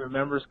Harley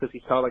remembers because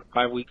he saw it like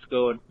 5 weeks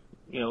ago and,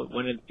 you know,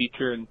 went in the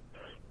feature and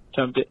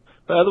jumped it.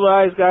 But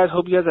otherwise, guys,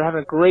 hope you guys are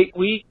having a great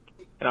week,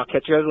 and I'll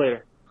catch you guys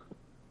later.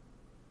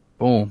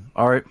 Boom.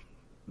 All right.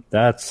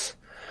 That's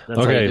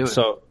okay.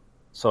 So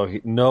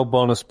no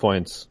bonus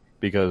points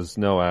because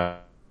the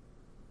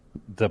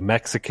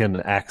Mexican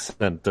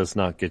accent does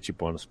not get you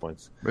bonus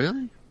points.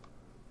 Really?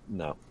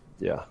 No.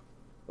 Yeah.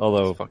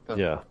 Although,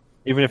 yeah,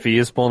 even if he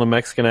is pulling a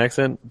Mexican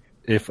accent,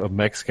 if a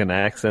Mexican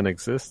accent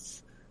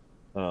exists.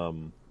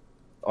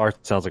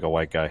 Art sounds like a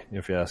white guy,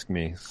 if you ask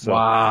me. So.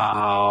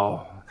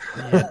 Wow.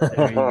 Yeah,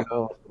 there you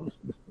go.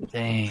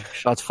 Dang.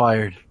 Shots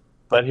fired.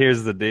 But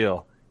here's the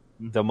deal.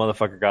 The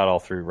motherfucker got all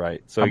three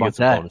right. So he gets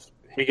a bonus.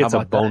 He gets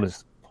a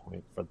bonus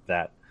point for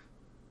that.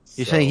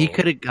 You're saying he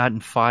could have gotten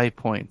 5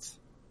 points.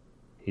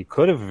 He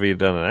could have if he'd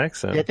done an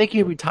accent. Yeah, I think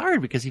he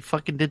retired because he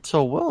fucking did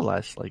so well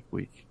last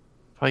week.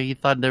 Probably he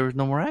thought there was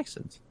no more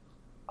accents.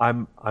 I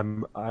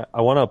want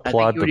to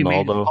applaud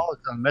Donaldo.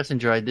 On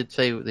Messenger, I did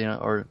say,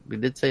 or we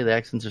did say the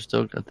accents are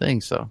still a thing.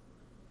 So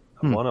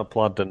I want to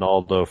applaud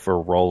Donaldo for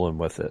rolling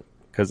with it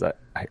because I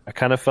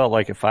kind of felt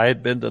like if I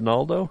had been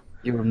Donaldo,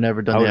 you would have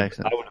never done the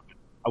accent.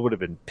 I would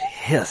have been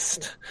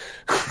pissed.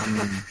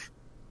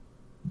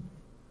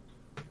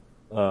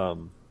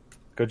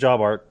 Good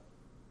job, Art.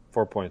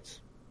 4 points.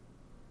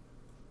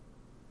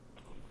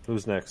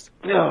 Who's next?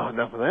 Oh,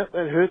 enough of that.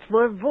 That hurts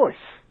my voice.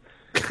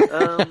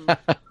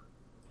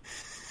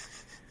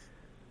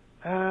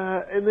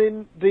 And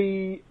then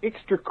the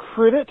extra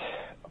credit,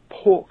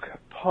 pork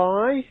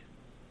pie.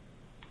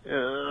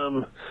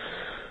 Yeah,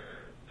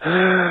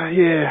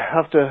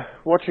 after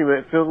watching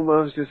that film,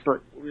 I was just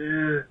like,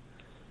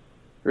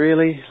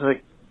 really?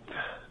 Like,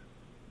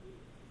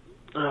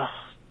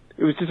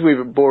 it was just a wee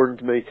bit boring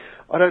to me.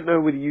 I don't know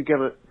whether you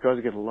guys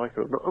are going to like it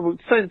or not. Well,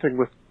 same thing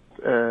with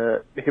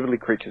Heavenly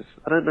Creatures.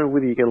 I don't know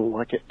whether you're going to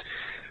like it.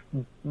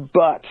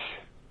 But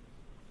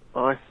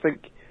I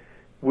think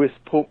with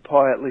pork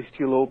pie, at least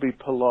you'll all be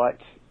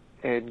polite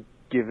and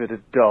give it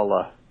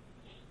 $1.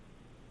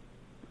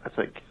 I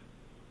think.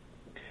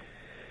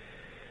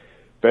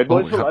 Bad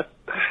boys for life.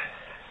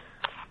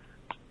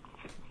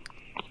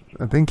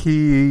 I think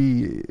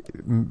he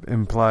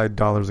implied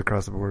dollars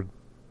across the board.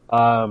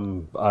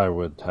 I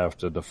would have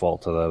to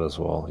default to that as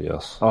well.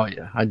 Yes. Oh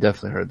yeah, I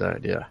definitely heard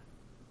that. Yeah.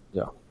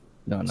 Yeah.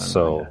 No.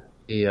 So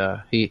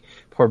he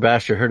poor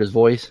bastard heard his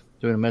voice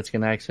doing a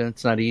Mexican accent.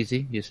 It's not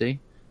easy, you see.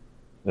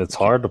 It's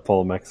hard to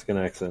pull a Mexican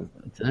accent.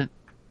 That's it.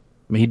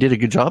 I mean, he did a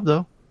good job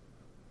though.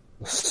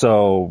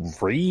 So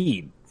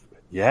Reed,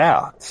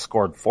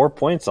 scored 4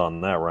 points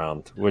on that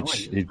round,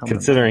 which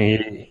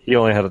considering he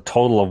only had a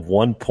total of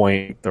 1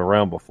 point the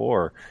round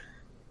before.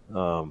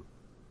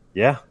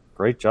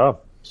 Great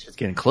job. She's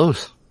getting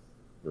close.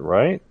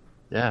 Right?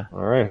 Yeah. All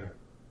right.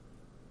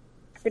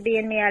 To be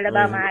in the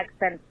Alabama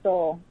accent,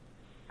 so.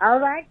 All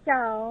right,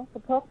 y'all. For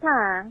pork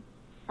pie,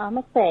 I'm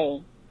going to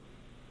say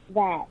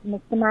that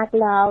Mr. Mike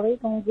Lowry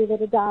going to give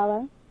it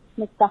 $1.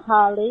 Mr.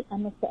 Harley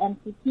and Mr.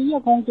 MCP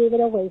are going to give it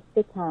a waste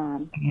of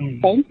time.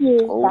 Thank you.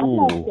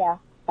 God bless you.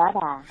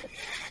 Bye-bye.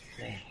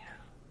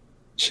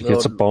 She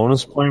gets a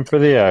bonus point for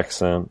the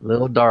accent.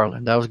 Little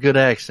darling. That was a good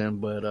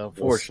accent, but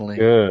unfortunately,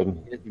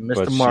 good. You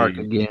missed the mark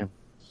again.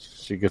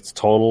 She gets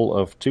total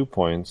of 2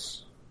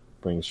 points.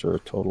 Brings her a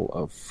total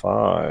of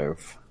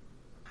 5.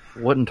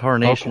 What in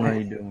tarnation are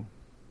you doing?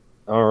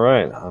 All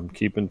right. I'm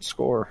keeping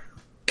score.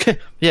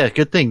 Yeah,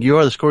 good thing. You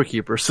are the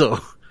scorekeeper, so.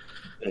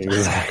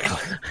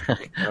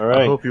 Exactly. All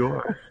right. I hope you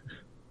are.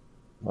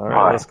 All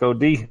right, let's go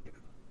D.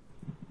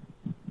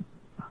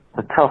 It's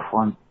a tough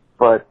one,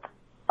 but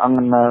I'm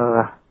going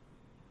to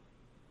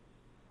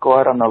go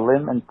out on a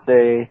limb and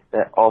say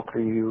that all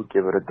three of you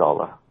give it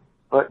 $1.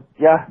 But,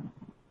 yeah,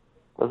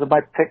 those are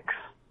my picks.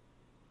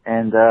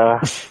 And,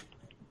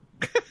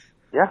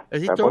 yeah.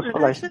 Is he throwing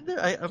an accent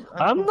there?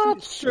 I'm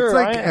not sure. It's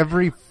like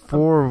every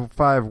 4 or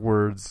 5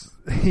 words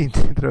he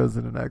throws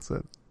in an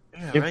accent.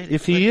 Yeah,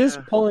 if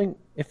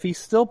he's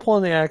still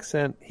pulling the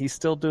accent, he's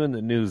still doing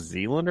the New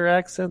Zealander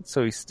accent,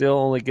 so he still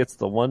only gets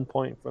the 1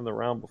 point from the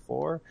round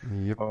before.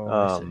 Yep.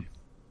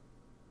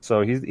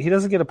 So he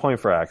doesn't get a point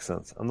for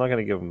accents. I'm not going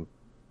to give him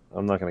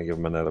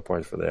another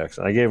point for the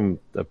accent. I gave him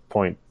a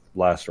point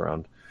last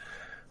round.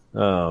 We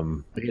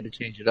got to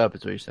change it up.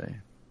 Is what you're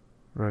saying,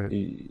 right?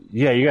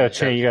 Yeah, you got to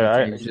change. You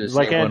got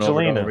like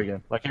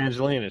Angelina. Like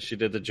Angelina, she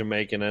did the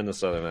Jamaican and the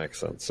Southern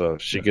accent, so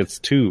she gets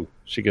 2.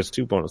 She gets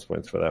 2 bonus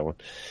points for that one.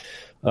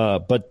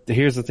 But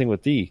here's the thing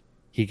with D.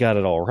 He got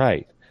it all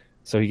right,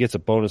 so he gets a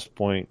bonus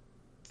point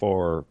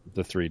for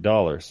the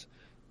 $3.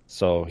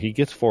 So he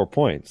gets 4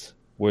 points,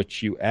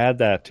 which you add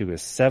that to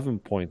his 7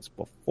 points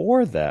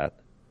before that.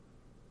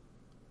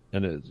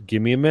 And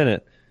give me a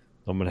minute.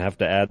 I'm going to have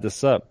to add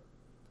this up.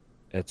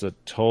 It's a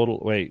total...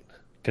 Wait.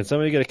 Can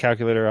somebody get a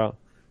calculator out?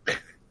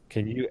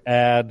 Can you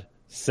add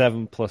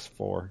 7 plus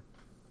 4?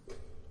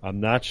 I'm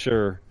not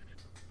sure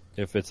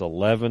if it's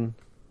 11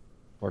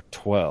 or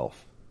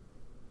 12.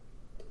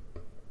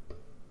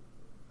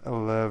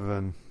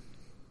 11.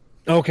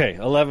 Okay,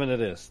 11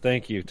 it is.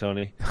 Thank you,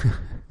 Tony.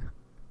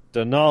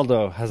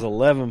 Donaldo has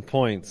 11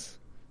 points.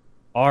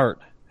 Art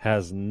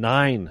has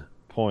 9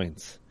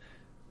 points.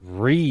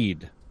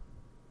 Reed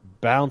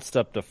bounced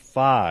up to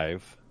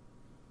 5,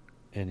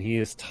 and he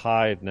is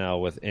tied now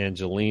with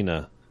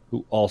Angelina,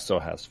 who also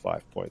has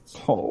 5 points.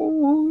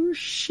 Oh,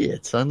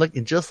 shit, son.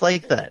 Looking just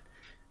like that.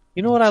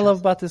 You know what I love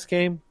about this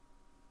game?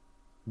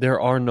 There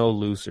are no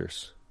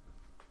losers.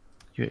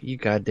 You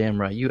goddamn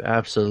right. You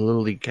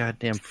absolutely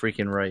goddamn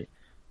freaking right.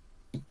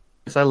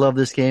 Because I love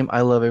this game.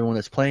 I love everyone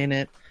that's playing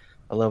it.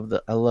 I love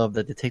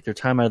that they take their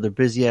time out of their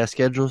busy ass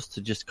schedules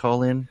to just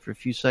call in for a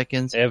few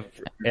seconds,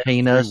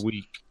 entertain us.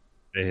 Week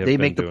they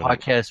make the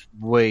podcast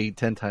way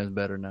 10 times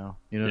better now.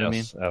 You know what I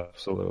mean?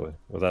 Absolutely,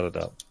 without a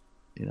doubt.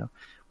 You know,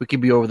 we could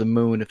be over the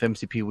moon if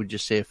MCP would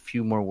just say a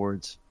few more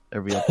words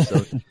every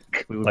episode.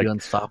 We would be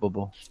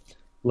unstoppable.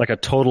 Like a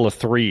total of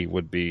 3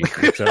 would be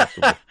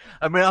acceptable.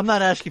 I mean, I'm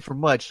not asking for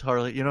much,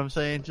 Harley. You know what I'm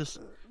saying? Just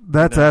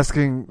that's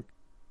asking.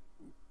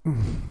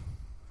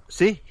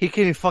 See, he can't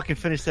even fucking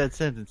finish that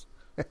sentence.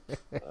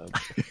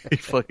 You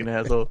fucking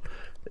asshole.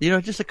 You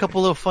know, just a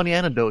couple of funny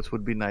anecdotes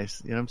would be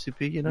nice. You know,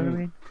 MCP. You know what I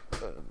mean?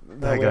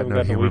 I got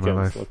no humor in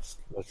my life.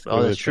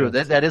 Oh, that's true.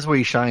 That is where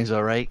he shines,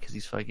 though, right? Because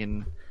he's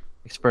fucking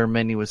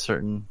experimenting with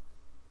certain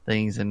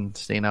things and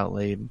staying out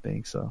late and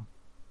things. So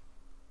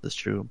that's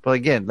true. But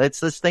again, let's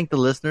thank the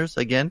listeners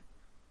again.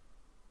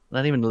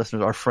 Not even the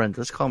listeners, our friends.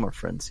 Let's call them our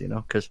friends. You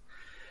know, because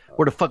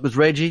where the fuck was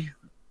Reggie?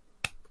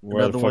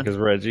 Where the fuck is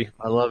Reggie?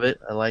 I love it.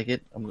 I like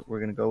it. We're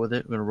going to go with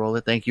it. We're going to roll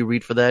it. Thank you,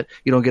 Reed, for that.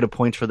 You don't get a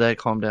point for that.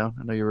 Calm down.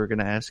 I know you were going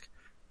to ask.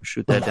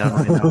 Shoot that down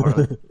right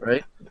now,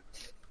 right?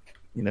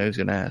 You know he was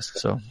going to ask.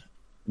 So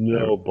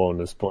no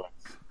bonus points.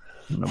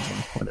 No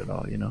bonus point at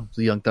all, you know. It's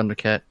a young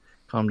Thundercat.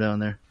 Calm down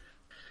there.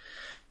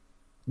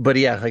 But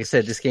yeah, like I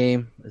said, this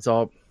game, it's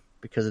all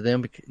because of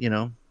them. You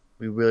know,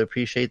 we really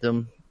appreciate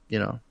them. You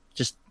know,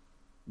 just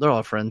they're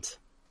all friends.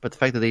 But the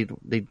fact that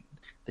they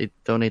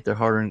donate their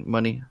hard-earned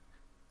money.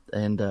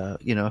 And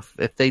you know,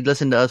 if they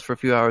listen to us for a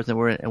few hours and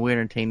we're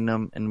entertaining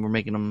them and we're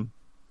making them,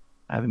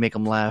 make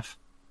them laugh,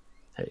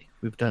 hey,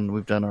 we've done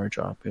our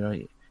job. You know,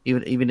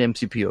 even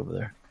MCP over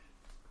there,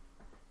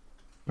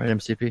 right?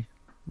 MCP.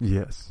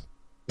 Yes.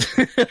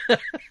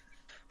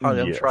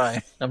 Harley,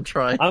 I'm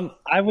trying.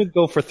 I would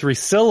go for 3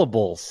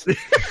 syllables.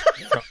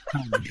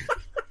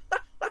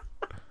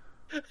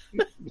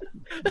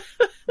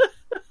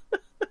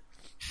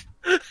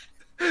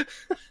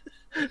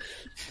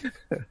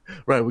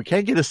 Right, we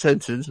can't get a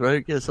sentence,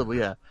 right? Get something,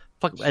 yeah.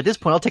 Fuck, at this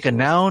point, I'll take a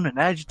noun, an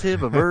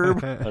adjective, a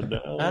verb,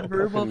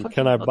 adverb.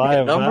 Can I buy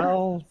a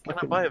vowel? Can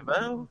I buy a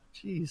vowel?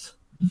 Jeez.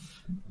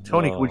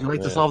 Tony, would you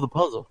like to solve the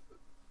puzzle?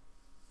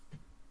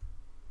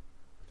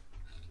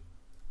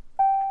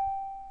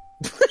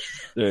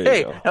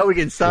 Hey, now we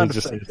get sound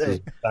effects.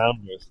 Hey.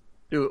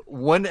 Dude,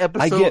 one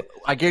episode,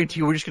 I guarantee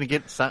you, we're just gonna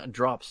get sound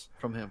drops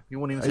from him. You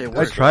won't even say a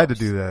word. I tried to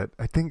do that.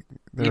 I think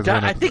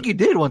you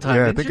did one time.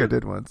 Yeah, I think I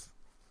did once.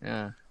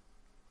 Yeah.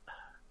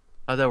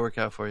 How'd that work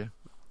out for you?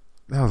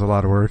 That was a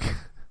lot of work.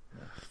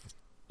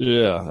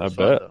 Yeah, I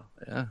bet.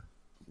 Yeah.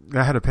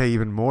 I had to pay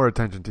even more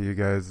attention to you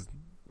guys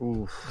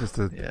just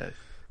to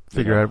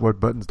figure out what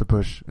buttons to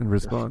push in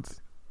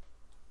response.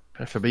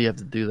 I forbid you have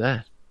to do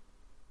that.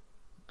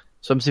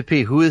 So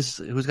MCP, who's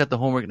got the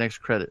homework and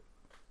extra credit?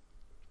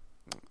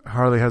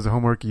 Harley has the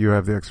homework. You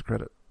have the extra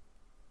credit.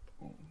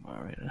 All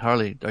right,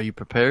 Harley, are you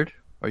prepared?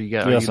 Are you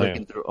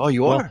looking through? Oh,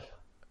 you are.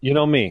 You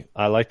know me.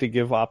 I like to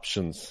give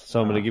options, so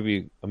I'm going to give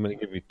you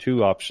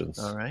 2 options.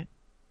 All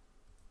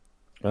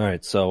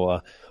right.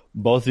 So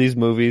both these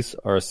movies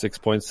are a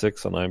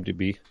 6.6 on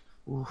IMDb.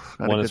 Oof,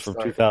 one is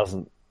from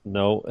 2000.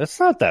 No, it's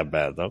not that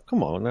bad though.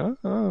 Come on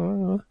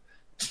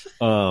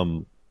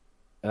now.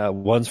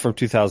 One's from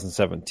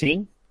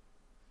 2017.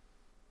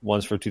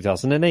 One's from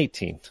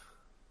 2018.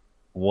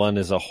 One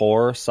is a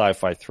horror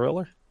sci-fi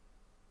thriller,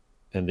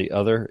 and the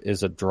other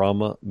is a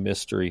drama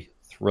mystery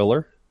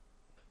thriller.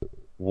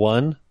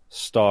 One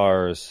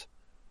stars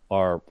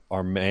our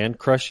man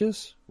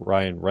crushes,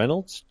 Ryan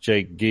Reynolds,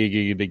 Jake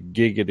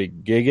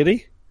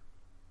Giggity,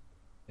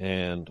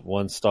 and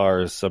one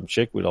stars some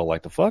chick we don't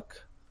like to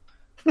fuck,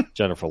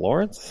 Jennifer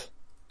Lawrence.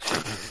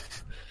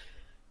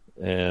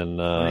 And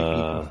can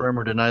you confirm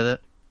or deny that?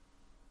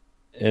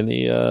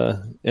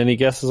 Any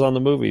guesses on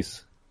the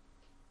movies?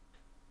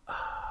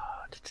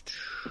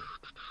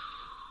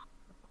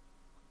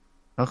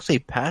 I'll say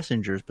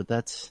Passengers, but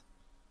that's...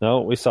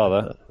 No, we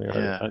saw that.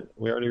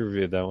 We already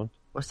reviewed that one.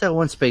 What's that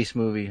one space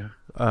movie?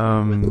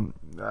 I know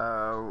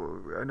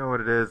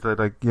what it is.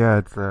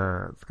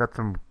 It's got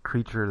some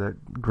creature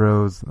that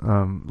grows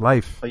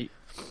life. Is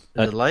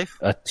it Life?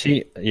 A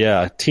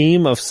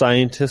team of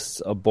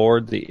scientists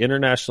aboard the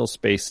International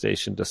Space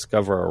Station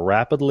discover a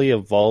rapidly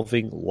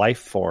evolving life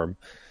form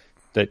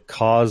that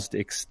caused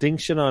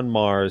extinction on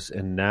Mars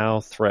and now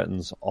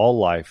threatens all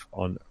life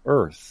on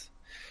Earth.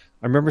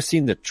 I remember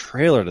seeing the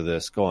trailer to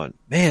this going,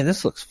 man,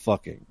 this looks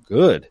fucking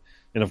good.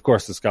 And of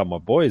course, it's got my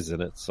boys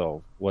in it,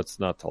 so what's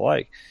not to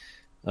like?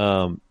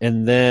 And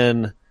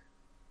then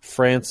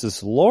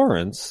Francis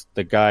Lawrence,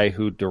 the guy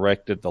who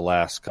directed the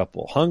last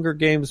couple Hunger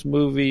Games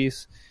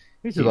movies.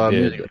 He did a lot of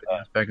music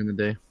back in the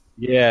day.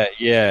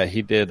 Yeah.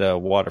 He did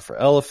Water for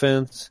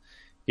Elephants.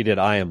 He did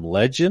I Am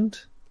Legend,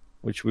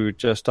 which we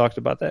just talked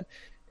about that.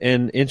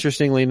 And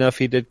interestingly enough,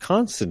 he did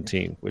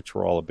Constantine, which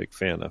we're all a big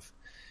fan of.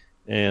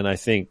 And I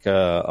think,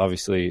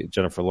 obviously,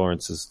 Jennifer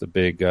Lawrence is the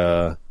big,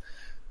 the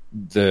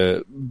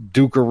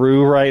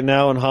Dukaroo right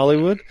now in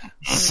Hollywood.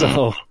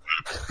 So,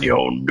 the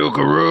old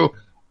Dukaroo.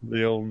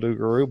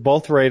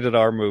 Both rated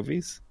R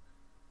movies.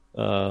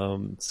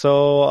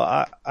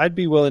 So I'd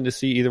be willing to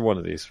see either one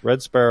of these,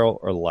 Red Sparrow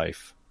or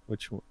Life.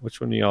 Which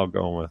one are y'all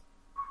going with?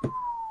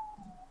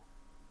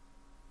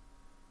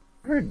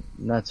 I heard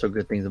not so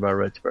good things about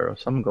Red Sparrow,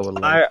 so I'm going to go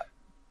with Life.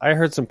 I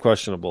heard some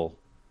questionable.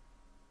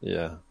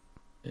 Yeah.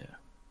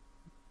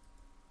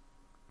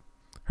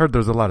 Heard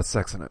there's a lot of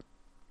sex in it.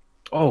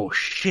 Oh,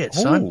 shit,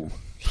 son.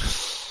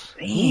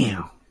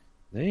 Damn.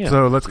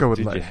 So let's go with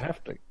Did Life. You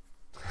have to.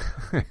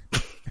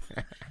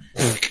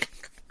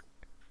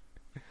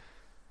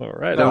 All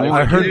right.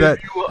 I heard that.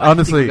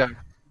 Honestly,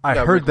 I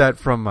heard that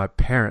from my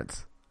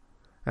parents.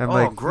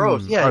 And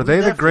gross. Yeah, are they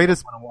the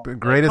greatest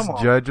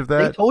judge of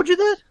that? They told you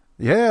that?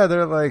 Yeah,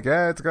 they're like,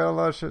 it's got a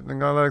lot of shit and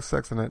got a lot of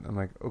sex in it. I'm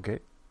like, okay,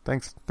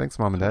 thanks,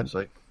 mom and dad. It's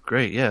like,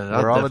 great,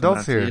 yeah. We're all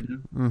adults here.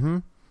 Mm-hmm.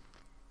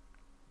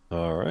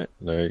 All right,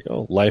 there you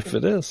go. Life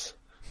it is.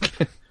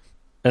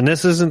 And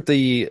this isn't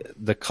the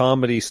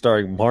comedy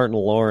starring Martin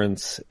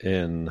Lawrence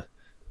in.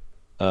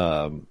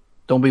 Don't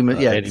be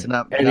it's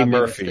not Eddie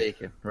Murphy.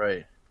 Mistaken.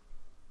 Right.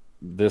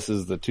 This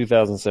is the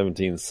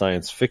 2017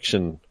 science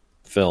fiction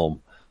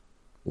film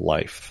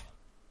Life.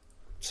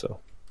 So.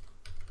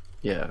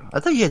 Yeah, I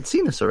thought you had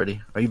seen this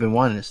already. Or you've been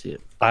wanting to see it?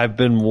 I've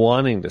been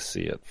wanting to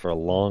see it for a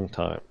long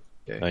time.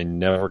 Okay. I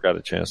never got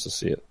a chance to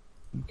see it.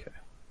 Okay.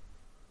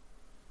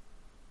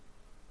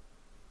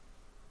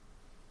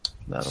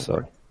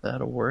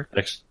 That'll work.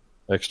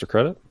 Extra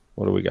credit?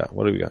 What do we got?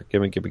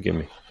 Give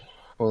me.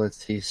 Well,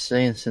 let's see.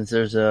 Saying since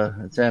there's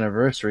its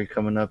anniversary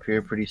coming up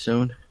here pretty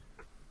soon,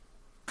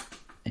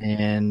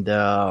 and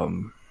I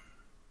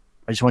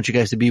just want you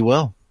guys to be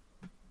well.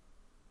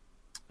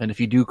 And if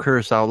you do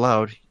curse out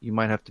loud, you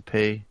might have to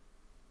pay.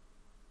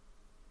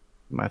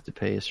 You might have to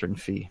pay a certain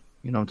fee.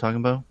 You know what I'm talking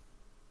about?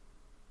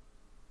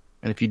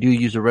 And if you do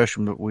use the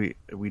restroom,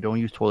 we don't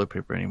use toilet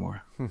paper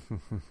anymore.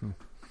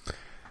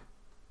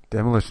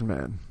 Demolition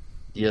Man.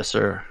 Yes,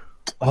 sir.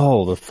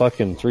 Oh, the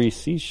fucking 3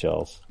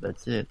 seashells.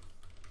 That's it.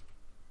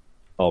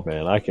 Oh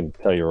man, I can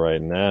tell you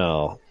right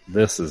now,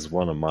 this is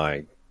one of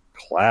my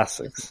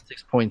classics.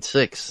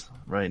 6.6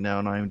 right now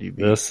on IMDb.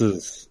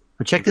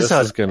 But check this out.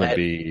 This is going to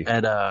be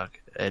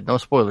no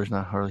spoilers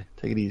now, Harley.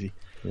 Take it easy.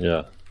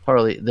 Yeah.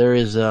 Harley, there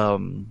is a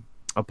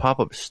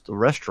pop-up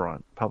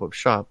restaurant, pop-up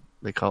shop,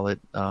 they call it.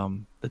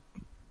 The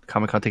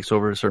Comic-Con takes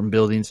over certain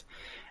buildings,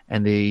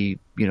 and they,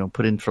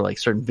 put in for like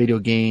certain video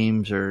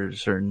games or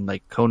certain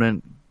like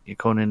Conan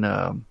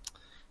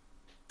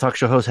talk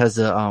show host has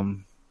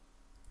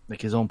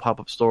like his own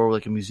pop-up store,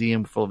 like a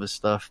museum full of his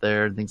stuff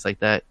there and things like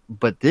that.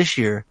 But this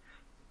year,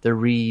 they're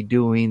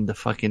redoing the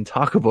fucking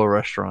Taco Bell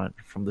restaurant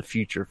from the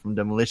future, from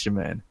Demolition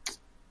Man.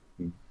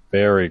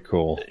 Very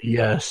cool.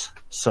 Yes.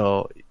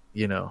 So,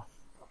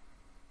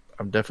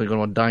 I'm definitely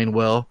going to dine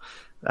well.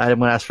 I'm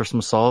going to ask for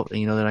some salt,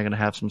 and they're not going to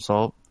have some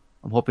salt.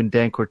 I'm hoping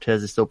Dan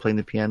Cortez is still playing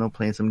the piano,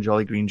 playing some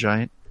Jolly Green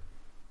Giant.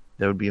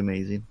 That would be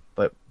amazing.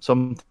 But so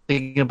I'm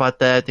thinking about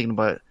that, thinking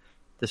about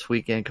this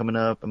weekend coming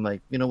up. I'm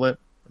like, you know what?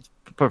 It's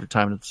the perfect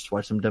time to just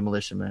watch some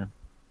Demolition Man.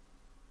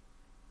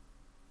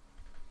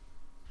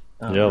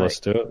 Yeah, let's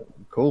do it.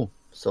 Cool.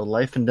 So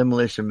Life and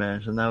Demolition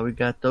Man. So now we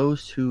got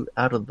those two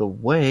out of the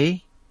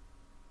way.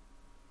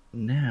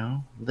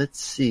 Now, let's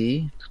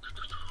see.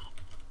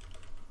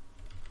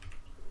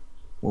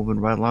 Moving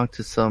right along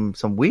to some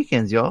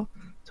weekends, y'all.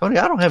 Tony,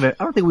 I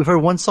don't think we've heard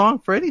one song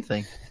for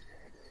anything.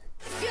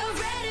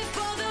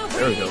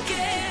 There we go.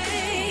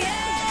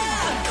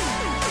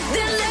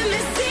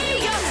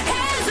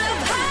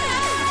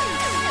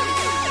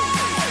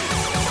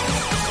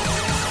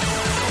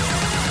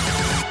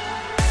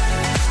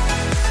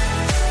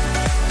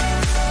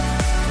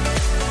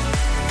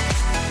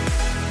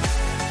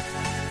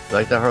 You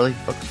like that, Harley?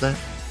 Fuck with that?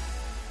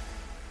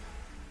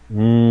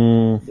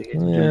 Yeah.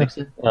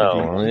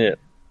 Oh, yeah.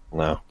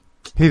 No.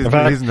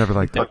 He's never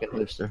liked that. Fucking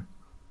hipster.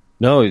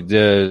 No,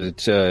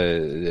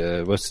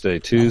 what's today?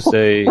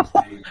 Tuesday.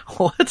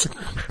 What?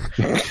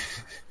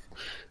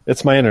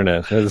 It's my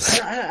internet.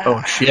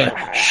 Oh, shit.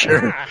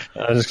 Sure.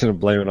 I'm just going to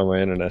blame it on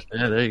my internet.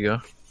 Yeah, there you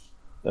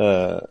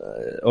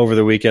go. Over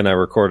the weekend, I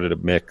recorded a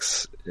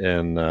mix,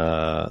 and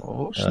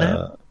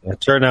it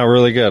turned out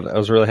really good. I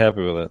was really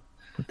happy with it.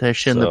 Put that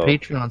shit in the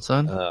Patreon,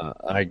 son.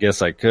 I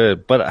guess I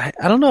could, but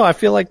I don't know. I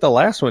feel like the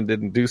last one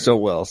didn't do so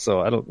well,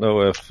 so I don't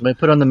know if... I might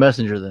put it on the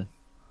Messenger then.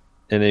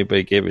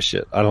 Anybody gave a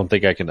shit. I don't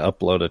think I can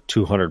upload a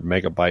 200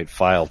 megabyte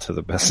file to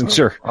the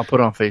Messenger. I'll put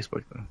it on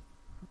Facebook then.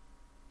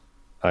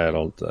 I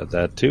don't,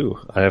 that too.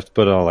 I have to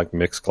put it on like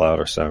Mixcloud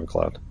or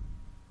SoundCloud.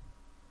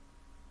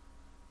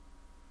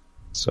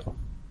 So.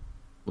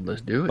 Well,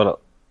 let's do it.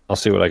 But I'll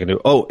see what I can do.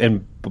 Oh,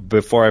 and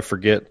before I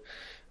forget,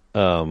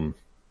 we're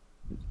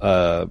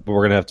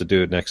going to have to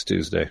do it next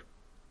Tuesday.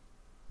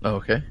 Oh,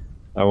 okay.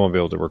 I won't be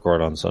able to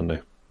record on Sunday.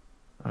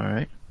 All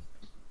right.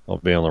 I'll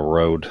be on the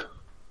road.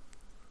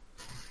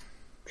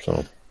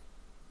 So.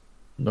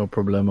 No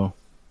problemo.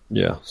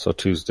 Yeah, so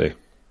Tuesday.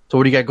 So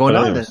what do you got going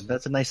on then?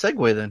 That's a nice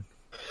segue then.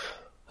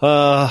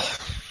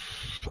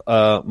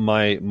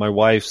 My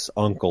wife's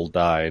uncle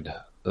died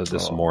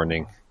this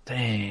morning.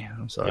 Dang,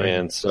 I'm sorry.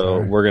 And so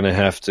we're going to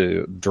have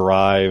to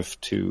drive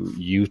to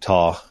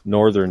Utah,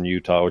 northern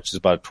Utah, which is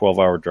about a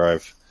 12-hour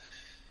drive.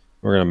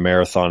 We're going to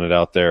marathon it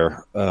out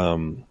there,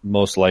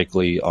 most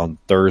likely on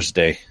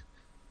Thursday,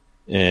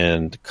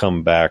 and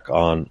come back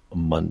on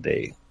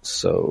Monday.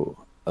 So,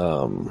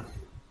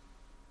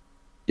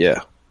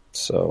 yeah.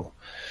 So,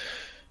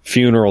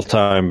 funeral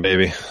time,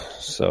 baby.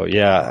 So,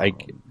 yeah.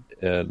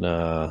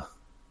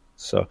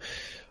 So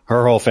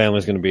her whole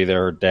family's going to be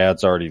there. Her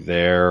dad's already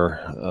there.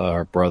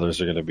 Her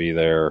brothers are going to be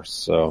there.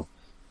 So,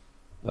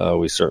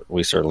 we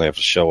certainly have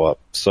to show up.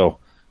 So,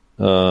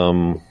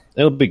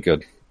 it'll be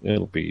good.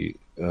 It'll be,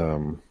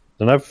 and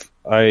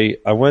I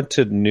went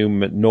to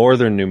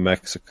northern New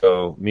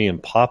Mexico. Me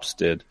and Pops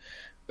did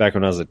back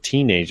when I was a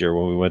teenager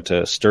when we went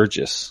to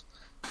Sturgis,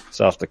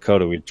 South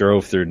Dakota. We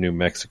drove through New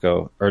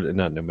Mexico, or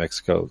not New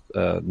Mexico,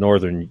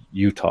 northern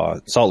Utah,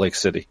 Salt Lake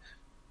City.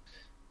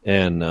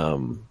 And,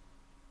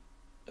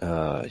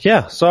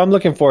 yeah, so I'm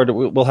looking forward to,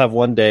 we'll have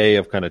one day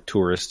of kind of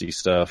touristy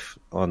stuff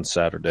on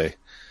Saturday.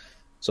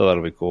 So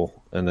that'll be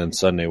cool. And then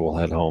Sunday we'll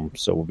head home.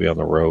 So we'll be on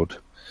the road.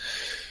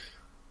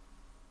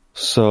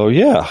 So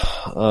yeah,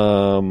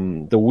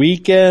 the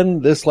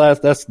weekend,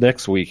 that's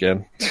next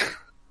weekend.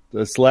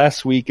 This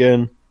last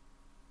weekend,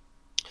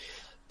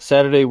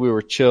 Saturday we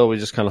were chill. We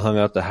just kind of hung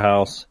out the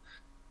house.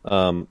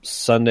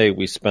 Sunday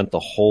we spent the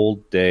whole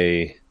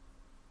day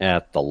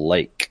at the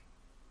lake.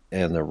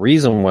 And the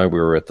reason why we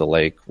were at the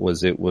lake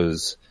was it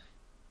was,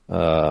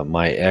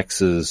 my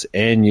ex's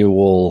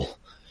annual,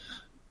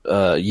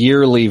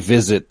 yearly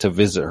visit to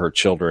visit her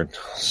children.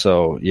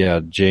 So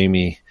yeah,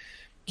 Jamie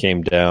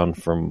came down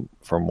from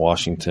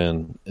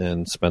Washington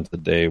and spent the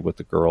day with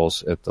the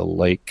girls at the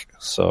lake.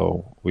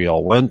 So we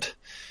all went.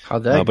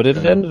 How'd that but it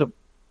ended up,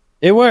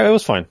 it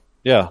was fine.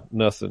 Yeah.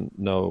 Nothing,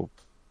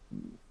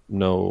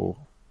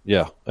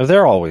 yeah.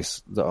 They're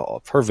always,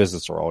 her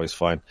visits are always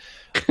fine.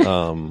 It's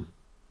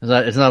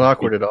not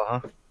awkward at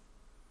all,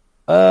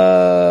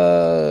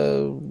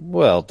 huh?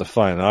 Well,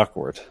 define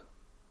awkward.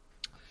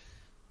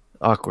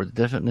 Awkward.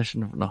 The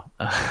definition of no.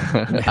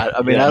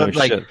 I mean,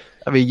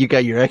 I mean, you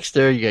got your ex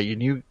there, you got your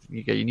new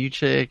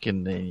chick,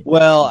 and then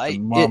the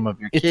mom of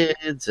your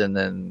kids, and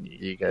then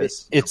you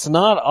guys. It's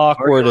not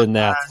awkward in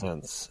that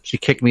sense. She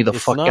kicked me the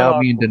fuck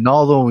out. Me and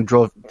Donaldo, and we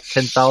drove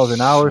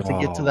 10,000 hours to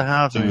get to the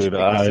house.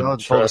 Dude,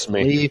 trust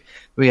me.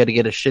 We had to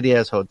get a shitty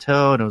ass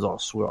hotel, and we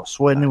were all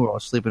sweating. We were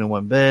all sleeping in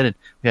one bed, and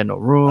we had no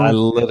room.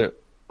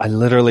 I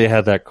literally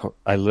had that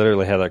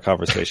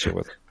conversation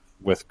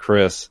with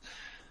Chris.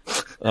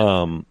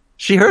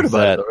 She heard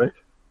about it, right?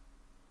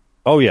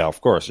 Oh yeah, of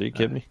course. Are you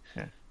kidding me?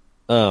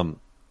 Yeah.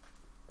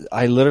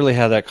 I literally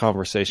had that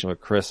conversation with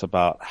Chris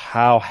about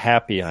how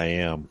happy I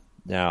am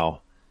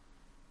now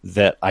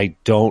that I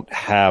don't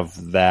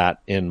have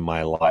that in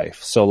my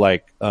life. So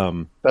like,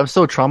 I'm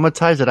so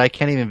traumatized that I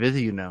can't even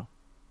visit you now.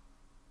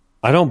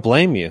 I don't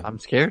blame you. I'm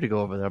scared to go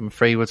over there. I'm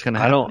afraid what's going to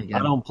happen again.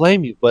 I don't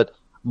blame you, but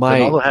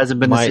Donaldo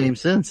hasn't been the same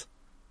since.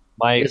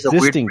 My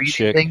existing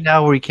chick thing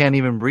now where he can't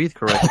even breathe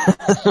correctly.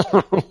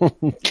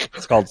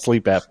 It's called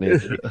sleep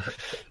apnea.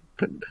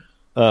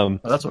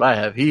 That's what I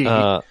have. He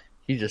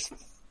just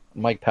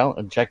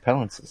Jack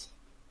Palance's.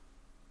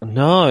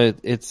 No,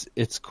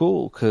 it's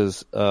cool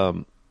because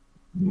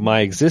my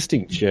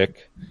existing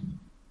chick,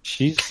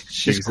 she's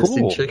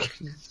cool.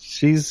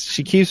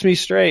 She keeps me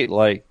straight,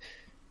 like,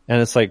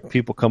 and it's like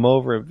people come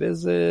over and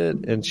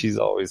visit, and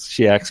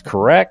she acts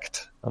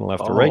correct. I don't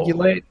have to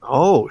regulate.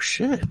 Oh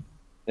shit.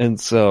 And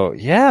so,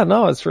 yeah,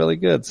 no, it's really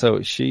good.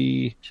 So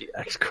she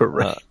acts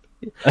correct.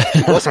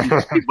 She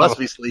must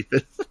be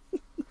sleeping.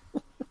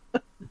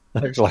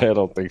 Actually, I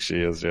don't think she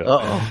is yet.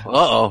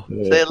 Uh-oh.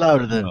 Say it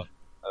louder then.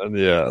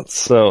 Yeah.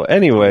 So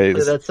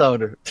anyways. Say that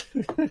sounder.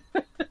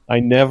 I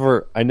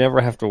never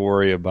have to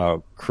worry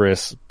about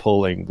Chris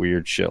pulling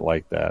weird shit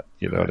like that.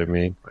 You know what I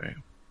mean? Right.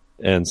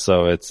 And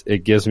so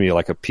it gives me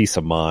like a peace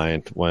of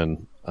mind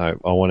when I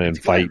want to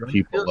invite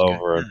people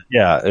over.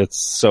 Yeah, it's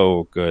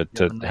so good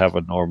to have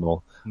a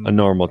normal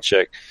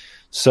chick.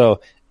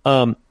 So,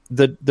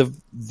 the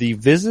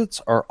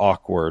visits are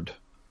awkward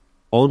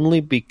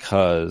only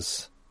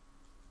because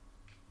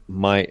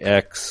my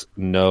ex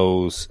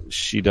knows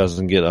she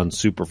doesn't get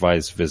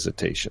unsupervised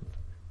visitation.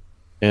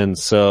 And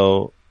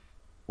so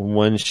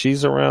when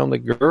she's around the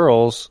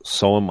girls,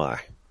 so am I.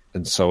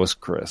 And so is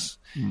Chris.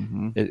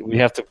 Mm-hmm.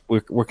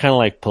 We're kind of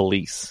like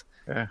police.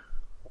 Yeah.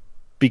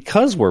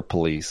 Because we're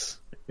police,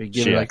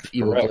 she acts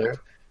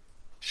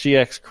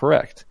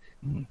correct.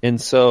 Mm-hmm. And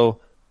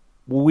so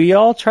we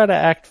all try to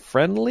act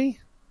friendly.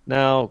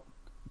 Now,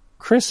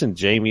 Chris and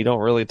Jamie don't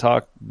really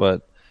talk,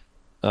 but,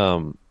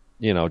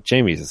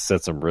 Jamie has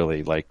said some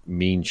really like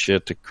mean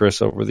shit to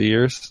Chris over the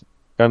years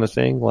kind of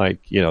thing. Like,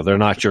 they're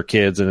not your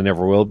kids and they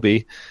never will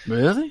be.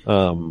 Really?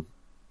 Oh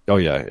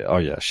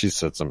yeah. She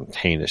said some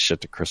heinous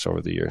shit to Chris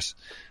over the years.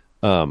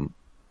 And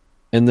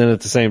then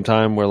at the same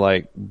time, we're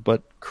like,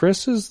 but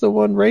Chris is the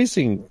one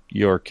raising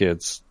your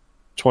kids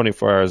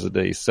 24 hours a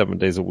day, 7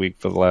 days a week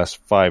for the last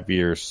 5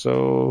 years.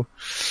 So,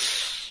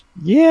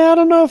 yeah, I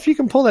don't know if you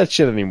can pull that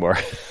shit anymore.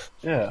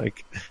 Yeah.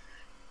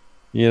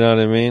 You know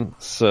what I mean?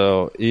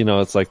 So,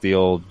 it's like the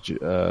old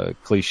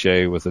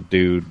cliche with a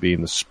dude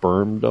being the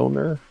sperm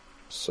donor.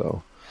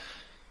 So,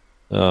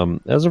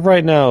 as of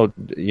right now,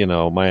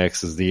 my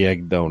ex is the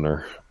egg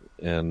donor,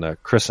 and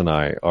Chris and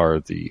I are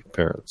the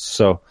parents.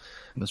 So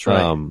that's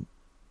right.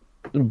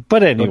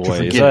 But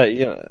anyways,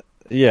 I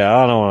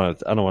don't want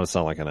to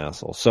sound like an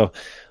asshole. So,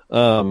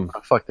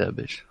 fuck that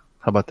bitch.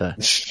 How about that?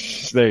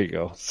 There you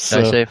go.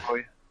 Can I say it for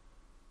you?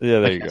 Yeah,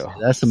 there you go.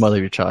 That's the mother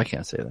of your child. I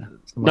can't say that.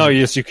 No,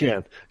 yes, you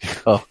can.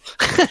 Oh.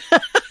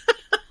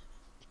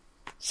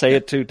 Say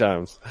it 2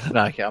 times. No,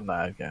 I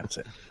can't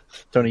say it.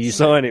 Tony, you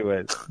So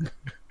anyways.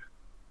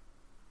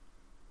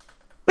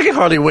 Look at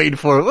Harley waiting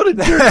for it. What a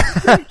jerk.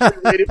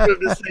 Waiting for him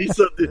to say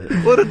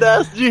something. What a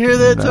ass. Did you hear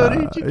that,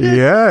 Tony?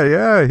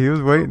 Yeah, he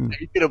was waiting.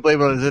 He's going to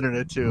blame it on his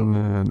internet, too.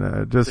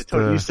 No, just...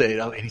 Tony, you say it.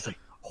 And he's like,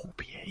 oh,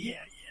 yeah.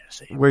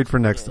 Wait for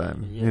next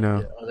time,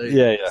 Yeah.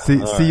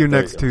 See you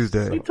next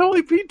Tuesday. He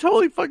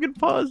totally fucking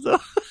paused,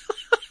 though.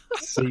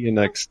 See you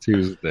next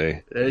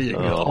Tuesday. There you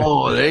go.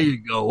 Oh, there you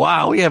go.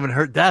 Wow, we haven't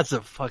heard. That's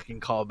a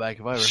fucking callback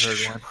if I ever heard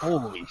one.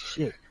 Holy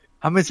shit.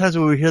 How many times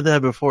have we heard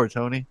that before,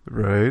 Tony?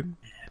 Right.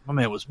 My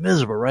man was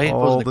miserable, right?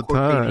 All the court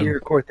time. Date here,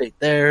 court date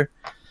there.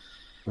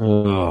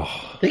 Oh.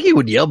 I think he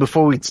would yell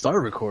before we'd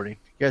start recording.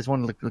 You guys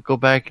want to go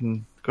back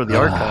and go to the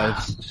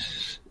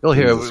archives? You'll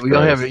hear.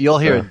 You'll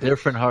hear a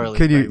different Harley.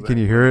 Can you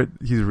hear it?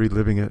 He's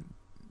reliving it.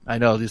 I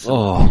know.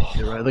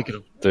 Right, look at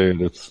him,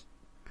 dude.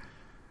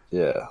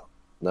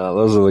 No,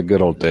 those are the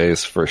good old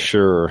days for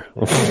sure.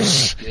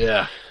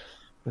 Yeah,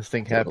 this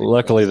thing happened.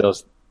 Luckily,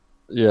 those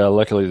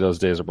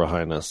days are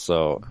behind us.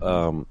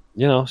 So,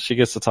 she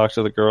gets to talk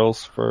to the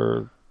girls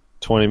for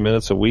 20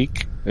 minutes a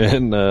week,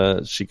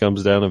 and she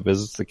comes down and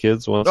visits the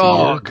kids once a year.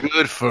 Oh,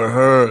 good for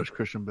her,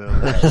 Christian Bale.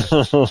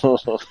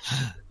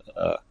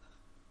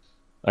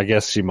 I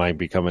guess she might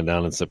be coming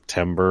down in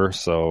September,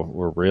 so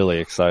we're really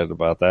excited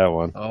about that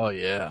one. Oh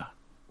yeah.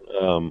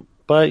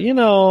 But it's you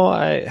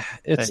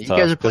tough. You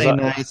guys are playing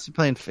nice.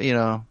 Playing,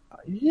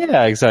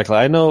 Yeah, exactly.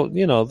 I know.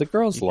 The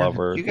girls love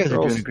her. You guys are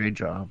doing a great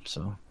job.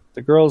 So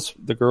the girls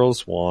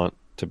want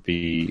to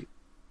be,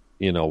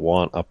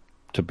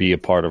 to be a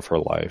part of her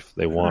life.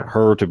 They want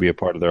her to be a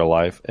part of their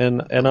life,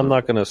 and I'm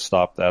not going to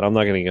stop that. I'm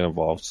not going to get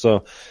involved.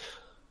 So,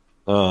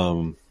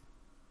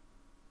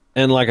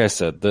 and like I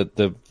said,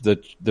 the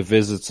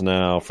visits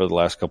now for the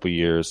last couple of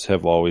years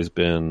have always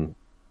been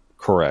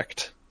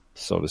correct,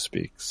 so to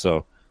speak.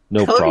 So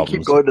no problems. You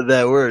keep going to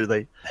that word.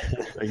 Like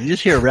you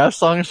just hear a rap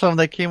song or something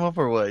that came up,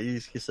 or what? You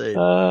say,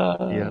 no,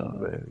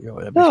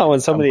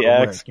 when somebody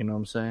acts, you know what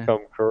I'm saying?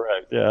 Come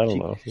correct. Yeah, I don't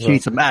know. She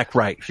needs some act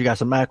right. She got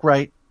some act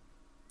right.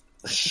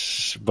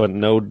 But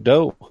no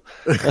dough.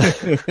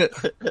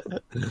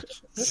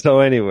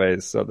 So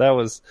anyways, so that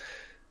was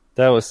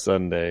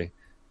Sunday.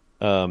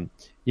 It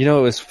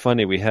was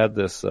funny. We had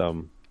this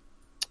 3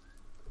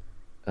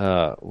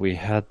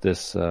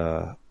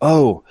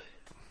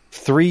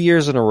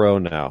 years in a row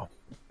now.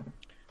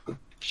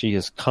 She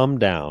has come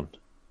down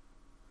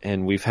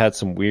and we've had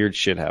some weird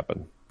shit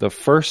happen. The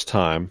first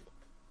time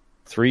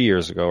 3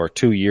 years ago or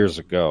 2 years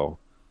ago,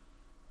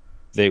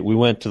 we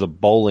went to the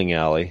bowling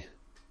alley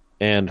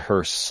and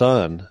her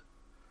son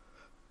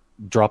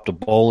dropped a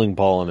bowling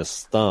ball on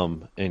his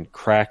thumb and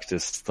cracked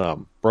his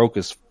thumb, broke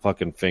his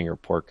fucking finger,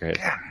 poor kid.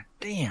 God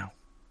damn.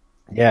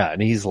 Yeah,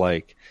 and he's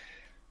like,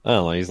 I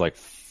don't know, he's like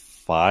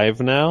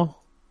 5 now,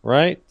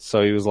 right?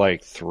 So he was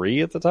like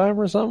 3 at the time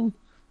or something.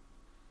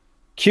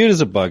 Cute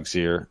as a bug's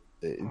ear.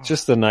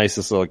 Just the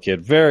nicest little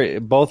kid.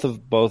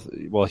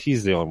 Well,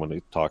 he's the only one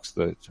who talks.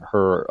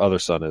 Her other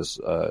son is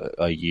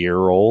a year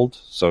old,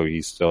 so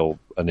he's still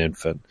an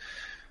infant.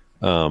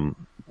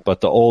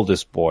 But the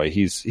oldest boy,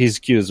 he's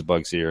cute as a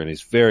bug's ear, and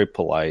he's very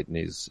polite, and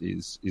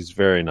he's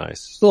very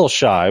nice. He's a little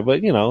shy,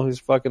 but he's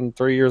fucking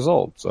 3 years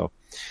old. So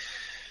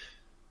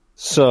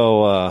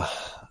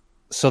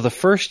the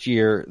first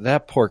year,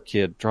 that poor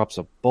kid drops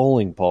a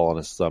bowling ball on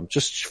his thumb.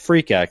 Just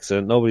freak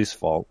accident, nobody's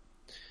fault.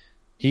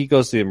 He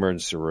goes to the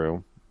emergency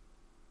room.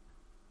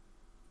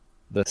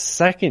 The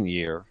second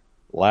year,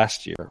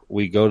 last year,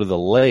 we go to the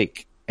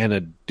lake, and a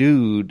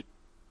dude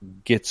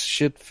gets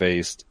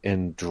shit-faced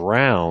and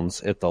drowns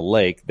at the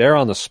lake. They're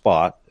on the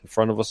spot in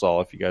front of us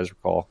all, if you guys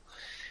recall.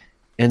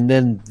 And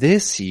then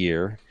this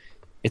year,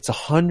 it's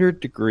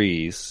 100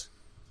 degrees.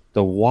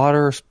 The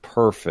water's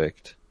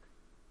perfect.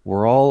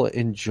 We're all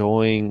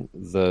enjoying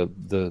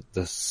the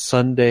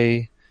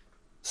Sunday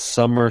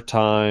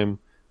summertime.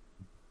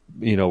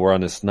 We're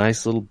on this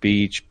nice little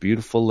beach,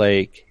 beautiful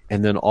lake,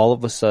 and then all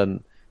of a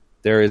sudden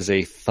there is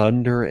a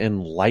thunder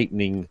and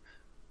lightning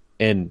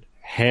and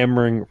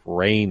hammering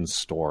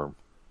rainstorm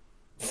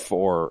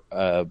for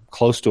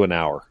close to an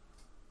hour.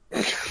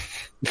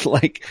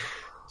 Like,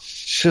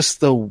 just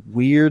the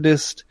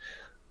weirdest.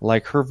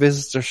 Like, her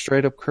visits are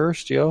straight up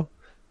cursed, yo.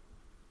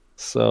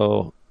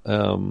 So,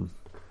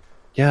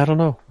 yeah, I don't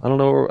know. I don't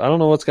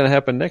know what's going to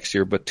happen next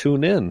year, but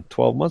tune in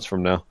 12 months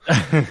from now.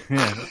 Yeah,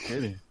 no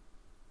kidding.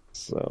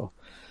 So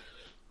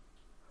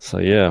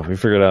yeah, we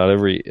figured out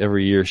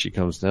every year she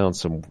comes down,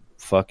 some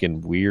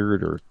fucking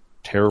weird or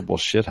terrible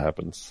shit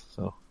happens.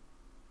 So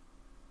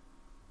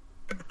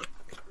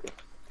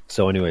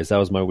So, anyways, that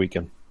was my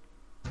weekend.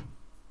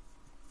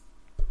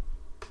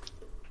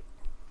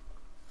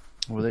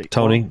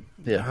 Tony?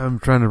 Yeah. I'm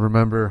trying to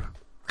remember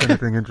if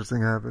anything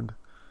interesting happened.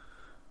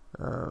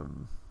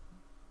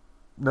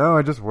 No,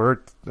 I just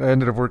worked. I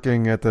ended up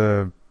working at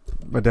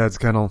my dad's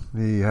kennel.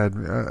 He had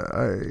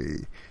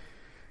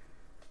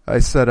I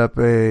set up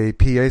a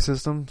PA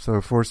system,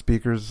 so 4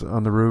 speakers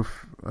on the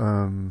roof.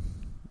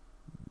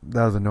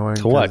 That was annoying.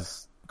 To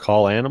what?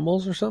 Call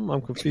animals or something?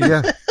 I'm confused.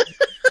 Yeah.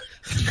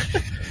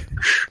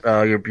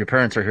 Your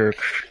parents are here.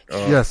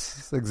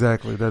 Yes,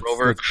 exactly. That's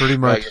pretty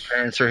much. Your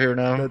parents are here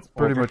now. That's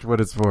pretty much what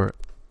it's for.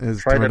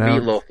 Is try to the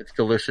announce, meatloaf. It's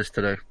delicious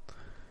today.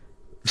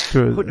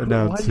 To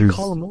Why do you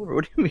call them over?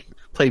 What do you mean?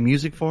 Play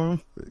music for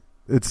them?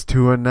 It's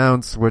to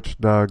announce which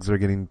dogs are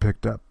getting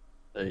picked up.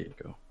 There you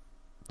go.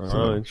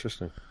 Oh,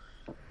 interesting.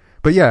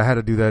 But yeah, I had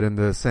to do that in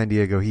the San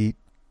Diego heat.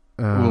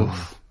 How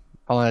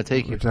long did it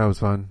take you? Which was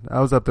fun. I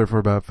was up there for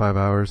about 5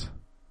 hours.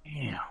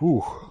 Yeah.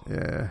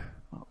 Yeah.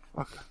 Oh,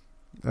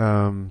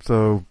 fuck.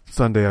 So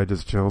Sunday I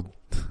just chilled.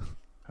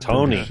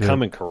 Tony,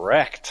 coming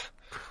correct.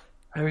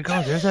 There we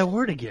go. There's that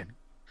word again.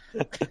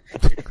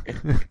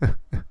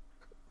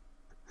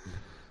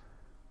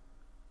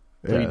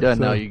 So you're done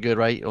now. You're good,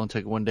 right? It only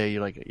took one day.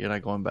 You're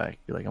not going back.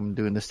 You're like, I'm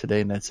doing this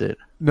today, and that's it.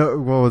 No,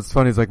 well, what's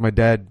funny is like my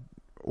dad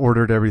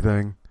ordered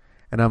everything,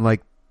 and I'm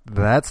like,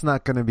 that's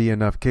not going to be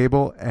enough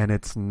cable, and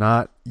it's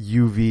not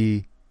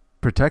UV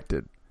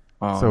protected,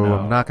 so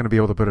I'm not going to be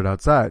able to put it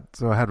outside.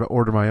 So I had to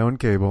order my own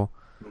cable,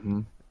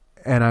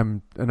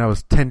 and I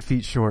was 10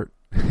 feet short.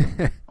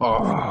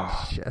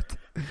 Oh shit!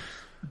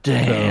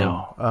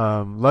 Damn.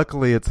 So,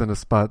 luckily, it's in a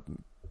spot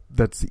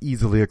that's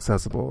easily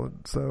accessible,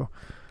 so.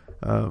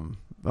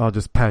 I'll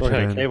just patch it in. What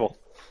kind of cable?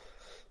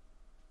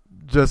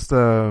 Just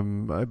I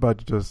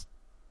bought just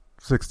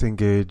 16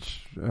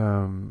 gauge,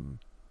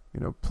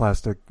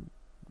 plastic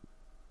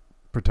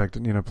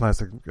protected,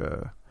 plastic.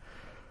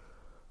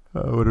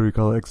 What do we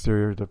call it?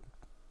 Exterior to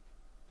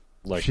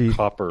like sheet.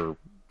 Copper.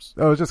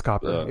 Oh, it's just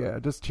copper. Yeah,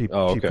 just cheap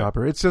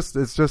copper. It's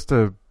just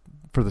for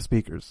the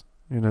speakers.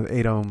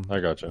 8 ohm. I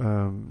gotcha.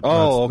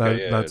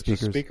 Okay. It's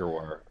just speaker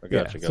wire. I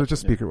gotcha. So it's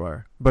just speaker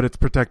wire, but it's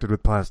protected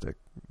with plastic.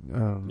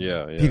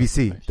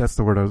 PVC. Nice. That's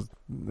the word I was.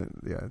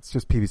 Yeah, it's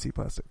just PVC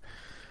plastic.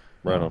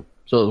 Right on.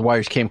 So the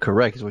wires came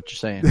correct, is what you're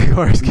saying? The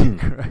wires came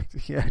correct.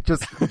 Yeah,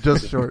 just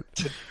short.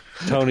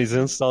 Tony's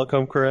install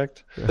come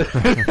correct.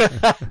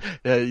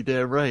 Yeah, you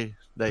did right.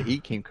 That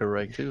heat came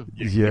correct too.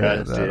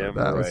 Yeah,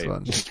 that was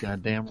fun.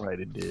 Goddamn right,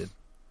 it did.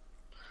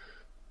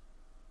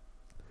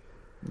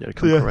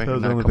 That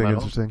was the only thing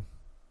interesting.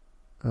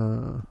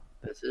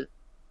 That's it.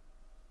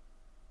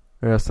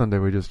 Yeah, Sunday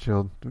we just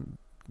chilled,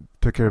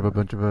 took care of a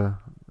bunch of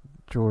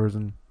chores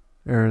and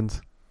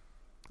errands.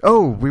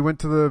 Oh, we went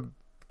to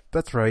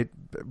that's right.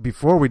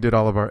 Before we did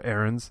all of our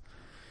errands,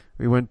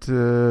 we went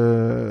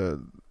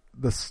to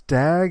the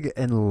Stag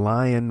and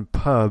Lion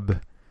pub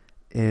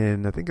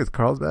in, I think it's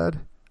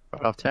Carlsbad?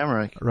 Right off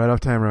Tamarack. Right off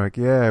Tamarack,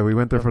 yeah. We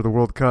went there for the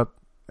World Cup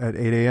at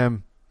 8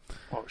 a.m.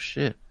 Oh,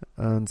 shit.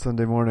 On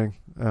Sunday morning.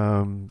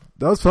 That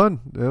was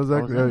fun. It was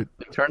actually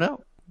big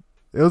turnout?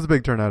 It was a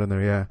big turnout in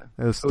there, yeah.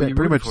 It was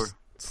pretty much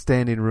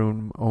standing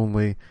room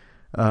only.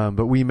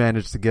 But we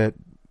managed to get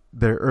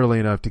there early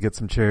enough to get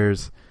some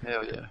chairs.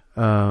 Hell yeah.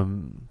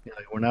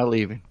 We're not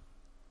leaving.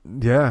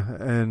 Yeah,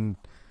 and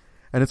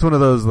it's one of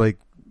those, like,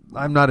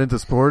 I'm not into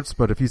sports,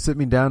 but if you sit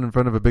me down in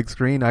front of a big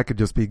screen, I could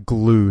just be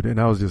glued, and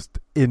I was just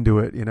into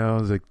it, I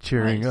was like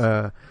cheering.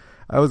 Nice.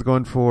 I was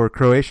going for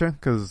Croatia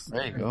because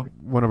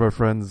one of our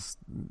friends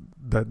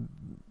that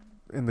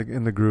in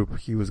the group,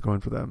 he was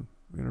going for them.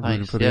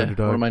 Nice. For the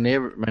underdog. One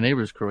of my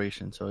neighbor's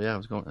Croatian, so yeah, I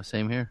was going the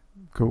same here.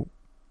 Cool.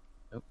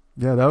 Yep.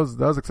 Yeah, that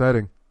was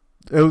exciting.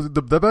 It was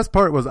the best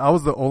part was I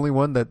was the only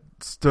one that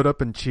stood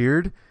up and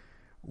cheered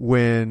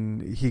when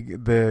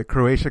the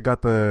Croatia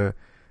got the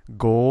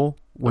goal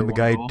when the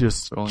guy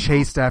just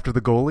chased after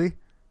the goalie,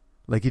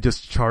 like he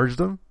just charged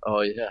him.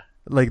 Oh yeah.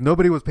 Like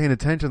nobody was paying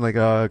attention. Like,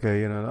 oh,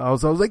 okay, I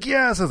was like,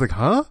 yes. I was like,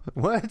 huh?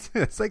 What?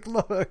 It's like,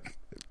 look,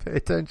 pay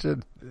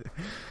attention.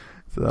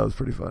 So that was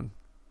pretty fun.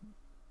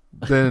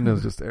 Then it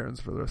was just errands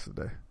for the rest of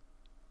the day.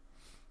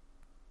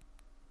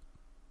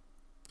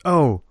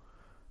 Oh,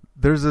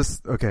 there's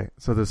this. Okay,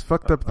 so this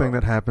fucked up thing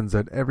that happens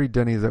at every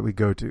Denny's that we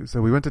go to.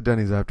 So we went to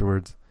Denny's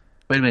afterwards.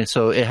 Wait a minute.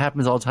 So it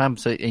happens all the time.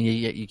 So and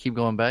you keep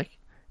going back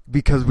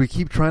because we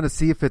keep trying to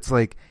see if it's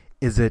like,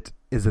 is it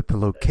the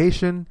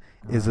location?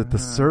 Is it the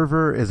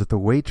server? Is it the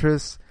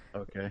waitress?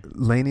 Okay.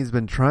 Lainey's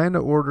been trying to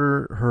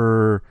order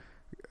her.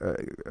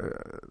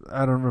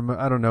 I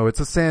don't know. It's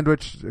a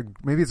sandwich.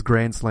 Maybe it's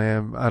Grand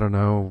Slam. I don't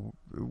know.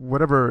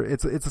 Whatever.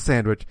 It's a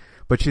sandwich.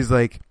 But she's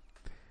like,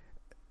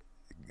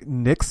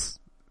 nix.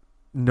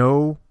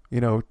 No.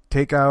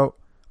 Take out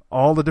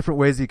all the different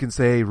ways you can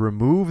say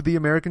remove the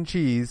American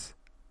cheese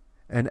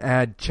and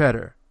add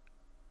cheddar.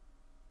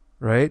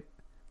 Right?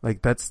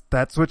 Like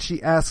that's what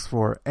she asks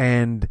for,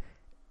 and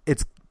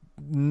it's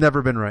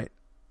never been right.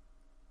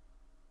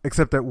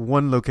 Except at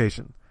one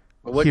location.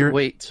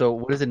 Wait, so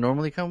what does it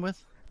normally come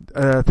with?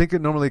 I think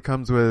it normally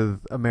comes with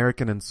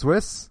American and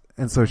Swiss,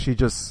 and so she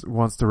just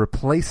wants to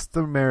replace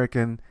the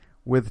American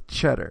with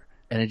cheddar.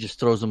 And it just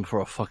throws them for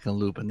a fucking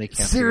loop, and they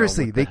can't.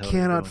 Seriously, they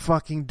cannot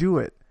fucking do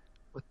it.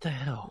 What the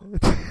hell?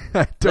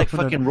 Like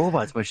fucking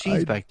robots,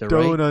 machines back there, right?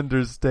 I don't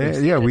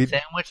understand. Yeah, we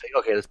sandwich.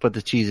 Like, okay, let's put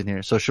the cheese in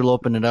here. So she'll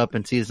open it up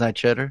and see it's not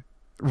cheddar.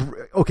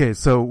 Okay,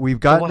 so we've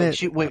gotten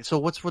it. So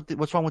what's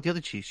wrong with the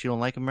other cheese? She don't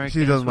like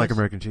American. She doesn't like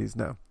American cheese.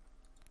 No.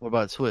 What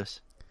about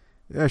Swiss?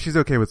 Yeah, she's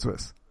okay with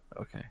Swiss.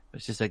 Okay,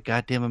 it's just that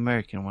goddamn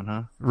American one,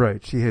 huh?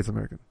 Right, she hates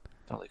American.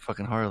 Not like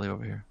fucking Harley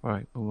over here. All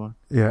right, move on.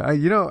 Yeah,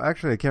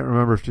 actually, I can't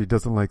remember if she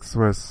doesn't like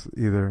Swiss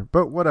either.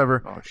 But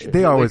whatever. Oh, shit.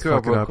 They always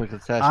fuck it up.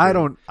 I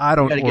don't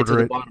order it. Get to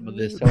the bottom of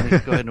this. Tony,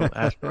 go ahead and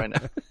ask her right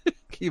now. Can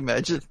you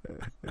imagine?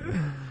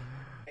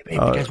 Hey, babe,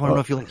 you guys want to know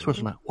if you like Swiss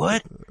or not?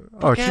 What?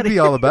 Oh, she'd be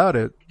all about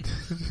it.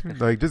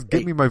 Like, just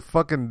get me my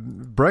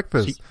fucking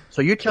breakfast.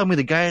 So you're telling me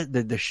the guy,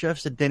 the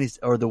chefs at Denny's,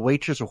 or the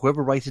waitress, or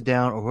whoever writes it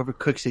down, or whoever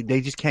cooks it, they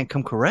just can't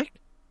come correct?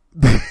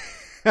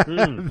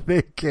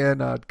 They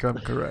cannot come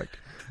correct.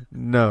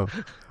 No.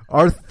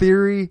 Our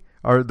theory,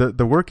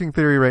 the working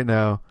theory right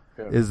now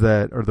is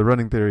that, or the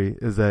running theory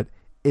is that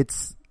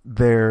it's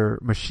their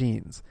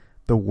machines.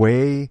 The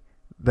way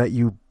that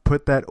you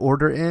put that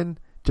order in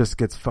just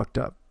gets fucked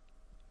up.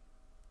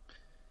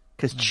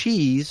 Because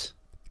cheese,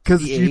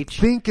 because you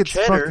think it's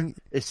fucking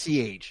is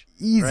CH,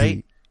 easy,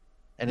 right?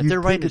 And if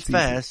they're writing it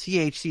fast,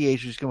 CH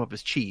just come up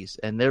as cheese,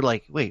 and they're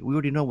like, "Wait, we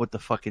already know what the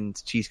fucking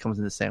cheese comes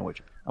in the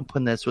sandwich. I'm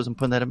putting that Swiss, I'm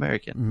putting that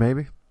American."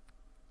 Maybe,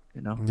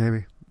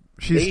 maybe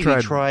she's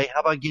tried. How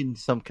about getting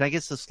some? Can I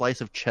get a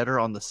slice of cheddar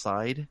on the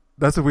side?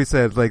 That's what we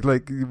said. Like,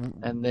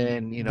 and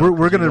then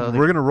we're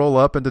gonna roll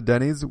up into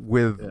Denny's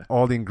with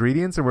all the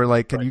ingredients, and we're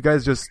like, "Can you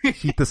guys just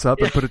heat this up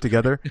and put it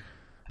together?"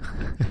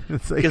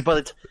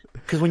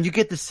 Because when you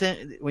get the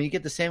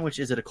sandwich,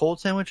 is it a cold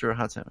sandwich or a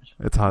hot sandwich?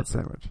 It's a hot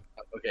sandwich.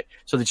 Okay,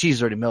 so the cheese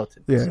is already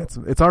melted. Yeah,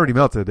 it's already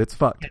melted. It's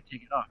fucked. You can't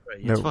take it off, right?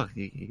 It's fucked.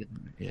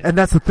 And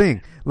that's the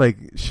thing. Like,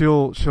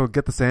 she'll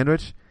get the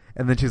sandwich,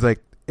 and then she's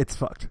like, "It's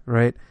fucked,"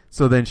 right?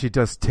 So then she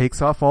just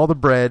takes off all the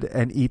bread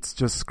and eats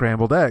just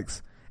scrambled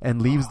eggs,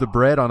 and leaves the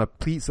bread on a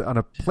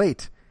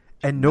plate,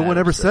 and no one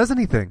ever says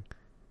anything.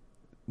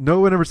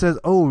 No one ever says,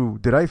 "Oh,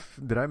 did I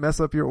mess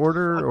up your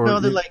order?" Or no,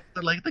 they're like,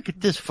 look at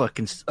this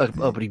fucking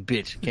uppity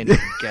bitch. Can't even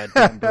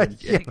goddamn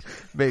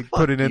bread.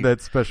 Putting in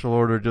that special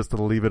order just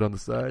to leave it on the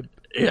side.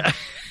 Yeah.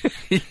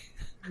 Yeah,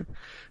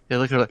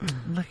 look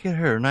at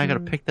her. Now I got to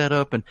pick that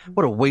up, and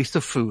what a waste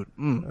of food.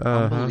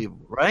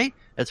 Unbelievable, right?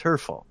 That's her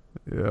fault.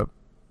 Yep.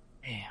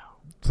 Damn.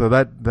 So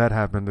that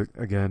happened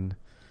again.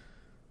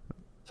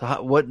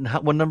 So what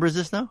number is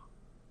this now?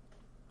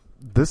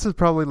 This is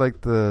probably like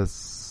the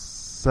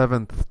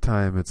 7th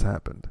time it's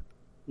happened.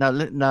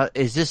 Now,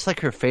 is this like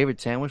her favorite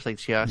sandwich? Like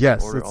she asked.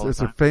 Yes, it's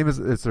her famous.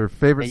 It's her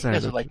favorite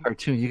sandwich. You guys are like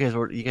cartoons.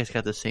 You guys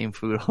got the same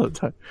food all the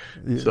time.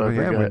 So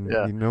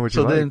you know what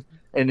you like. Then,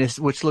 and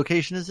which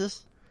location is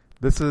this?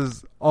 This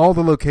is all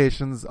the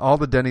locations, all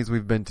the Denny's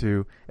we've been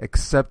to,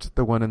 except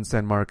the one in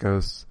San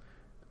Marcos,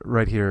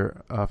 right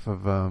here off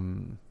of.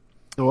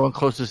 The one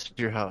closest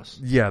to your house.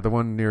 Yeah, the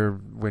one near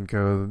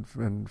Winco,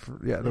 and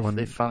the one.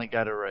 They finally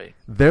got it right.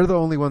 They're the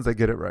only ones that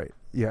get it right.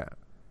 Yeah.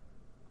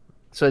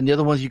 So, and the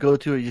other ones you go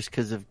to are just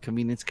because of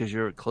convenience, because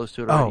you're close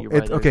to it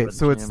already. Okay.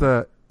 So it's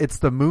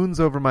the Moons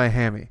Over My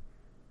Hammy.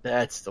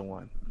 That's the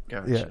one.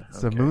 Gotcha. Yeah,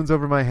 it's the Moons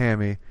Over My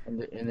Hammy.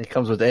 And it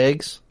comes with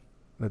eggs.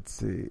 Let's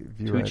see.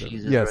 Two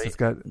cheeses, yes, right? It's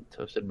got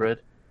toasted bread.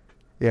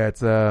 Yeah,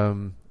 it's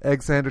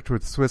egg sandwich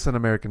with Swiss and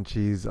American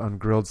cheese on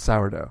grilled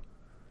sourdough,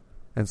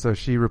 and so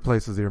she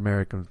replaces the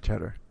American with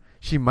cheddar.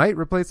 She might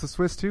replace the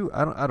Swiss too.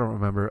 I don't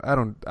remember. I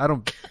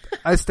don't.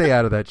 I stay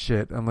out of that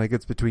shit. I'm like,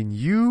 it's between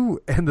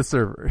you and the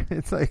server.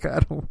 It's like,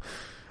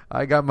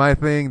 I got my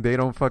thing. They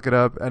don't fuck it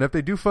up. And if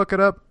they do fuck it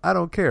up, I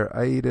don't care.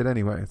 I eat it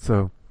anyway.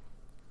 So,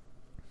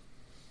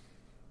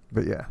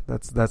 but yeah,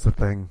 that's the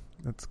thing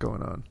that's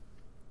going on.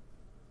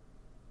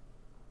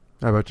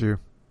 How about you?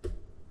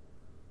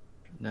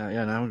 Now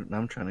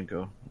I'm trying to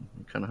go.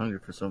 I'm kind of hungry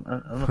for some. I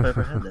don't know if I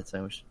ever had that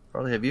sandwich.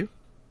 Probably have you?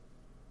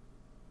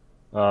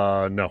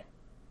 No.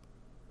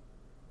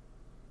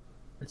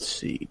 Let's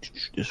see,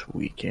 this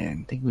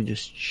weekend, I think we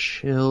just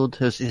chilled.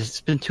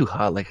 It's been too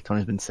hot, like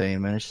Tony's been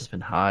saying, man. It's just been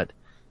hot.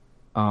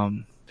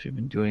 If you've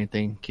been doing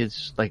anything,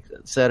 kids, like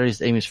Saturday's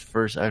Amy's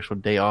first actual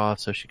day off,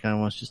 so she kind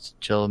of wants just to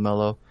chill and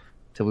mellow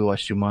till we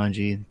watch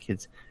Jumanji. The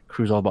kids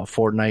cruise all about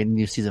Fortnite, and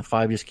new season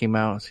 5 just came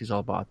out, so he's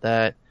all about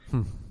that.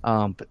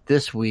 But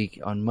this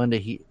week on Monday,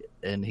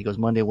 he goes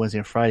Monday, Wednesday,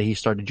 and Friday. He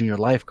started junior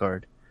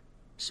lifeguard,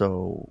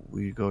 so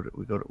we go to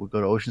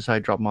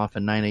Oceanside, drop him off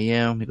at 9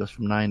 a.m. He goes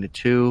from 9 to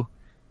 2.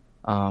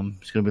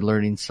 He's going to be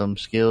learning some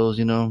skills,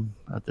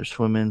 out there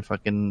swimming. I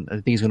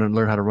think he's going to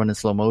learn how to run in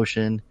slow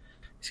motion.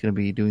 He's going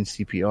to be doing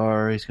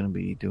CPR. He's going to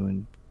be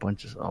doing a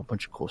bunch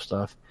of cool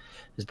stuff.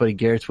 His buddy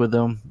Garrett's with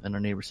him, and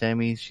our neighbor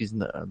Sammy, she's in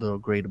the little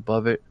grade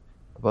above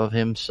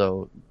him.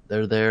 So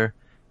they're there.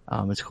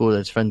 It's cool that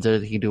his friend's there.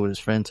 He can do it with his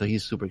friends. So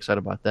he's super excited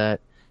about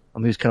that.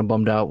 He was kind of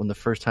bummed out when the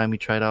first time he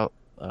tried out,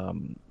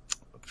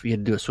 he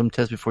had to do a swim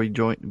test before you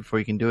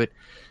can do it.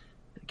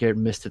 Garrett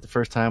missed it the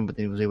first time, but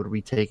then he was able to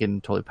retake it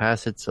and totally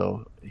pass it.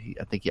 So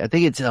I think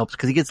it helps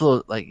because he gets a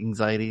little like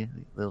anxiety.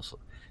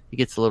 He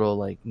gets a little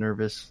like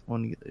nervous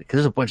because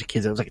there's a bunch of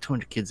kids. There was like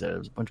 200 kids there. There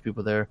was a bunch of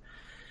people there.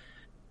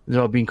 They're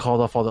all being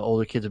called off. All the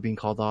older kids are being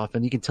called off,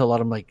 and you can tell a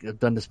lot of them like have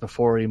done this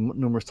before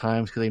numerous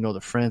times because they know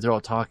their friends. They're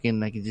all talking,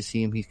 and I can just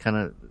see him. He's kind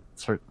of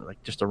sort of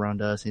like just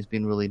around us, and he's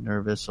being really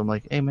nervous. So I'm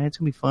like, hey man, it's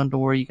gonna be fun.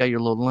 Don't worry. You got your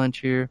little lunch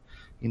here.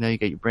 You know, you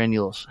got your brand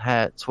new little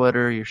hat,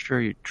 sweater, your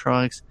shirt, your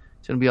trunks.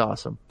 It's gonna be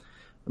awesome.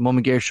 The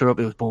moment Gary showed up,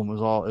 it was boom. It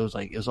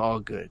was all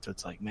good. So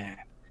it's like, man,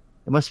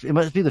 it must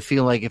be the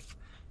feeling like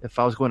if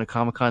I was going to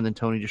Comic-Con, then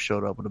Tony just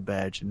showed up with a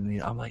badge,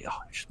 and I'm like, oh,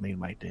 it just made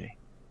my day.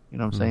 You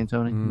know what I'm saying,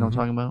 Tony? You know what I'm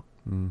talking about?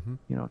 Mm-hmm.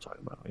 You know what I'm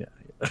talking about? Yeah.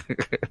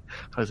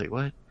 I was like,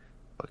 what?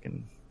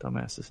 Fucking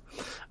dumbasses.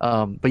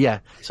 But yeah,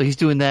 so he's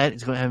doing that.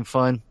 He's going to have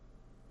fun.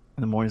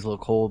 In the morning's a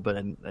little cold, but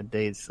in the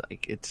day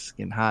it's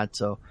getting hot.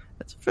 So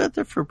that's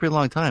there for a pretty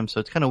long time. So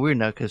it's kind of weird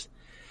now because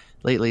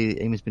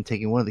lately Amy's been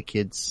taking one of the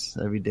kids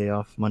every day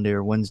off, Monday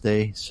or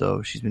Wednesday.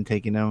 So she's been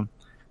taking them.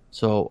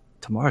 So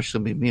tomorrow she's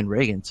going to be me and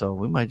Reagan. So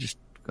we might just,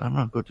 I don't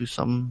know, go do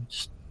something,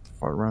 just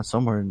fart around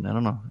somewhere, and I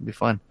don't know, it'd be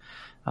fun.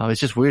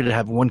 It's just weird to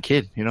have one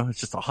kid, you know. It's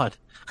just odd.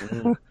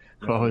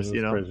 Always,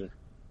 you know. Crazy.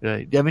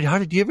 Yeah. I mean, how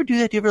do you ever do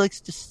that? Do you ever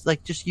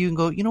just you and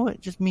go, you know what,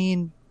 just me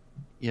and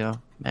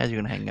Maz, you're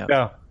gonna hang out.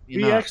 Yeah,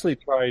 we actually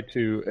try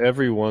to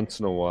every once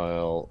in a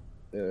while.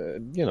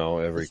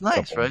 Every it's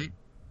nice, right?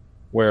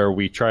 Where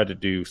we try to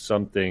do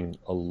something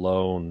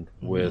alone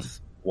with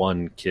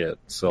one kid.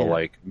 So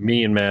like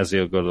me and Mazzy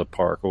will go to the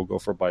park. We'll go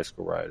for a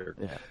bicycle ride, or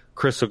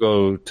Chris will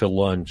go to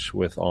lunch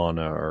with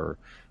Anna or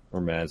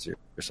Mazzy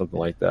or something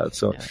like that.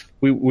 So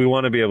we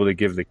want to be able to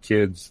give the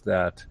kids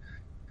that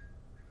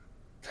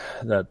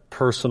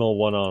personal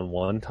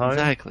one-on-one time,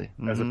 exactly,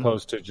 as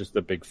opposed to just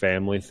the big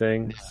family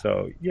thing. Yeah.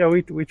 So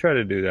we try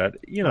to do that.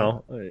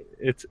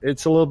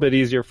 It's a little bit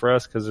easier for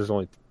us because there's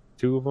only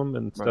 2 of them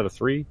instead of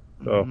 3.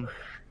 So,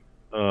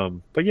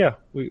 but yeah,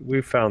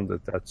 we found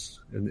that that's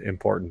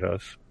important to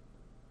us.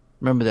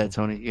 Remember that,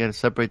 Tony. You got to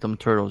separate them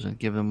turtles and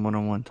give them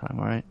one-on-one time.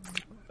 All right.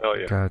 Oh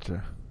yeah.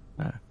 Gotcha.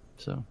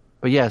 So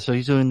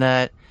he's doing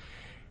that.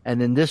 And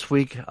then this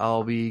week,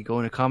 I'll be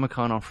going to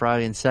Comic-Con on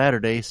Friday and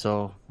Saturday,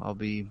 so I'll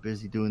be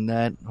busy doing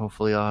that.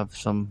 Hopefully, I'll have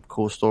some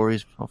cool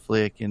stories.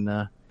 Hopefully, I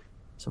can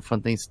some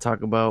fun things to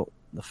talk about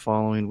the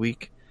following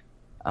week.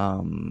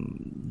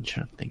 I'm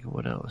trying to think of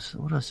what else.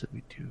 What else did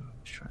we do? I'm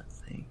just trying to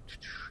think.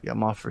 Yeah,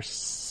 I'm off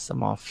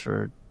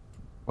for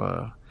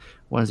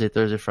Wednesday,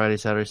 Thursday, Friday,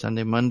 Saturday,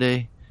 Sunday,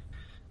 Monday.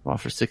 I'm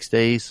off for 6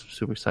 days.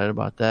 Super excited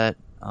about that.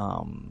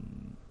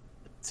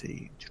 Let's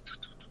see.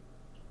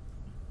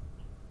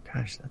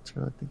 Gosh, I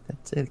think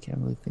that's it. I can't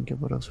really think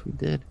of what else we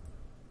did.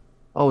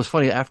 Oh, it was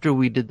funny. After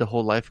we did the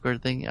whole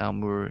lifeguard thing,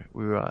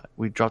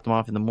 we dropped them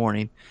off in the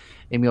morning.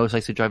 Amy always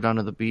likes to drive down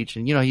to the beach,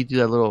 and you do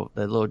that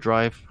little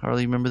drive.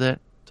 Harley, remember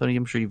that? Tony,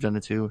 I'm sure you've done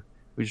it too.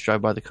 We just drive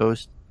by the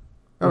coast.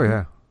 Oh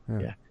yeah.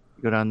 You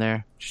go down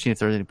there. Just see if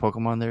there's any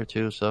Pokemon there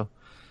too. So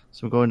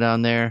we're going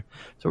down there.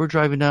 So we're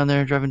driving down there,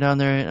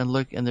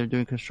 and they're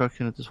doing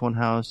construction at this one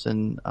house,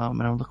 and I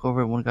look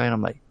over at one guy, and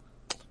I'm like,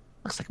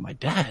 looks like my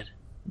dad.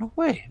 No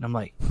way. And I'm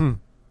like,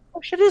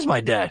 oh shit, it is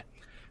my dad.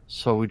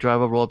 So we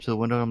drive up, roll up to the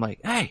window, and I'm like,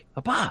 hey,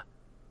 Papa.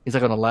 He's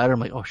like on a ladder. I'm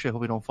like, oh shit, hope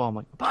we don't fall. I'm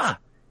like, Papa.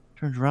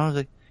 Turns around, he's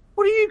like,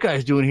 what are you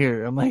guys doing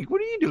here? I'm like, what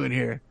are you doing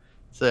here?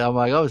 So I'm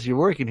like, oh, so you're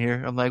working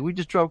here? I'm like, we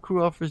just dropped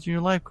crew off for his junior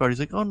lifeguard. He's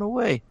like, oh, no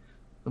way.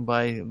 I'm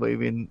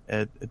waving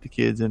at the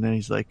kids, and then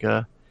he's like,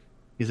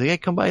 hey,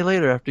 come by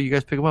later after you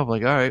guys pick him up. I'm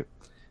like, all right.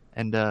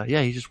 And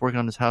he's just working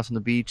on this house on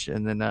the beach,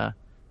 and then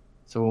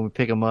so when we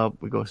pick him up,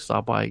 we go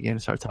stop by again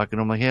and start talking to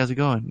him. I'm like, hey, how's it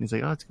going? And he's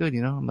like, oh, it's good,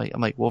 I'm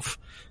like, well,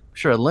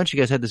 sure, at lunch you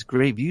guys had this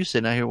great view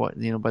sitting out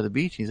here, by the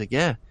beach. And he's like,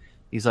 yeah.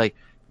 He's like,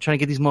 trying to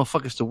get these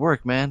motherfuckers to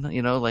work, man.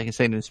 Like he's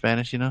saying in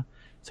Spanish,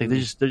 It's like they're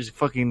just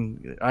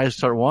fucking eyes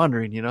start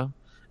wandering,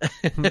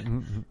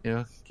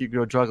 keep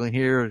juggling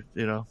here,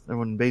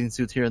 everyone in bathing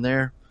suits here and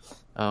there.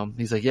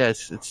 He's like, yeah,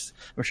 it's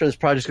I'm sure this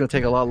project's going to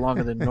take a lot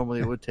longer than normally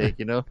it would take,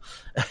 just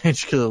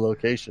because of the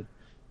location.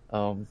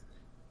 And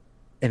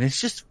it's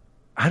just,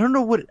 I don't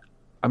know what,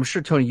 I'm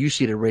sure Tony, you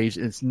see it at Rage,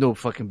 and it's no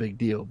fucking big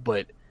deal,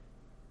 but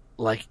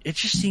like, it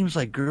just seems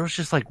like girls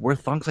just like wear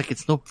thongs like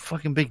it's no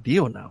fucking big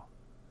deal now.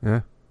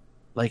 Yeah.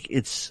 Like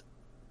it's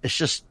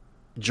just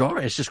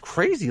jarring. It's just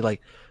crazy.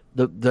 Like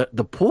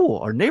the pool,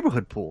 our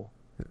neighborhood pool,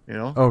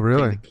 Oh,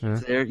 really? Yeah.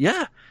 There.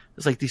 Yeah.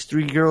 It's like these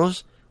 3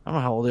 girls, I don't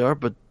know how old they are,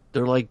 but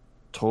they're like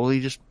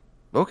totally just,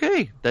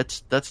 okay,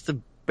 that's the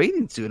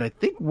bathing suit. And I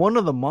think one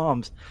of the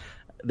moms,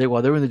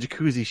 while they were in the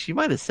jacuzzi, she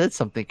might have said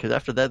something, because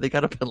after that they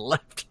got up and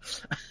left.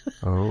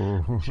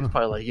 Oh. She was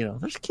probably like,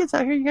 there's kids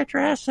out here, you got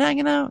your ass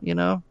hanging out,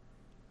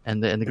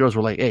 and the girls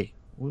were like, hey,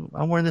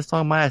 I'm wearing this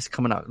thong, my ass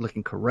coming out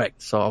looking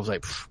correct. So I was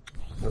like,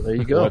 well, there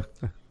you go.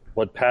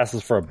 What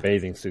passes for a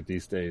bathing suit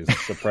these days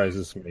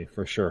surprises me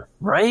for sure.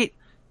 Right?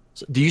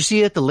 So, do you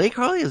see it at the lake,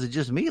 Harley? Or is it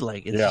just me?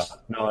 Like, it's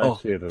I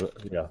see it.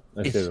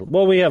 I see it.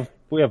 Well, we have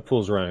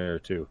pools around here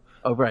too.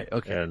 Oh, right.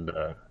 Okay. And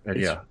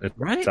it's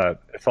right.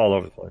 It's all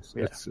over the place.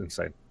 Yeah. It's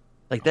insane.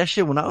 Like that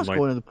shit when I was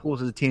going to the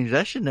pools as a teenager,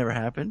 that shit never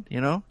happened,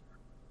 you know?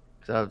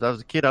 Cause I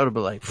was a kid, I would have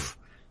been like,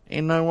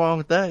 ain't nothing wrong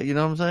with that, you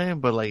know what I'm saying?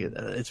 But like,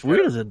 it's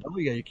weird as a adult,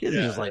 you got your kids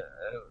just like,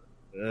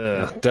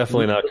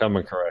 definitely not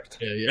coming correct.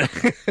 Yeah.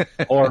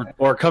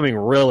 or coming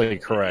really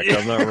correct.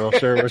 I'm not real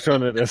sure which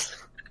one it is.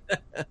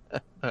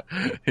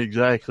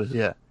 Exactly.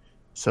 Yeah.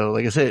 So,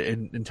 like I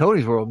said, in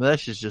Tony's world,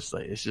 that's just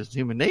like it's just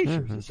human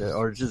nature,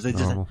 or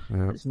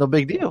it's no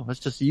big deal.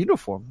 It's just a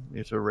uniform.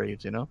 It's a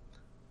raise, you know.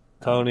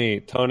 Tony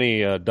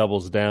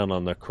doubles down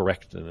on the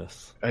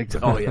correctness.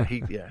 Oh yeah,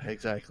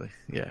 exactly.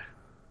 Yeah.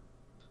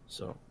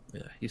 So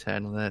yeah, he's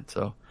handling that.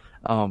 So,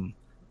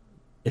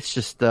 it's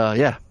just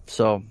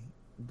So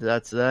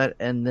that's that,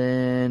 and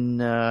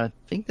then I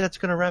think that's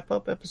gonna wrap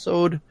up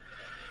episode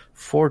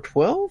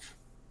 412.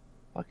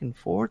 Fucking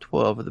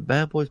 412 of the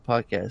Bad Boys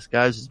Podcast,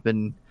 guys. It's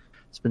been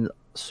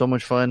so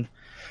much fun.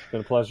 It's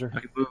been a pleasure.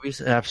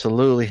 Movies,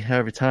 absolutely.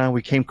 Every time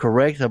we came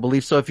correct, I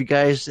believe so. If you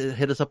guys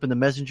hit us up in the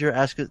messenger,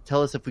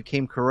 tell us if we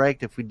came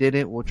correct. If we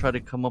didn't, we'll try to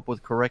come up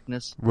with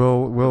correctness.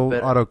 We'll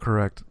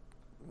autocorrect.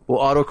 We'll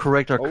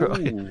autocorrect our.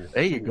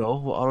 There you go.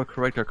 We'll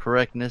autocorrect our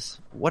correctness.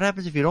 What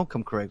happens if you don't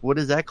come correct? What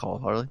is that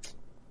called, Harley?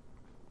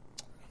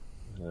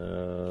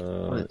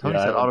 Tony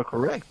said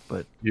autocorrect,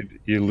 but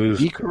you lose.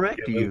 Be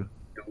correct, you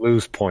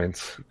lose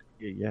points.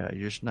 Yeah,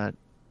 you're just not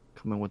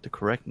coming with the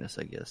correctness,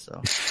 I guess.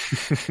 So,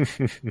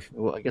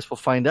 well, I guess we'll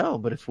find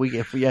out. But if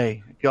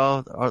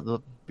y'all are the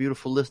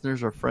beautiful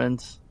listeners, our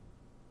friends,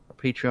 our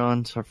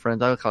Patreons, our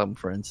friends, I'll call them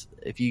friends.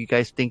 If you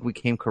guys think we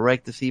came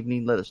correct this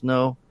evening, let us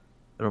know.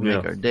 It'll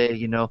make our day.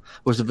 You know,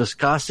 was the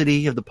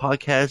viscosity of the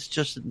podcast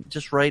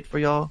just right for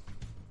y'all?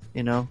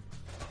 You know.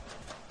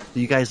 Do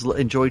you guys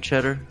enjoy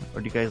cheddar,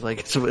 or do you guys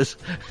like Swiss?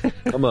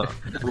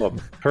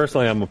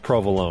 Personally, I'm a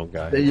provolone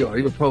guy. There you are.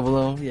 You're a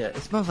provolone? Yeah.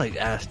 It smells like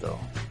ass, though,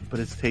 but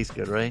it tastes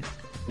good, right?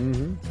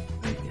 Mm-hmm.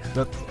 Yeah.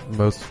 That's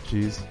most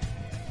cheese.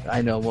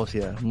 I know, most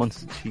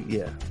cheese,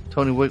 yeah.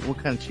 Tony, what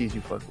kind of cheese you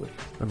fuck with?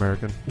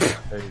 American. There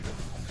you go.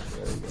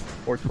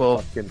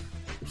 412.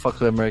 Fuck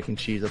with American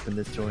cheese up in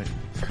this joint.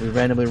 We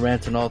randomly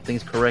rant on all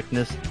things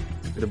correctness.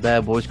 The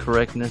Bad Boys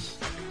correctness.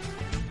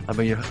 I was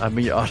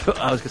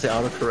gonna say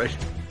autocorrect.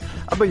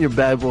 I've been your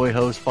bad boy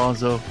host,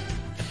 Fonzo.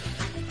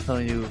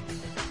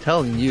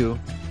 Telling you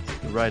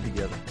to ride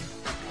together.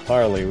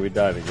 Harley, we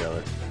die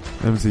together.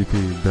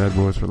 MCP, Bad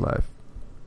Boys for Life.